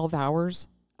 sleep 12 hours,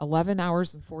 11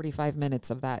 hours and 45 minutes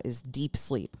of that is deep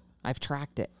sleep. I've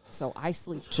tracked it. So I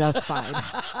sleep just fine.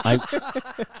 I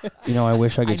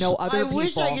wish I I could. know other I people.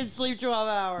 wish I could sleep 12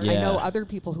 hours. Yeah. I know other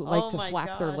people who like Oh to my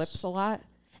flack their gosh. lips a lot,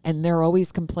 and they're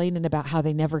always complaining about how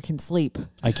they never can sleep.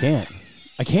 I can't.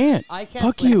 I can't. I can't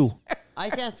Fuck sleep. you. I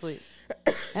can't sleep.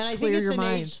 And I Clear think it's your an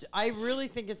mind. age. I really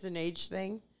think it's an age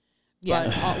thing.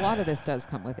 Yes, a lot of this does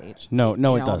come with age. No, You it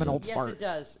know, I'm doesn't. an old Yes, fart. it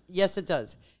does. Yes, it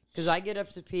does. Because I get up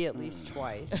to pee at least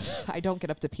twice. I don't get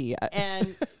up to pee yet.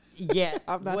 And yet,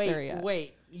 I'm not wait, there yet.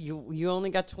 wait. You only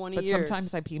got 20 But years.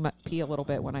 sometimes I pee a little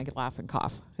bit when I laugh and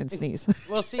cough and sneeze.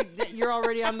 Well, see, you're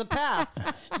already on the path.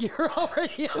 You're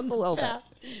already on Just the a little bit. path.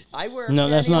 I wear. No,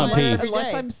 that's panty not on pee. every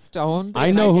Unless day. I'm stoned. I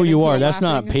and know get who you into are. That's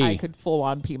not laughing, pee. I could full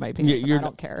on pee my pants. you're and I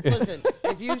not- don't care. Listen,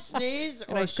 if you sneeze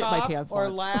And or I shit my cough pants or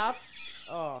once. laugh,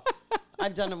 oh,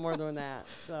 I've done it more than that.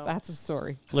 So That's a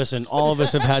story. Listen, all of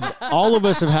us have had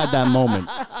that moment.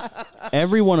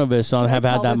 Every one of us have had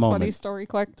Tell that this funny moment. story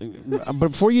quick. But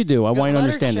before you do, I want you to let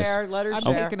understand her this. share, Let her I'm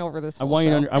share. taking over this I whole want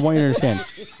you show. to, I want you to understand.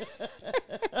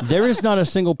 There is not a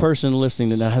single person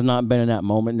listening that has not been in that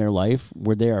moment in their life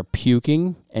where they are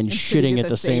puking and shitting at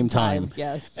the same time.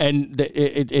 Yes. And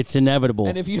it's inevitable.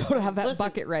 And if you don't have that Listen,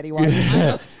 bucket ready while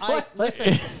you're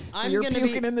Listen, I'm you're going to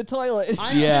puking be. in the toilet.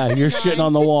 yeah, you're shitting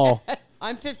on the wall.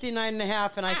 I'm 59 and a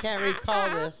half, and I can't recall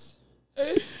this.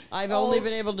 I've only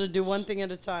been able to do one thing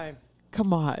at a time.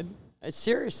 Come on.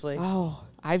 Seriously. Oh,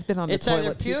 I've been on the It's either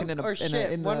toilet puking puke in, or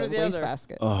shit, in one the or the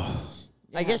wastebasket. other. Oh,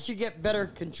 I guess you get better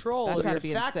control That's of how your to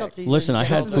be sick. faculties. Listen, when I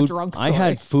you had get is a food. drunk I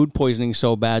had story. food poisoning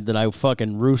so bad that I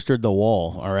fucking roostered the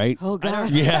wall. All right. Oh God.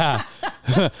 Yeah.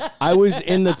 I was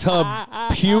in the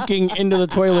tub puking into the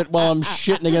toilet while I'm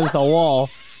shitting against the wall.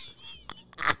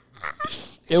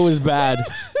 It was bad.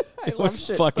 It love was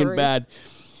shit fucking stories. bad.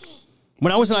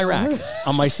 When I was in Iraq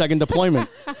on my second deployment.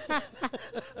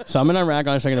 So I'm in Iraq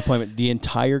on a second deployment. The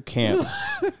entire camp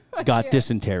got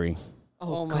dysentery.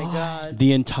 Oh my God.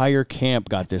 The entire camp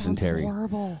got Sounds dysentery.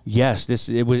 horrible. Yes,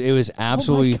 it was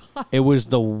absolutely it was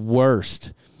the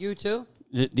worst. You too?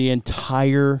 The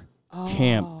entire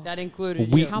camp. That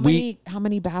included We- you. How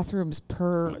many bathrooms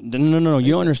per? No.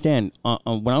 You don't understand.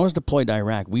 When I was deployed to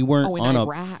Iraq, we weren't Oh, in on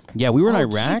Iraq. Yeah, we were in Oh,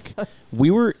 Iraq. Jesus.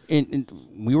 We were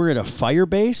we were at a fire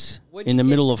base What'd in you the get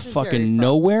middle of dysentery fucking from?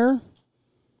 nowhere.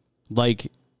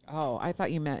 Like Oh, I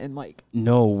thought you meant in like.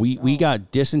 no, we got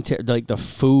dysentery. Like the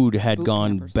food had Boot gone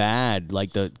camp or something. bad.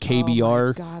 Like the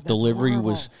KBR God, that's delivery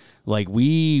was like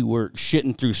we were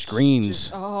shitting through screens.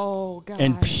 Oh God.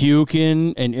 And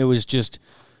puking, and it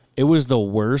was the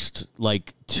worst.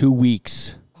 Like 2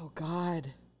 weeks. Oh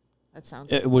God. That sounds.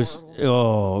 It was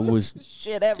horrible. it was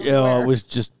Shit everywhere. oh, it was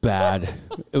just bad.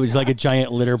 It was like a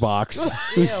giant litter box.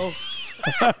 Ew.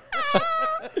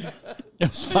 It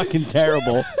was fucking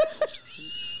terrible.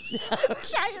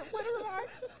 giant litter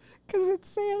box because it's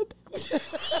sand.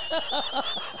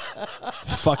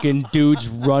 Fucking dudes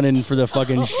running for the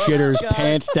fucking shitters, God.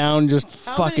 pants down, just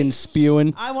fucking many-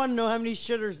 spewing. I want to know how many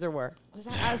shitters there were. Was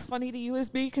that as funny to you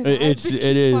as me? Because It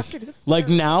is like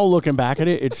now looking back at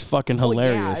it, it's fucking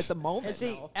hilarious. Yeah, at the moment. And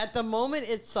see, no. at the moment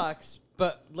it sucks,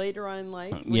 but later on in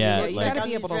life, when Yeah, you, look you like- back gotta on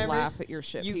be these able to memories, laugh at your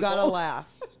shit. You people. gotta laugh.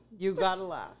 You gotta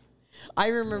laugh. I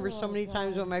remember so many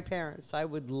times with my parents, I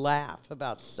would laugh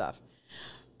about stuff.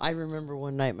 I remember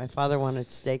one night my father wanted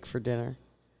steak for dinner.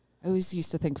 I always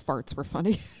used to think farts were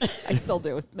funny. I still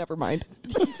do. Never mind.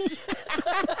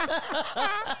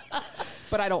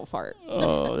 But I don't fart.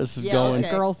 Oh, this is Yeah, going.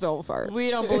 okay. Girls don't fart. We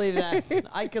don't believe that.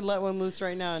 I could let one loose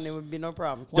right now and it would be no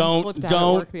problem. One slipped out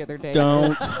at work the other day.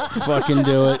 Don't fucking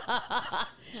do it.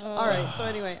 All right. So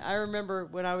anyway, I remember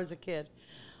when I was a kid,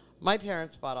 my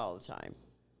parents fought all the time.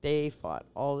 They fought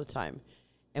all the time.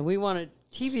 And we wanted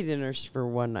TV dinners for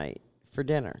one night for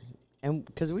dinner. And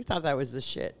because we thought that was the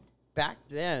shit. Back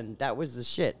then, that was the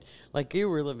shit. Like you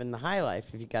were living the high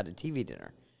life if you got a TV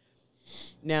dinner.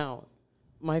 Now,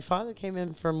 my father came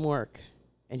in from work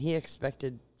and he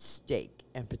expected steak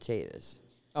and potatoes.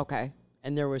 Okay.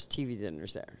 And there was TV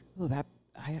dinners there. That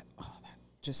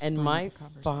just. And spurred my the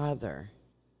conversation. father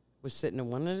was sitting at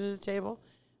one end of the table,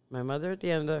 my mother at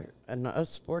the end, and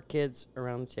us 4 kids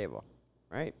around the table,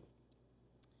 right?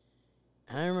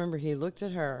 And I remember he looked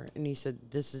at her and he said,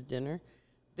 "This is dinner.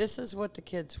 This is what the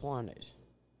kids wanted."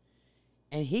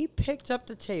 And he picked up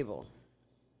the table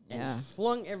and Yeah.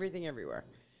 flung everything everywhere.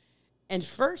 And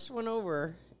first went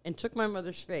over and took my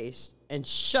mother's face and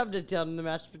shoved it down in the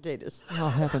mashed potatoes. Oh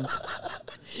heavens!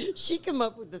 She came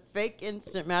up with the fake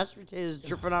instant mashed potatoes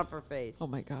dripping off her face. Oh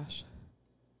my gosh!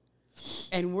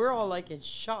 And we're all like in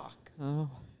shock, Oh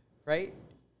right?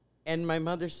 And my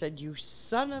mother said, "You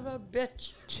son of a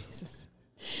bitch." Jesus!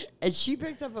 And she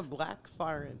picked up a black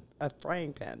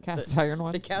frying pan. Cast iron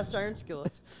one? The cast iron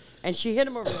skillet. And she hit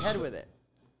him over the head with it.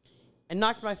 And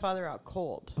knocked my father out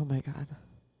cold. Oh my God!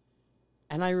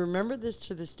 And I remember this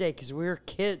to this day because we were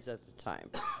kids at the time.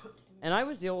 And I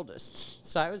was the oldest.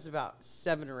 So I was about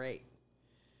 7 or 8.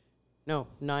 No,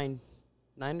 9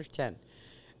 or 10.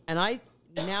 And I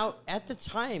now, at the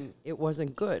time, it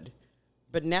wasn't good.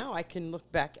 But now I can look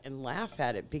back and laugh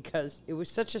at it because it was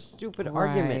such a stupid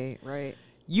argument. Right.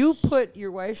 You put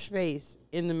your wife's face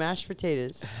in the mashed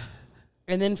potatoes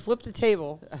and then flipped the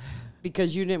table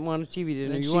because you didn't want a TV dinner.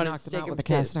 then You she wanted knocked him steak out and with a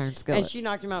potatoes. cast iron skillet. And she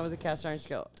knocked him out with a cast iron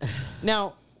skillet.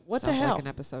 Now, what Sounds the hell? like an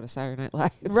episode of Saturday Night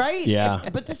Live. Right? Yeah.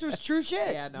 But this was true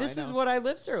shit. Yeah, no, this I is know. what I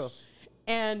lived through.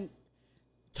 And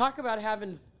talk about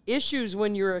having issues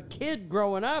when you're a kid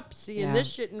growing up, seeing Yeah. this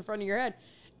shit in front of your head.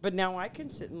 But now I can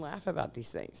sit and laugh about these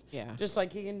things. Yeah. Just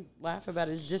like he can laugh about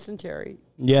his dysentery,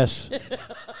 Yes.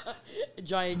 a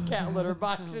giant cat litter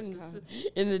box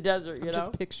in the desert, you I'm know?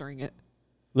 just picturing it.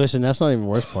 Listen, that's not even the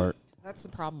worst part. That's the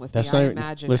problem with That's me. I not.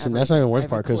 imagine. Listen, that's not even the worst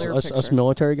everything. I part have a because clear us picture.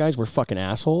 military guys, we're fucking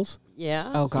assholes. Yeah.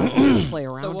 Oh God! You didn't play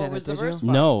around So what in was it, the did you? worst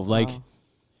part? No, like, Oh.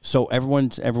 so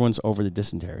everyone's over the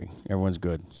dysentery. Everyone's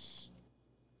good.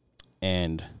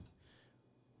 And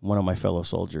one of my fellow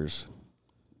soldiers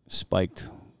spiked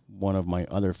one of my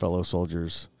other fellow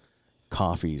soldiers'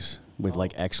 coffees with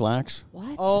like X-Lax.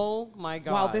 What? Oh, my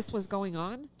God. While this was going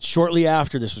on, Shortly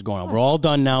after this was going on, we're all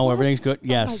done now. What? Everything's good. Oh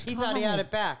Yes. He thought he had it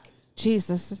back.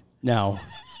 Jesus. Now,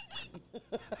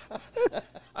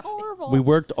 It's horrible. We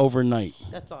worked overnight.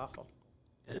 That's awful.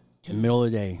 In the middle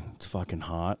of the day, it's fucking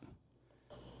hot.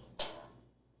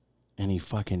 And he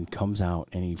fucking comes out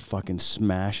and he fucking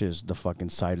smashes the fucking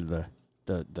side of the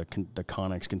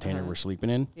Connex container we're sleeping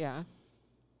in. Yeah.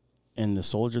 And the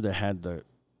soldier that had the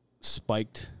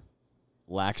spiked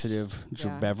laxative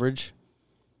beverage,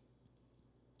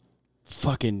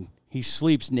 fucking, he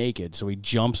sleeps naked, so he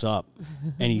jumps up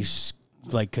and he's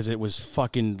like, because it was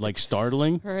fucking like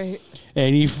startling. Right.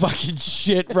 And he fucking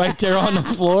shit right there on the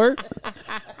floor.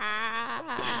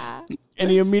 And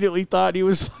he immediately thought he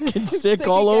was fucking sick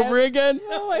all over again.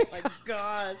 Oh my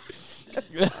God.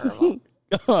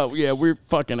 Oh, yeah, we're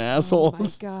fucking assholes.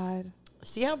 Oh my God.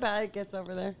 See how bad it gets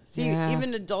over there? See,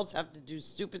 even adults have to do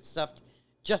stupid stuff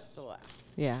just to laugh.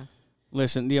 Yeah.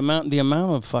 Listen, the amount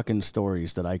of fucking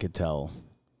stories that I could tell,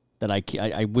 that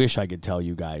I wish I could tell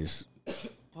you guys.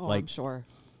 Oh, like, I'm sure.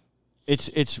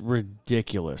 It's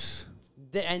ridiculous.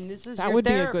 And this is that your would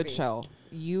therapy. be a good show.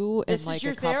 You This and like is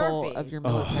your a couple therapy. of your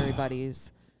military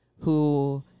buddies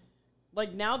who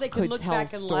Like now they can could look tell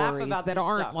back and laugh stories about that this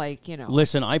aren't stuff. like, you know.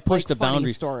 Listen, I pushed like the funny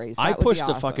boundaries. stories. I That would pushed be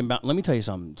the awesome. fucking boundaries. Let me tell you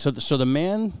something. So the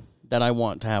man that I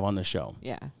want to have on the show,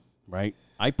 Yeah. right?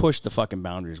 I pushed the fucking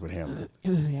boundaries with him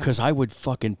Yeah. because I would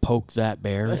fucking poke that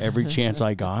bear every chance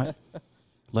I got.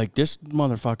 Like, this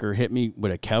motherfucker hit me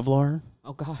with a Kevlar.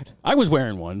 Oh God. I was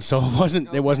wearing one, so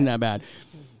it wasn't that bad.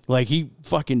 Like, he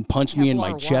fucking punched me in my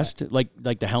Kevlar what? chest, like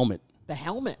the helmet. The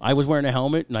helmet. I was wearing a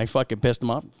helmet, and I fucking pissed him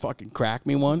off. Fucking cracked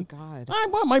me one. Oh my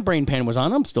God. Well, my brain pan was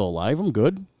on. I'm still alive. I'm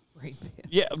good. Great man.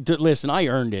 Yeah, listen, I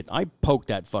earned it. I poked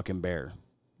that fucking bear,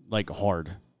 like,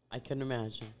 hard. I can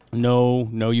imagine. No,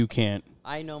 you can't.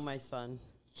 I know my son.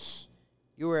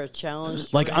 You were a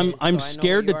challenge. Like, I'm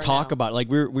scared to talk now. about. Like,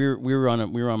 we were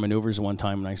on maneuvers one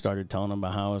time, and I started telling him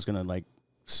about how I was gonna like.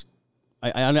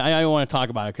 I don't want to talk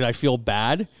about it because I feel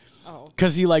bad. Oh.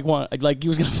 Because he he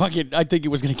was gonna fucking. I think he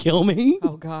was gonna kill me.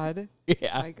 Oh God.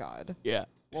 Yeah. My God. Yeah.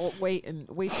 Well, wait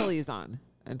till he's on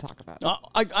and talk about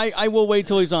it. I will wait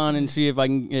till he's on and see if I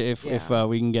can if Yeah.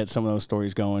 we can get some of those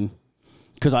stories going.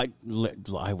 Because I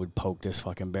would poke this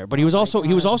fucking bear, but he was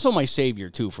also my savior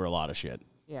too for a lot of shit.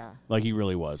 Yeah. Like, he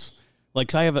really was. Like,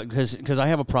 'cause I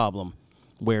have a problem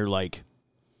where, like,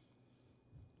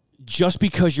 just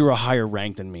because you're a higher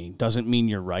rank than me doesn't mean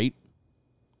you're right.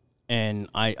 And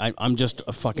I'm just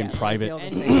a fucking Yes, I private. feel the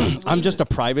same. I'm just a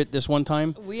private this one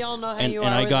time. We all know how And- you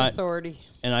and are I with got- authority.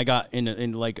 And I got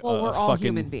in like Well, we're a all fucking,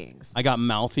 human beings. I got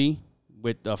mouthy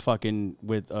with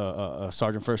a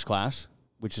sergeant first class,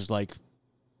 which is like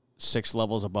 6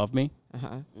 levels above me.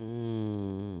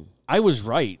 Uh-huh. I was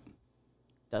right,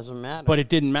 Doesn't matter. but it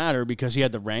didn't matter because he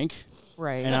had the rank,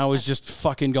 Right. and I was just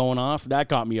fucking going off. That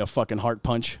got me a fucking heart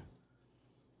punch.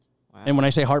 Wow. And when I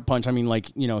say heart punch, I mean,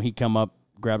 like, you know, he come up,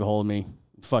 grab a hold of me,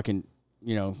 fucking,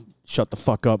 you know, shut the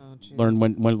fuck up. Oh,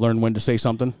 jeez. learn when to say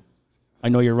something. I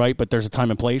know you're right, but there's a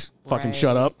time and place. Fucking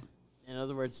shut Right. up. In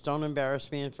other words, don't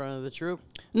embarrass me in front of the troop.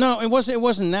 No, it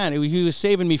wasn't that. He was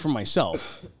saving me from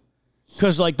myself.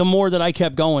 Because, like, the more that I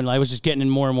kept going, I was just getting in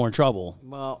more and more trouble.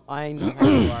 Well, I know how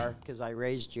you are because I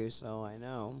raised you, so I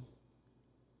know.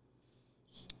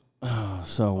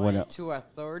 So what else? To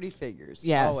authority figures.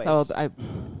 Yeah. always.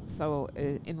 So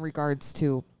in regards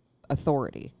to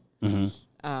authority,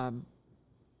 Mm-hmm.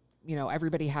 you know,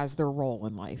 everybody has their role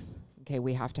in life. Okay,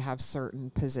 we have to have certain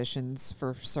positions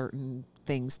for certain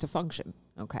things to function.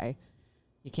 Okay,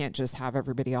 you can't just have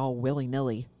everybody all willy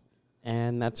nilly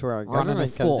And that's where our running a government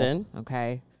school. comes in.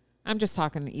 Okay, I'm just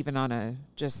talking even on a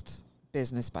just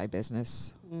business by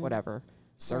business, whatever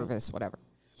service, whatever.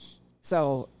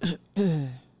 So,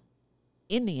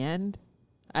 in the end,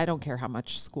 I don't care how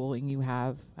much schooling you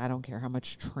have. I don't care how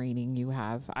much training you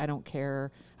have. I don't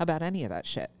care about any of that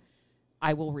shit.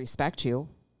 I will respect you,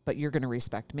 but you're going to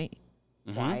respect me.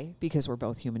 Why? Because we're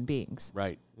both human beings.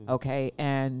 Right. Okay.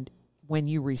 And when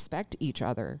you respect each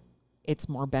other, it's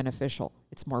more beneficial.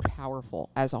 It's more powerful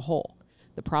as a whole.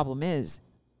 The problem is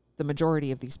the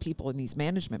majority of these people in these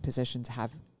management positions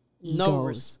have No egos.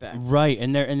 respect. Right.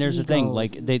 And there's the thing.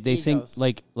 Like, Egos. they think Egos.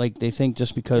 like they think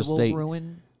just It because will they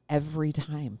ruin every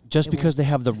time. just It because will, they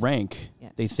have the rank,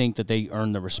 Yes. they think that they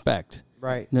earn the respect.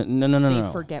 Right. No.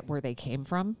 they forget where they came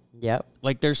from. Yep.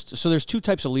 Like, there's two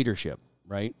types of leadership,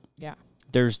 right? Yeah.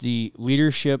 There's the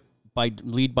leadership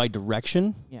lead by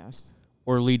direction Yes.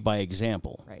 or lead by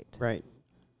example. Right. Right.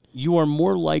 You are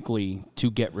more likely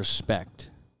to get respect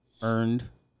earned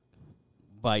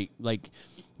by, like,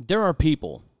 there are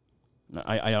people,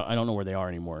 I don't know where they are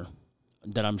anymore,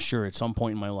 that I'm sure at some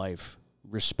point in my life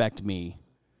respect me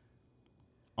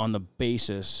on the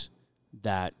basis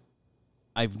that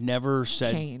I've never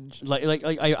said change. Like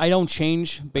I don't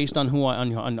change based on who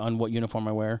on what uniform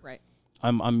I wear. Right.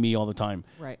 I'm me all the time.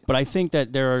 Right. But I think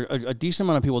that there are a decent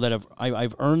amount of people that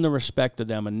I've earned the respect of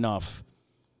them enough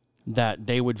that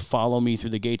they would follow me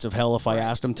through the gates of hell if I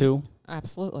asked them to.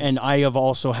 Absolutely. And I have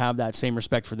also have that same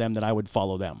respect for them that I would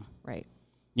follow them. Right.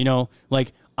 You know,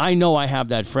 like I know I have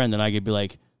that friend that I could be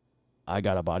like, I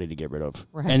got a body to get rid of.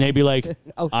 Right. And they'd be like,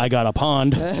 I got a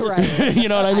pond. Right. You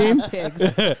know what I mean? I have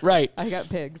pigs. Right. I got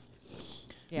pigs.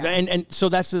 Yeah. And so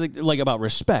that's like about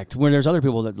respect. Where there's other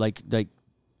people that like,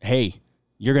 hey,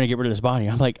 you're going to get rid of this body.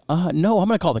 I'm like, no, I'm going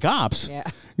to call the cops. Yeah.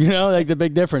 You know, like the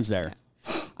big difference there.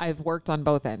 I've worked on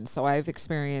both ends. So I've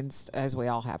experienced, as we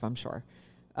all have, I'm sure.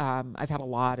 I've had a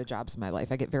lot of jobs in my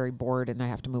life. I get very bored and I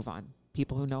have to move on.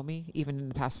 People who know me, even in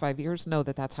the past 5 years, know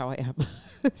that that's how I am.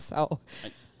 So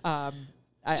I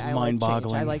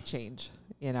mind-boggling. I like change.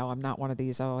 You know, I'm not one of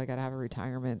these, I got to have a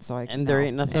retirement. And there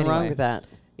ain't nothing wrong with that.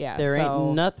 Yeah. There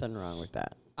ain't nothing wrong with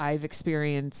that. I've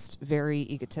experienced very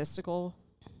egotistical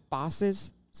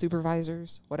bosses,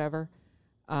 supervisors, whatever,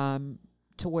 to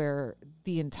where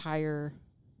the entire,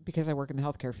 because I work in the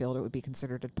healthcare field, it would be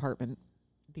considered a department.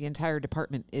 The entire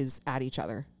department is at each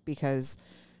other because,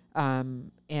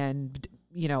 and,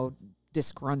 you know,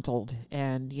 disgruntled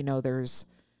and, you know, there's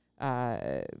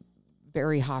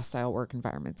very hostile work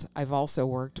environments. I've also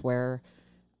worked where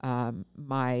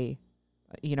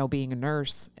you know, being a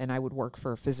nurse and I would work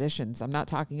for physicians. I'm not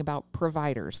talking about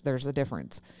providers. There's a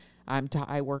difference.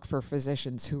 I work for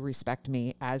physicians who respect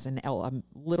me as a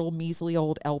little measly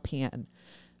old LPN,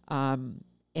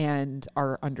 and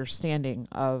are understanding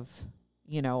of,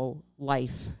 you know,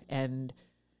 life and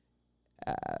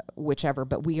whichever.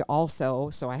 But we also,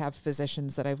 so I have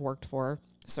physicians that I've worked for,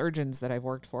 surgeons that I've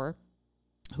worked for,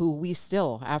 who we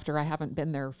still, after I haven't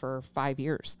been there for 5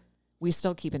 years, we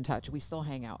still keep in touch. We still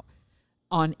hang out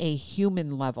on a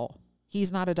human level.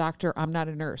 He's not a doctor. I'm not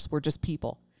a nurse. We're just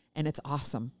people. And it's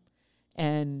awesome.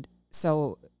 And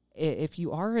so if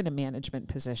you are in a management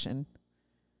position,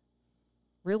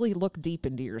 really look deep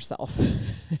into yourself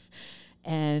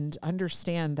and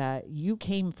understand that you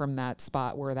came from that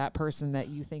spot where that person that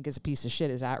you think is a piece of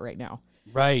shit is at right now.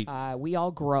 Right. We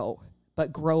all grow,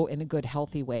 but grow in a good,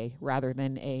 healthy way rather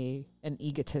than an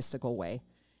egotistical way.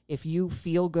 If you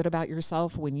feel good about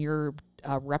yourself when you're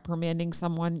reprimanding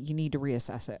someone, you need to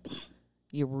reassess it.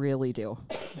 You really do.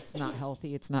 It's not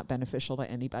healthy. It's not beneficial to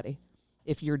anybody.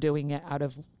 If you're doing it out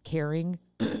of caring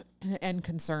and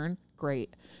concern,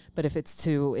 great. But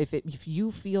if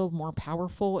you feel more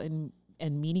powerful and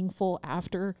meaningful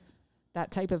after that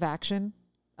type of action,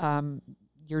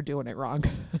 you're doing it wrong.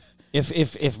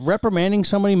 If reprimanding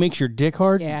somebody makes your dick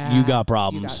hard, you got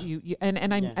problems.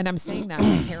 I'm saying that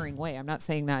in a caring way. I'm not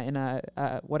saying that in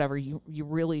a whatever. You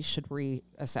really should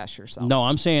reassess yourself. No,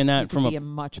 I'm saying that from be a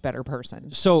much better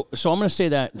person. So I'm going to say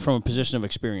that from a position of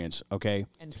experience, okay?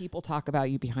 And people talk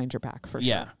about you behind your back for sure.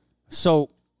 Yeah. So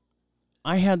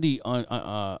I had the on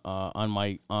one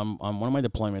of my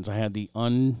deployments, I had the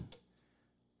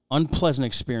unpleasant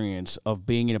experience of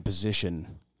being in a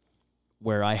position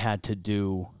where I had to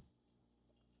do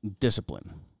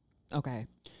discipline. Okay.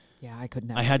 Yeah, I could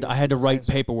never. I had to write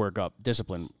paperwork up,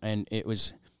 discipline, and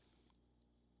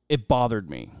it bothered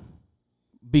me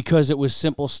because it was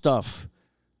simple stuff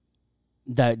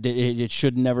that it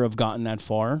should never have gotten that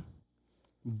far,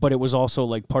 but it was also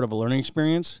like part of a learning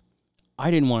experience. I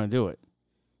didn't want to do it.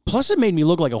 Plus, it made me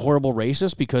look like a horrible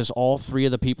racist because all three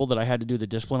of the people that I had to do the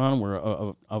discipline on were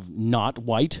of not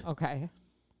white. Okay.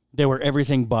 They were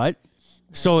everything but.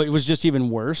 So it was just even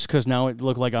worse because now it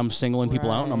looked like I'm singling people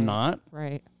out and I'm not.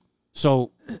 Right.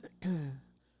 So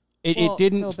it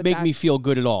didn't make me feel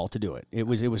good at all to do it. It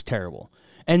was terrible.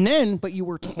 And then, but you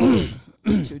were told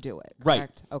to do it,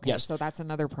 correct? Right. Okay. Yes. So that's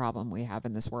another problem we have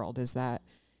in this world is that,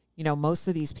 you know, most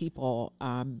of these people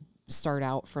start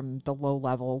out from the low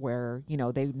level where, you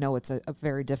know, they know it's a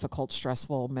very difficult,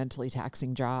 stressful, mentally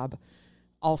taxing job,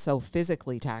 also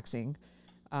physically taxing.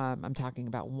 I'm talking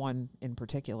about one in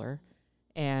particular.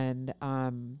 And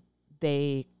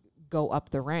they go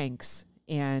up the ranks,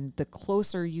 and the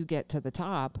closer you get to the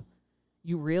top,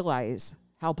 you realize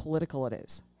how political it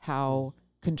is, how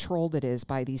controlled it is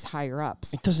by these higher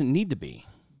ups. It doesn't need to be.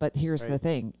 But here's the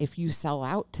thing. If you sell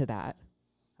out to that,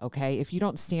 okay, if you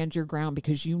don't stand your ground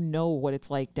because you know what it's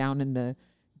like down in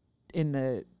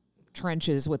the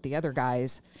trenches with the other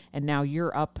guys, and now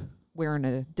you're up wearing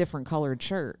a different colored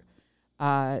shirt,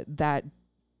 that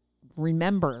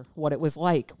remember what it was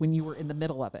like when you were in the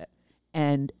middle of it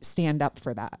and stand up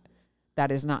for that.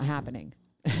 That is not happening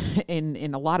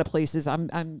in a lot of places.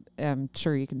 I'm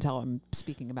sure you can tell I'm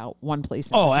speaking about one place.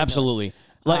 Oh, absolutely.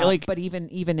 But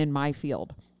even in my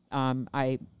field,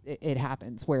 it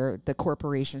happens where the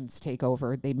corporations take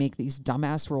over. They make these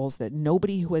dumbass rules that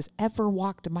nobody who has ever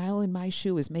walked a mile in my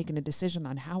shoe is making a decision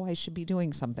on how I should be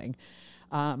doing something.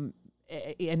 And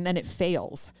then it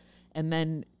fails. And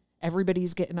then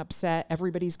everybody's getting upset.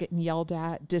 Everybody's getting yelled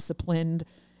at, disciplined.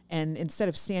 And instead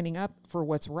of standing up for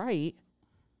what's right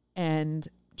and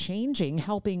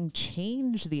helping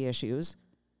change the issues,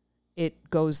 it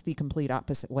goes the complete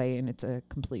opposite way, and it's a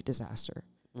complete disaster.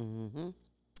 Mm-hmm.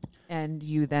 And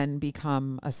you then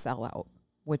become a sellout,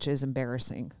 which is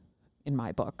embarrassing in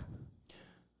my book.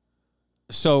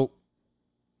 So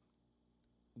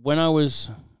when I'm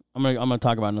gonna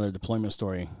talk about another deployment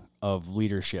story of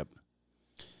leadership.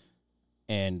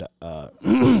 And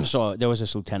so there was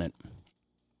this lieutenant.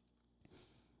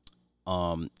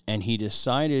 And he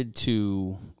decided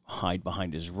to hide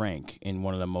behind his rank in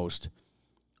one of the most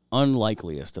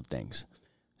unlikeliest of things.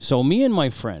 So me and my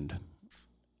friend,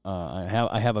 I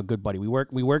have a good buddy. We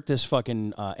work this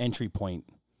fucking entry point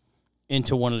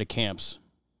into one of the camps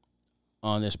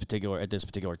at this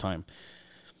particular time.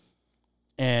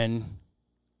 And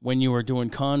when you were doing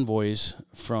convoys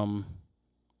from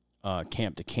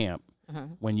camp to camp,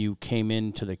 when you came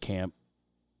into the camp,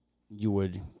 you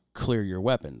would clear your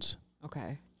weapons.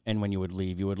 Okay. And when you would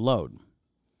leave, you would load.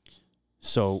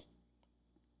 So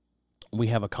we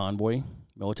have a convoy,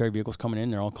 military vehicles coming in.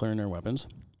 They're all clearing their weapons.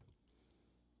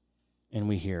 And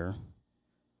we hear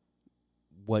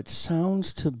what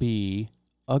sounds to be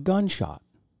a gunshot.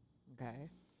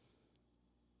 Okay.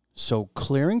 So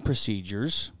clearing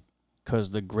procedures,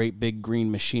 because the great big green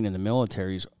machine in the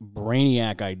military's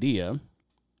brainiac idea, I'm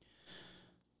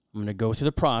going to go through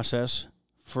the process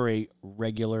for a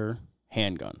regular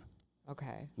handgun.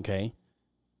 Okay. Okay.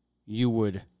 You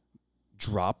would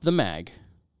drop the mag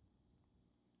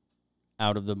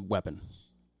out of the weapon.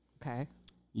 Okay.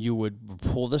 You would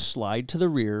pull the slide to the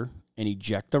rear and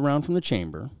eject the round from the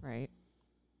chamber. Right.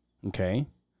 Okay.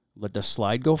 Let the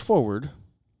slide go forward.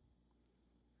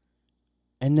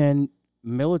 And then,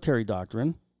 military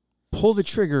doctrine, pull the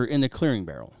trigger in the clearing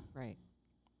barrel. Right.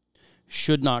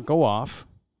 Should not go off,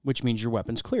 which means your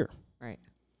weapon's clear. Right.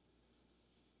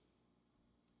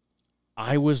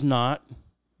 I was not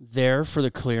there for the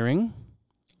clearing.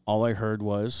 All I heard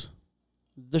was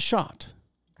the shot.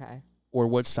 Okay. Or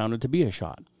what sounded to be a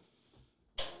shot.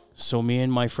 So me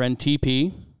and my friend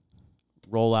TP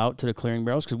roll out to the clearing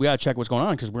barrels because we got to check what's going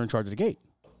on because we're in charge of the gate.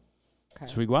 Okay.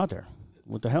 So we go out there.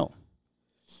 What the hell?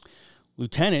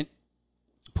 Lieutenant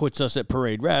puts us at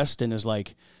parade rest and is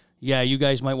like, yeah, you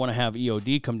guys might want to have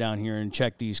EOD come down here and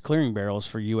check these clearing barrels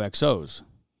for UXOs.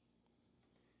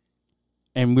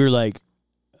 And we're like,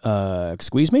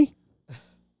 excuse me?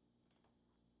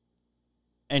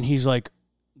 And he's like,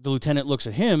 the lieutenant looks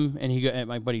at him and at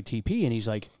my buddy TP and he's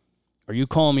like, are you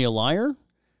calling me a liar?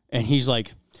 And he's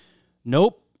like,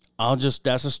 nope,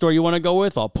 that's the story you want to go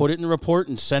with. I'll put it in the report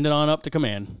and send it on up to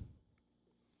command.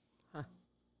 Huh.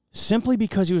 Simply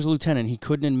because he was a lieutenant, he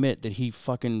couldn't admit that he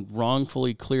fucking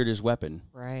wrongfully cleared his weapon.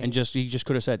 Right. And he just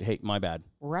could have said, hey, my bad.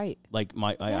 Right. Like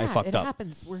I fucked up. It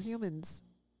happens. We're humans.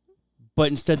 But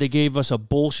instead they gave us a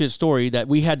bullshit story that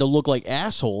we had to look like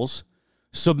assholes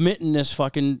submitting this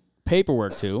fucking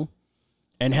paperwork to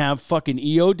and have fucking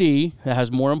EOD that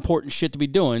has more important shit to be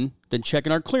doing than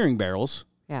checking our clearing barrels.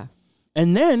 Yeah.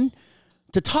 And then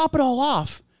to top it all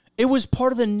off, it was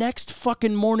part of the next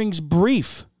fucking morning's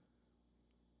brief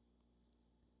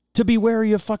to be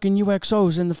wary of fucking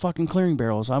UXOs in the fucking clearing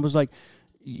barrels. I was like,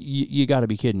 you got to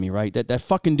be kidding me, right? That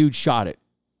fucking dude shot it.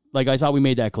 Like, I thought we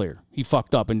made that clear. He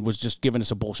fucked up and was just giving us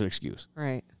a bullshit excuse.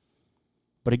 Right.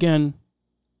 But again,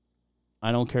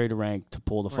 I don't carry the rank to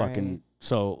pull the fucking... Right.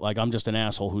 So, like, I'm just an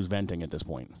asshole who's venting at this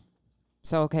point.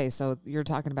 So, okay, so you're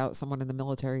talking about someone in the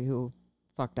military who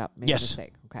fucked up, made a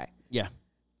mistake. Okay. Yeah.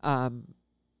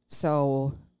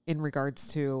 So, in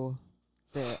regards to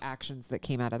the actions that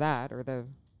came out of that, or the...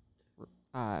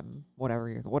 I'm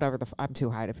too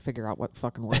high to figure out what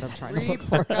fucking word I'm trying to look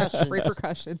for.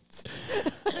 Repercussions.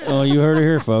 Oh, you heard it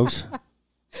here, folks.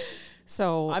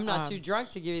 So I'm not too drunk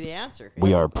to give you the answer.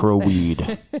 We are pro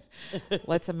weed.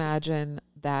 Let's imagine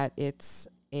that it's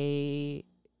a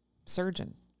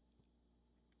surgeon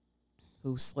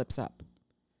who slips up.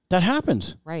 That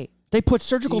happens. Right. They put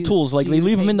surgical tools, like they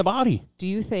leave them in the body. Do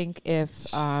you think if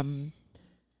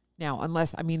now,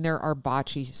 unless, there are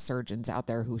botchy surgeons out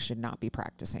there who should not be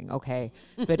practicing, okay?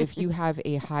 But if you have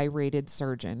a high-rated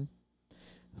surgeon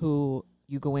who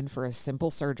you go in for a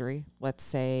simple surgery, let's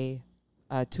say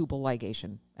a tubal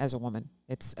ligation as a woman.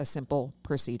 It's a simple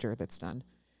procedure that's done.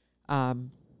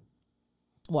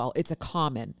 well, it's a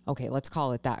common, okay, let's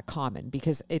call it that, common,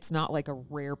 because it's not like a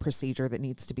rare procedure that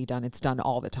needs to be done. It's done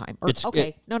all the time. Or,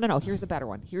 no. Here's a better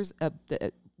one. Here's a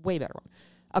way better one.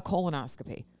 A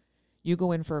colonoscopy. You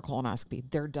go in for a colonoscopy.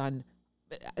 They're done.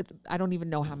 I don't even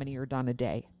know how many are done a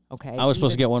day. Okay. I was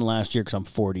supposed to get one last year because I'm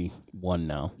 41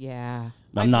 now. Yeah.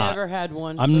 I've never had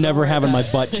one. I'm never having my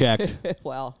butt checked.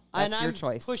 Well, that's your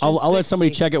choice. I'll let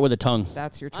somebody check it with a tongue.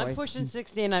 That's your choice. I'm pushing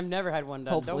 60 and I've never had one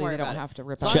done. Hopefully don't worry they don't about have to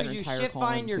rip out out your an entire entire colon.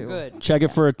 As long as you shit fine, colon, you're too. good. Check it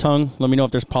for a tongue. Let me know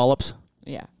if there's polyps.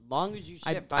 Yeah. As long as you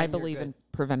shit I fine, believe you're in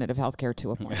preventative health care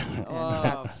to a point.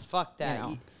 Oh, fuck that.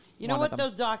 You know what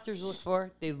those doctors look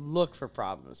for? They look for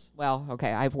problems. Well,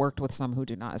 okay, I've worked with some who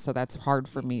do not, so that's hard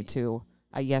for me to.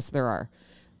 Yes, there are.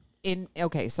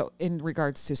 So in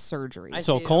regards to surgery,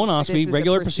 So colonoscopy,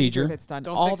 regular procedure that's done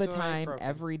Don't all fix the it when I'm time, broken.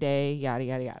 every day, yada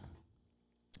yada yada.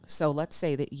 So let's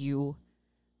say that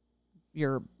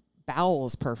your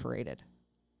bowels perforated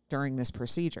during this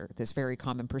procedure, this very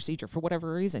common procedure. For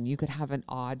whatever reason, you could have an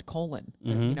odd colon,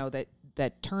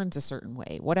 that turns a certain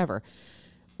way, whatever,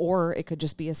 or it could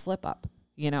just be a slip up.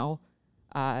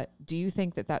 Do you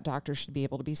think that doctor should be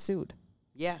able to be sued?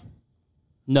 Yeah.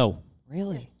 No.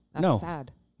 Really? That's No.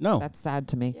 sad. No. That's sad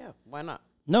to me. Yeah. Why not?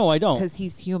 No, I don't. Because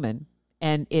he's human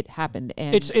and it happened.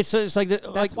 And It's like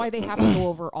that's why they have to go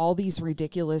over all these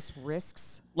ridiculous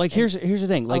risks. Like here's the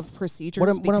thing. Like of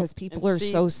procedures because people are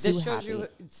so happy.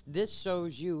 This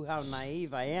shows you how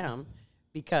naive I am,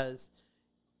 because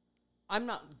I'm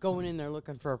not going in there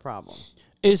looking for a problem.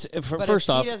 But first if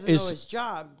off, he doesn't know his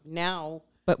job now.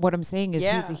 But what I'm saying is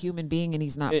he's a human being and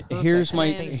he's not perfect. Here's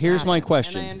my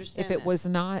question. And I understand if it was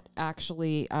not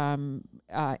actually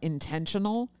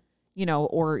intentional,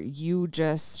 or you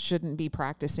just shouldn't be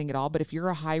practicing at all. But if you're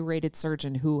a high-rated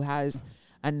surgeon who has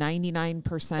a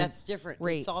 99% that's different.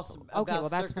 rate, It's also okay. Well,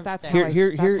 that's circumstance. how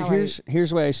here's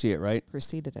the way I see it. Right,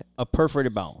 preceded it. a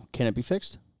perforated bowel, can it be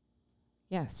fixed?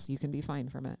 Yes, you can be fine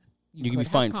from it. You can could be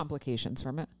fine. have complications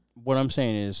from it. What I'm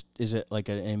saying is it like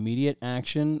an immediate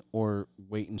action or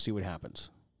wait and see what happens?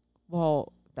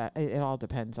 Well, that it all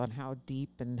depends on how deep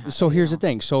and how. So here's the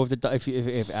thing. So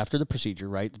if after the procedure,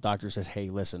 right, the doctor says, "Hey,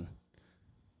 listen,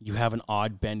 you have an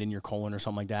odd bend in your colon or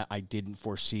something like that. I didn't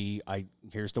foresee.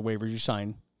 Here's the waivers you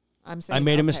sign. I'm saying I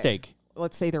made a mistake.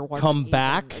 Let's say there wasn't Come even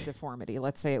back. a deformity.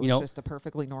 Let's say it was just a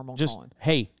perfectly normal Just colon.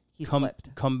 hey, He come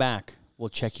slipped. come back. We'll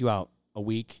check you out a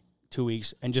week, 2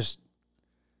 weeks, and just."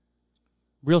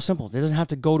 Real simple. It doesn't have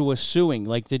to go to a suing.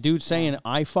 Like the dude saying,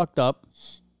 I fucked up,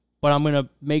 but I'm going to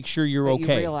make sure you're But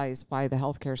okay. You realize why the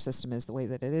healthcare system is the way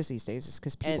that it is these days is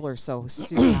because people are so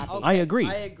super happy. I agree.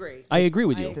 I agree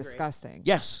with you. It's disgusting.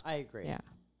 Yes. I agree. Yeah.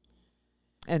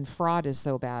 And fraud is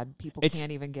so bad. People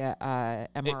can't even get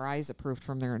MRIs approved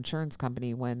from their insurance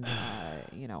company when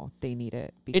they need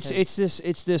it. Because It's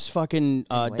this fucking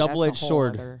anyway, double-edged that's a whole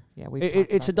sword. other-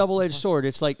 It's a double-edged before. sword.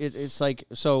 It's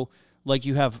like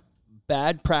you have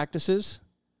bad practices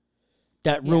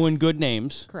that ruin Yes. good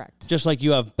names. Correct. Just like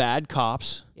you have bad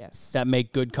cops Yes. that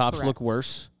make good cops look Correct.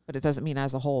 worse. But it doesn't mean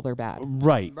as a whole they're bad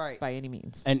Right. by any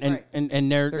means. And Right.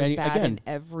 they're There's bad again in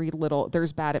every little.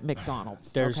 There's bad at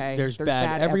McDonald's. there's okay? there's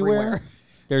bad everywhere.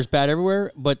 There's bad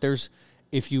everywhere, but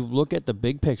if you look at the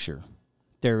big picture,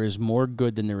 there is more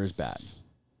good than there is bad.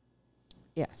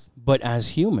 Yes. But as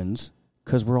humans,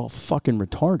 because we're all fucking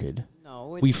retarded,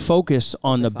 No, we focus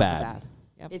on the Focus on bad.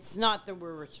 Yep. it's not that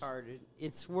we're retarded.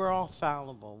 We're all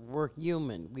fallible. We're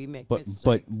human. We make But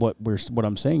mistakes. what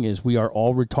I'm saying is we are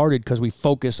all retarded because we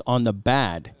focus on the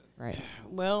bad. Right.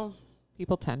 Well,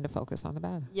 People tend to focus on the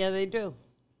bad. yeah, they do,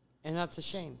 and that's a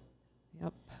shame.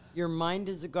 Yep. Your mind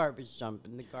is a garbage dump,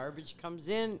 and the garbage comes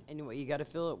in, and what you got to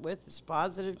fill it with is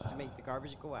positive to make the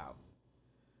garbage go out.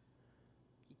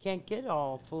 You can't get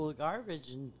all full of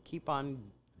garbage and keep on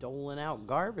doling out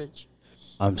garbage.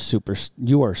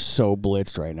 You are so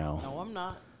blitzed right now. No, I'm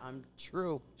not. I'm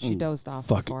true. She dozed off.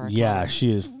 Fucking before I yeah, called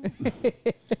she is her.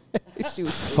 She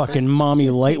was fucking mommy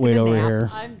was lightweight taking a over nap. here.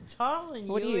 I'm telling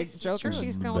you. What are you it's the joking? truth.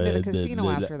 She's going to the casino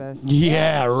after this.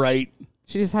 Yeah, right.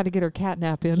 She just had to get her cat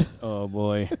nap in. Oh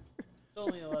boy. It's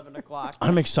only 11 o'clock.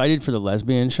 I'm excited for the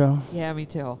lesbian show. Yeah, me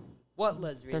too. What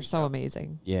lesbian? They're so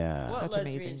amazing. Yeah. What Such lesbian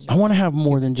amazing. show? I want to have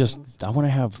more than Human just. beings. I want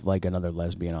to have like another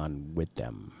lesbian on with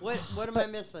them. What am I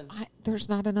missing? There's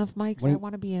not enough mics. What- I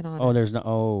want to be in on Oh, it. there's no.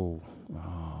 Oh.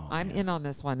 I'm in on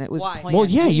this one. It was Why? planned. Well,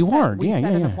 yeah, We you set- are. We Yeah,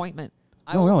 set yeah, an yeah. appointment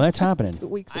No, that's happening. 2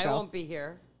 weeks I ago. won't be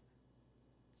here.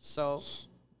 So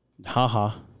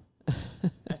Haha.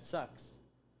 that sucks.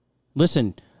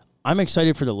 Listen, I'm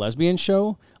excited for the lesbian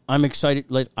show. I'm excited.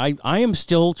 I am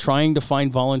still trying to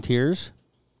find volunteers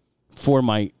for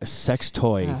my sex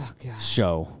toy Oh, God.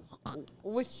 show.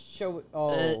 Which show?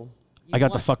 Oh, I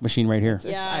got the fuck machine right here.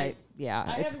 Yeah, Yeah,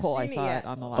 I it's haven't cool. I seen it saw yet. it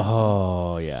on the last one.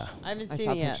 Oh, yeah. I haven't I seen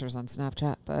saw it yet. pictures on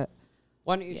Snapchat, but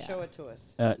Why don't you Yeah. show it to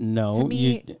us? No. to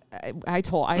me, you- I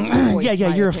voiced Yeah,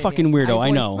 my you're a opinion. fucking weirdo. I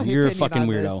voiced know. my You're a opinion fucking on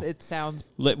weirdo. this. It sounds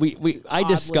I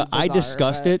bizarre,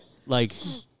 discussed but- it like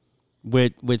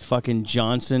with fucking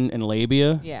Johnson and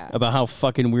Labia Yeah. about how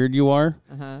fucking weird you are,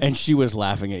 Uh-huh. and she was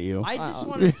laughing at you. I just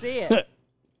want to see it.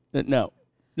 No.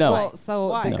 well. So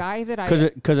Why? the No. guy that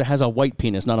Because it has a white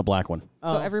penis, not a black one.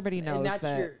 so everybody knows and that's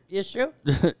that. your issue.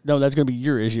 No, that's gonna be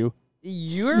your issue.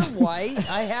 You're white.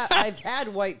 I've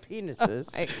had white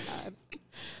penises. My God.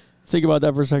 Think about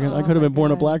that for a second. I Oh could have my been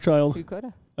born a God. black child. You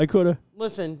coulda, I could have.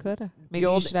 Listen, coulda. Maybe you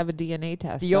old- should have a DNA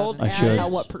test. the old done and I should. find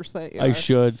out what percent you I are.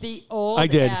 should. the old I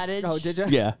did. adage. Oh, did you?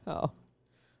 Yeah. Oh,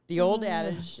 The old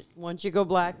adage: once you go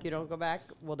black, you don't go back.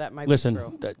 Well, that might Listen, be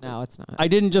true. no, it's not. I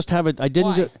didn't just have it. I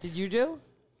didn't. Why? Did you do?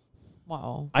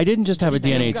 Well, I didn't just have a Just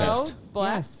say DNA you Go test.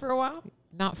 black Yes. for a while,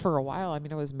 not for a while. I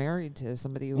mean, I was married to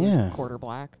somebody who was Yeah. quarter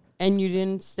black. and you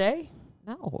didn't stay,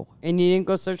 No, and you didn't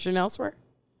go searching elsewhere.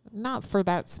 not for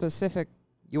that specific.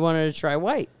 You wanted to try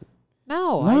white.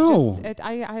 No, No.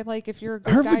 I like if you're a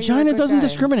good Her guy, you're a vagina good doesn't guy.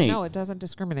 discriminate. No, it doesn't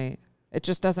discriminate. It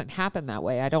just doesn't happen that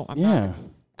way. I'm Yeah. not.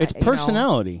 It's you know,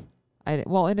 personality.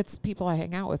 well, and it's people I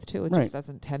hang out with too. It Right. just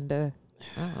doesn't tend to.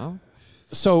 I don't know.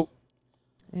 So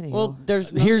Anyhow. Well,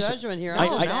 there's no Here's- judgment here. no, I'm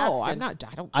just no, asking. I'm not.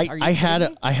 I don't. I are you had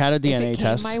kidding me? I had a If DNA it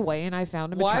test. came my way and I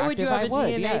found him Why attractive, would you have I a would.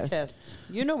 DNA Yes. test?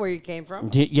 You know where you came from.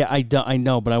 Yeah, I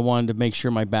know, but I wanted to make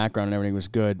sure my background and everything was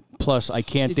good. Plus, I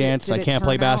can't Did you- dance. did I it can't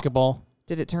play turn out- basketball.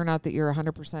 Did it turn out that you're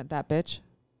 100% that bitch?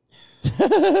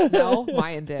 No,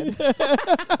 mine did.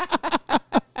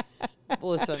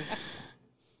 Listen,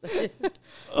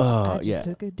 I just Yeah.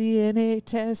 took a DNA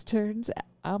test. Turns out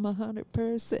I'm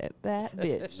 100% that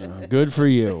bitch. Good for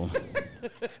you.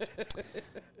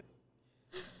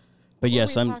 But What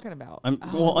yes, were we I'm. talking about? I'm. Oh,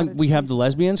 Well, what did we you have say? the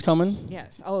lesbians coming.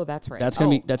 Yes. Oh, that's right. That's gonna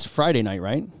Oh, be. That's Friday night,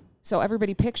 right? So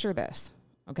everybody picture this,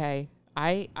 okay?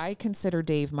 I consider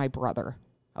Dave my brother,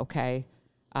 okay?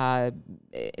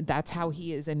 That's how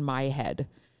he is in my head.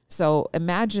 So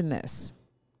imagine this.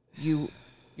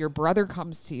 Your brother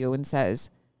comes to you and says,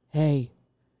 "Hey,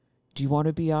 do you want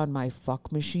to be on my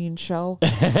fuck machine show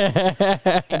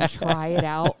and try it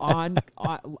out on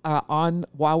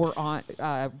while we're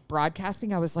on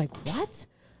broadcasting?" I was like, "What?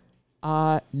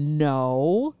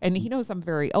 No." And he knows I'm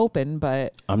very open,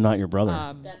 but I'm not your brother.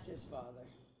 that's his father.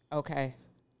 okay.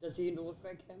 Does he look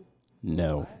like him?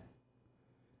 no.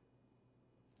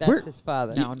 That's Where- his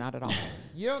father. No, not at all.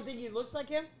 You don't think he looks like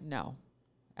him? No,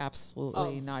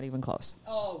 absolutely not even close.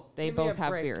 Oh, They give me both a have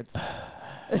break. beards.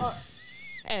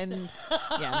 And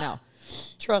yeah, no.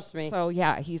 Trust me. So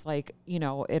yeah, he's like,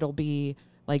 it'll be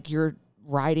like you're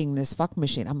riding this fuck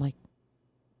machine. I'm like,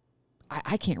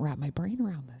 I can't wrap my brain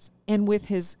around this. And with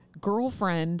his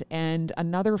girlfriend and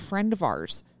another friend of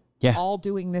ours, Yeah. all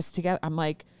doing this together, I'm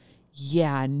like,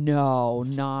 yeah, no,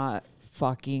 not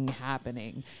fucking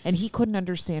happening. And he couldn't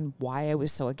understand why I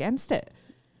was so against it.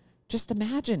 Just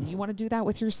imagine, you want to do that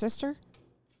with your sister?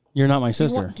 You're not my Do you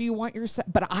sister. want, do you want your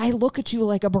but I look at you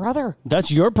like a brother.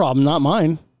 That's your problem, not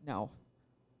mine. No,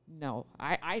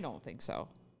 I don't think so.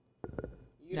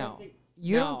 you no. don't think,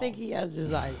 you No. don't think he has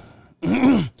his eyes?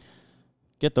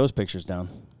 Get those pictures down.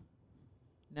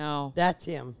 No, That's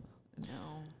him. no.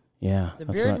 Yeah. The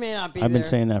that's beard what- may not be I've been there.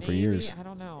 saying that for Maybe, years. I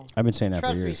don't know. I've been saying that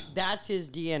Trust for me, years. that's his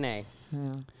DNA.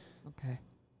 Yeah. Okay.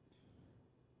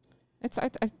 It's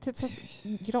just,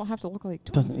 you don't have to look like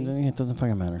Doesn't, twinsies. it doesn't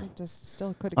fucking matter. It just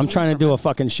still could. I'm trying to do a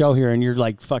fucking show here, and you're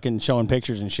like fucking showing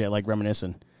pictures and shit, like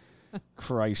reminiscing.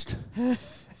 Christ.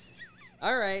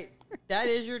 All right. That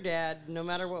is your dad, no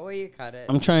matter what way you cut it.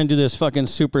 I'm trying to do this fucking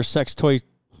super sex toy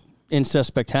incest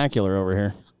spectacular over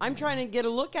here. I'm trying to get a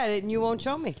look at it, and you won't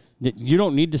show me. You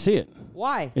don't need to see it.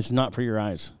 Why? It's not for your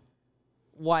eyes.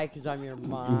 Why? Because I'm your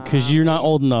mom. Because you're not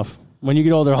old enough. When you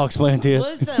get older, I'll explain it to you.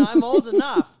 Listen, I'm old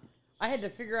enough. I had to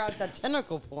figure out that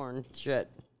tentacle porn shit.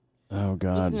 Oh,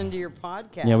 God. Listening to your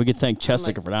podcast. Yeah, we could thank I'm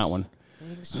Chestica for that one.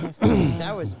 Thanks, Justin.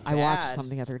 That was I watched bad.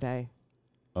 something the other day.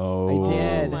 Oh. I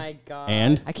did. Oh my god.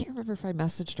 And? I can't remember if I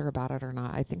messaged her about it or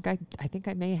not. I think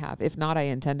I may have. If not, I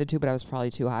intended to, but I was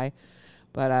probably too high.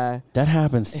 But That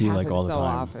happens it to you happens like all the so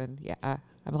time. often. Yeah,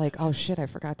 I'm like, oh shit, I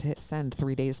forgot to hit send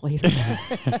 3 days later.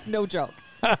 No joke.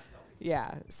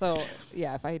 Yeah. So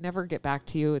yeah, if I never get back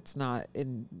to you, it's not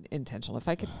intentional. If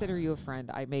I consider you a friend,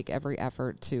 I make every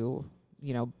effort to,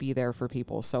 be there for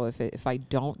people. So if I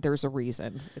don't, there's a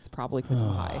reason. It's probably because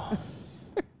I'm high.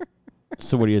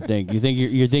 So what do you think? You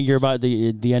think you're about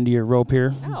the end of your rope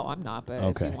here? No, I'm not. But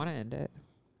Okay. if you want to end it,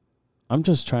 I'm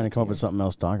just trying to come up with something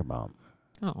else to talk about.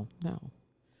 oh no.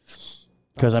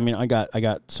 Because I mean, I got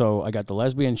the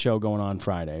lesbian show going on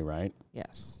Friday, right?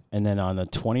 Yes. And then on the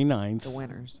 29th, The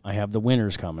winners. I have the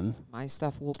winners coming. My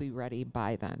stuff will be ready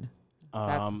by then.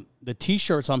 The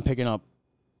T-shirts I'm picking up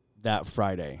that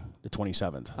Friday, the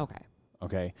 27th. Okay.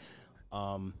 Okay.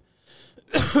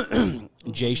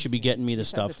 Jay should be getting me the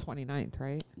stuff. The 29th,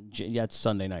 right? Yeah, it's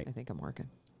Sunday night. I think I'm working.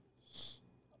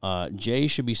 Jay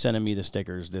should be sending me the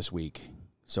stickers this week,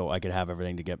 so I could have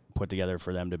everything to get put together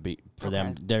for them to be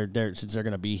them. They're since they're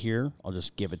gonna be here, I'll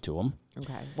just give it to them.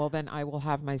 Okay. Well, then I will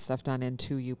have my stuff done in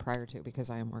to you prior to because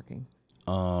I am working.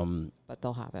 But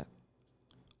they'll have it.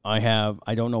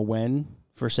 I don't know when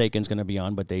Forsaken's gonna be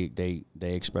on, but they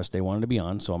expressed they wanted to be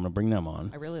on, so I'm gonna bring them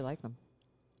on. I really like them.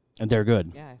 And they're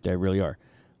good. Yeah. They really are.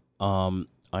 I'm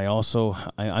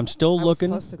still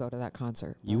looking. I was supposed to go to that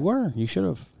concert. You were. You should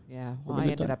have. Yeah. Well, I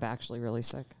ended up actually really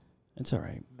sick. It's all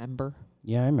right. Remember?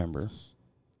 Yeah, I remember.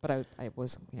 But I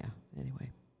was, yeah,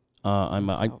 anyway.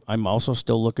 I'm also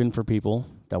still looking for people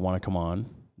that want to come on,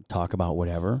 talk about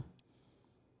whatever.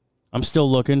 I'm still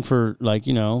looking for, like,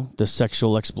 you know, the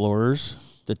sexual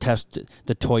explorers, the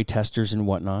toy testers and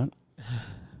whatnot.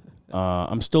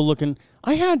 I'm still looking.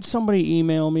 I had somebody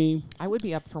email me. I would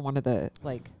be up for one of the,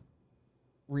 like,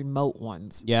 remote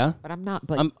ones. Yeah? But I'm not,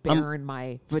 like, bearing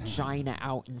my vagina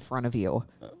out in front of you.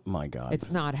 My God. It's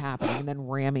not happening. And then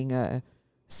ramming a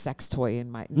sex toy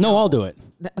in my... No, I'll do it.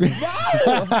 No!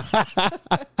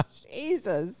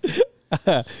 Jesus.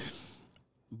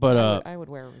 But I would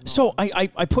wear a remote. So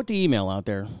I put the email out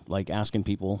there, like, asking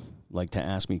people, like, to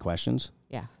ask me questions.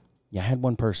 Yeah. Yeah, I had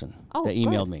one person that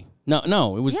emailed good. me.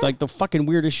 No, it was like the fucking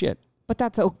weirdest shit. But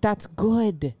that's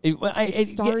good.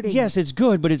 It's starting. Yes, it's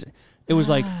good, but it was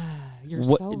like You're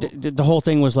what, so... the whole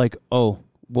thing was like, oh,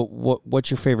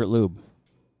 what's your favorite lube?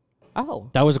 Oh.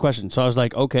 That was the question. So I was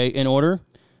like, okay, in order,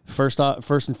 first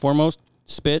and foremost,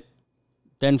 spit,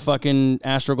 then fucking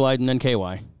Astroglide, and then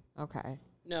KY. Okay.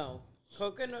 No.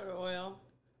 Coconut oil.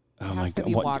 Oh It my has to God.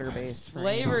 be What- water-based. for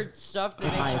Flavored stuff that In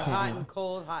makes my you hot opinion. and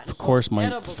cold, hot and cold. Of course, my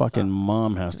Edible fucking stuff.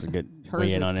 mom has to get Hers weigh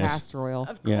is in on this. castor oil.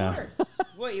 Of Yeah. course.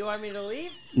 What, you want me to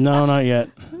leave? No, not yet.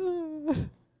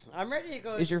 I'm ready to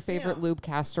go. Is your see 'em. favorite lube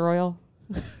castor oil?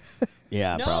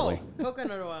 Yeah, No, probably.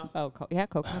 coconut oil. Oh, yeah,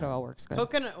 coconut oil works good.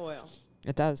 Coconut oil.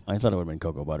 It does. I thought it would have been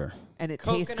cocoa butter. And it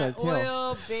tastes good, Coconut too.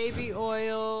 oil, baby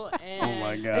oil, and Oh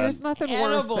my God. There's nothing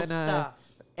worse edible than stuff.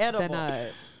 Edible. a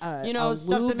you know, a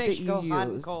stuff lube that makes you go hot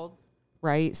and use, cold.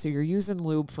 right? So you're using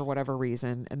lube for whatever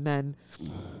reason, and then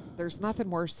there's nothing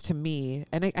worse to me,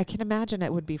 and I can imagine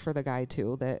it would be for the guy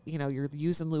too, that, you know, you're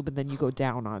using lube and then you go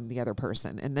down on the other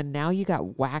person, and then now you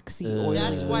got waxy oil.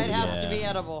 That's why it has to be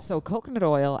edible. So coconut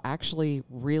oil actually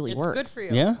really It's works. good for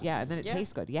you. Yeah? Yeah, and then it Yeah.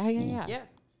 tastes good. Yeah. Yeah.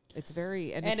 It's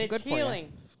very and, And it's good it's healing.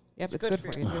 for you. Yep, It's it's good good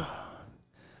for for you too.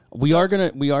 We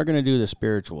are gonna do the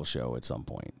spiritual show at some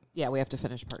point. Yeah, we have to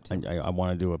finish part 2. I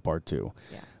want to do a part 2.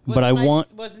 Yeah. But I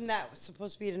want Wasn't that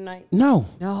supposed to be tonight? no.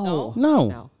 No.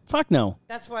 No. Fuck no.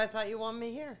 That's why I thought you wanted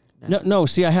me here. No,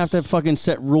 see, I have to fucking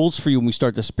set rules for you when we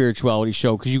start the spirituality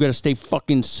show because you got to stay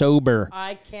fucking sober.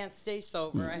 I can't stay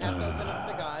sober. I have to open up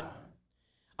to God.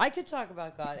 I could talk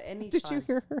about God anytime. Did you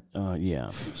hear her?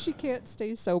 Yeah. She can't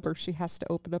stay sober. She has to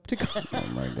open up to God. Oh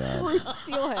my God. Through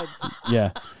Steelheads. Yeah.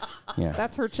 Yeah.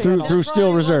 That's her channel. Through Steel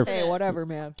probably Reserve. wasn't Hey, whatever,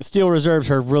 man. Steel Reserve's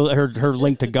her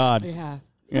link to God. Yeah.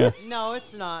 Yeah. No,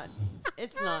 it's not.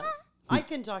 It's not. I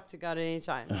can talk to God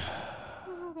anytime.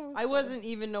 I wasn't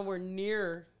even nowhere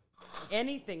near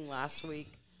anything last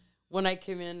week. When I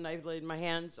came in, I laid my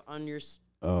hands on your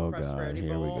Oh God. prosperity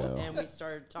Here we bowl, go. and we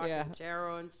started talking Yeah.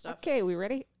 tarot and stuff. Okay, we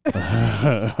ready?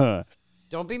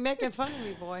 Don't be making fun of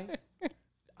me, boy.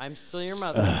 I'm still your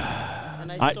mother.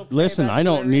 And I still pray Listen. about I you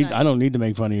don't every need. night. I don't need to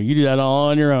make fun of you. You do that all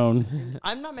on your own.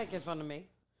 I'm not making fun of me.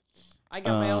 I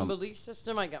got my own belief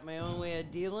system. I got my own way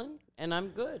of dealing, and I'm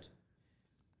good.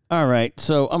 All right.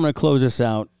 So I'm gonna close this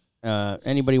out.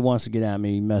 Anybody wants to get at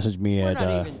me, message me We're at.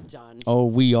 not even done. Oh,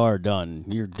 we are done.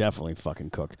 You're definitely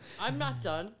fucking cooked. I'm not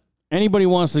done. Anybody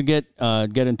wants to get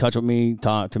in touch with me,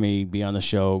 talk to me, be on the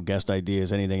show, guest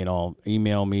ideas, anything at all,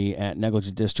 email me at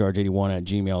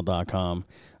negligentdischarge81@gmail.com.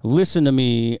 Listen to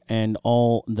me and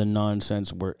all the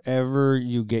nonsense wherever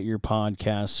you get your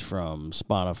podcasts from,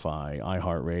 Spotify,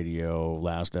 iHeartRadio,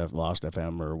 Lost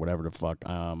FM, or whatever the fuck,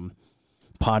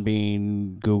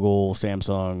 Podbean, Google,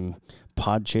 Samsung,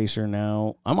 Podchaser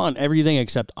now. I'm on everything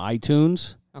except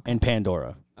iTunes and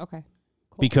Pandora Okay.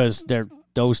 because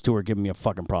those two are giving me a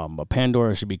fucking problem. But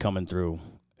Pandora should be coming through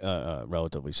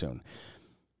relatively soon.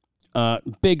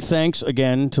 Big thanks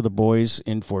again to the boys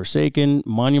in Forsaken,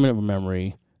 Monument of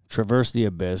Memory, Traverse the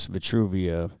Abyss,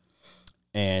 Vitruvia,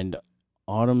 and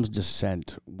Autumn's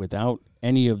Descent. Without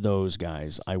any of those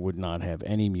guys, I would not have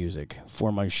any music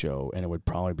for my show, and it would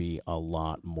probably be a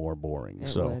lot more boring. It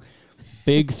So would.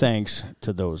 big thanks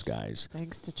to those guys.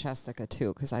 Thanks to Chestica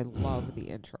too, because I love the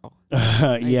intro.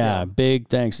 Yeah, do. big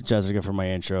thanks to Jessica for my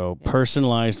intro. Yeah.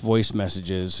 Personalized voice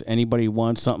messages. Anybody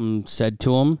wants something said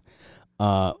to them,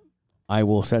 I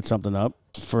will set something up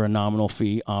for a nominal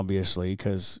fee, obviously,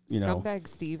 because, you know, Scumbag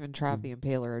Steve and Trav the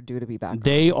Impaler are due to be back.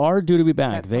 they are due to be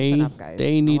back. Set something up, guys. I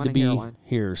They need wanna to be hear one.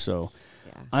 here, so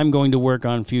Yeah. I'm going to work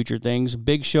on future things.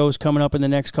 Big shows coming up in the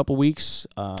next couple weeks.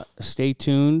 Stay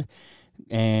tuned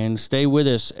and stay with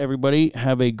us, everybody.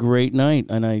 Have a great night,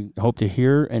 and I hope to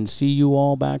hear and see you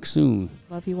all back soon.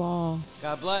 Love you all.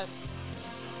 God bless.